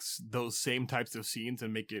mix those same types of scenes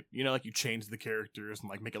and make it, like you change the characters and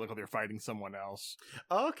like make it look like they're fighting someone else.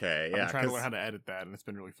 Okay, yeah. I'm trying to learn how to edit that, and it's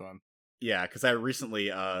been really fun. Yeah, because I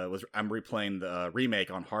recently I'm replaying the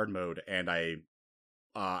remake on hard mode, and I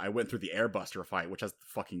went through the Airbuster fight, which has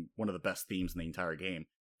fucking one of the best themes in the entire game.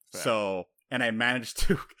 Fair. So, and I managed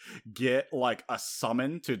to get like a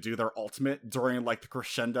summon to do their ultimate during like the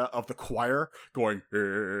crescendo of the choir going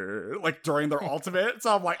like during their ultimate.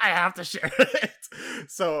 So I'm like, I have to share it.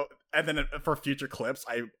 So, and then for future clips,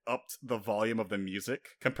 I upped the volume of the music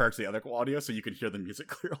compared to the other audio so you can hear the music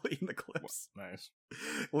clearly in the clips. Nice.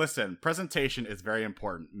 Listen, presentation is very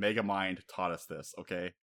important. Megamind taught us this,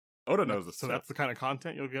 okay? Oda knows this. So that's the kind of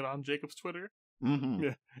content you'll get on Jacob's Twitter. Mm-hmm.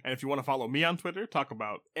 Yeah. And if you want to follow me on Twitter, talk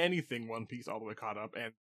about anything One Piece all the way caught up,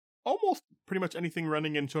 and almost pretty much anything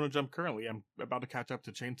running in Shonen Jump currently. I'm about to catch up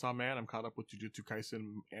to Chainsaw Man. I'm caught up with Jujutsu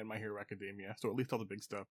Kaisen and My Hero Academia. So at least all the big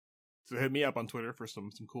stuff. So hit me up on Twitter for some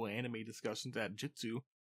cool anime discussions at Jitsu,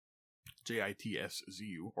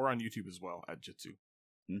 JITSZU, or on YouTube as well at Jitsu.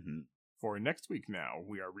 Mm-hmm. For next week now,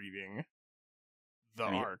 we are reading the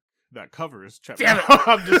arc that covers chapter. Damn it!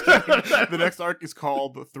 I'm just kidding. The next arc is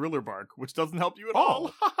called Thriller Bark, which doesn't help you at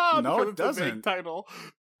all. No, it it's a vague doesn't. Title.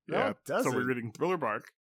 No, it doesn't. So we're reading Thriller Bark,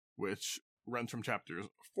 which runs from chapters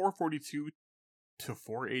 442 to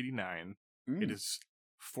 489. It is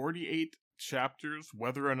 48 chapters.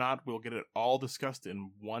 Whether or not we'll get it all discussed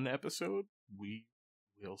in one episode, we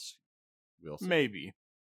will see. We'll see. Maybe.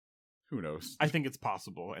 Who knows? I think it's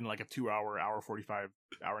possible in like a 2 hour, hour 45,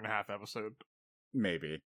 hour and a half episode.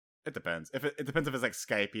 Maybe. It depends. It depends if it's like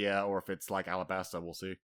Skypiea or if it's like Alabasta. We'll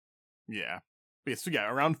see. Yeah. But so yeah,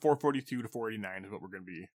 around 442 to 489 is what we're going to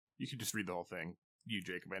be. You could just read the whole thing, you,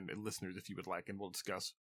 Jacob, and listeners if you would like, and we'll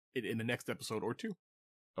discuss it in the next episode or two.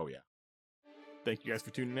 Oh, yeah. Thank you guys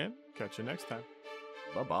for tuning in. Catch you next time.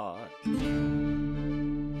 Bye-bye.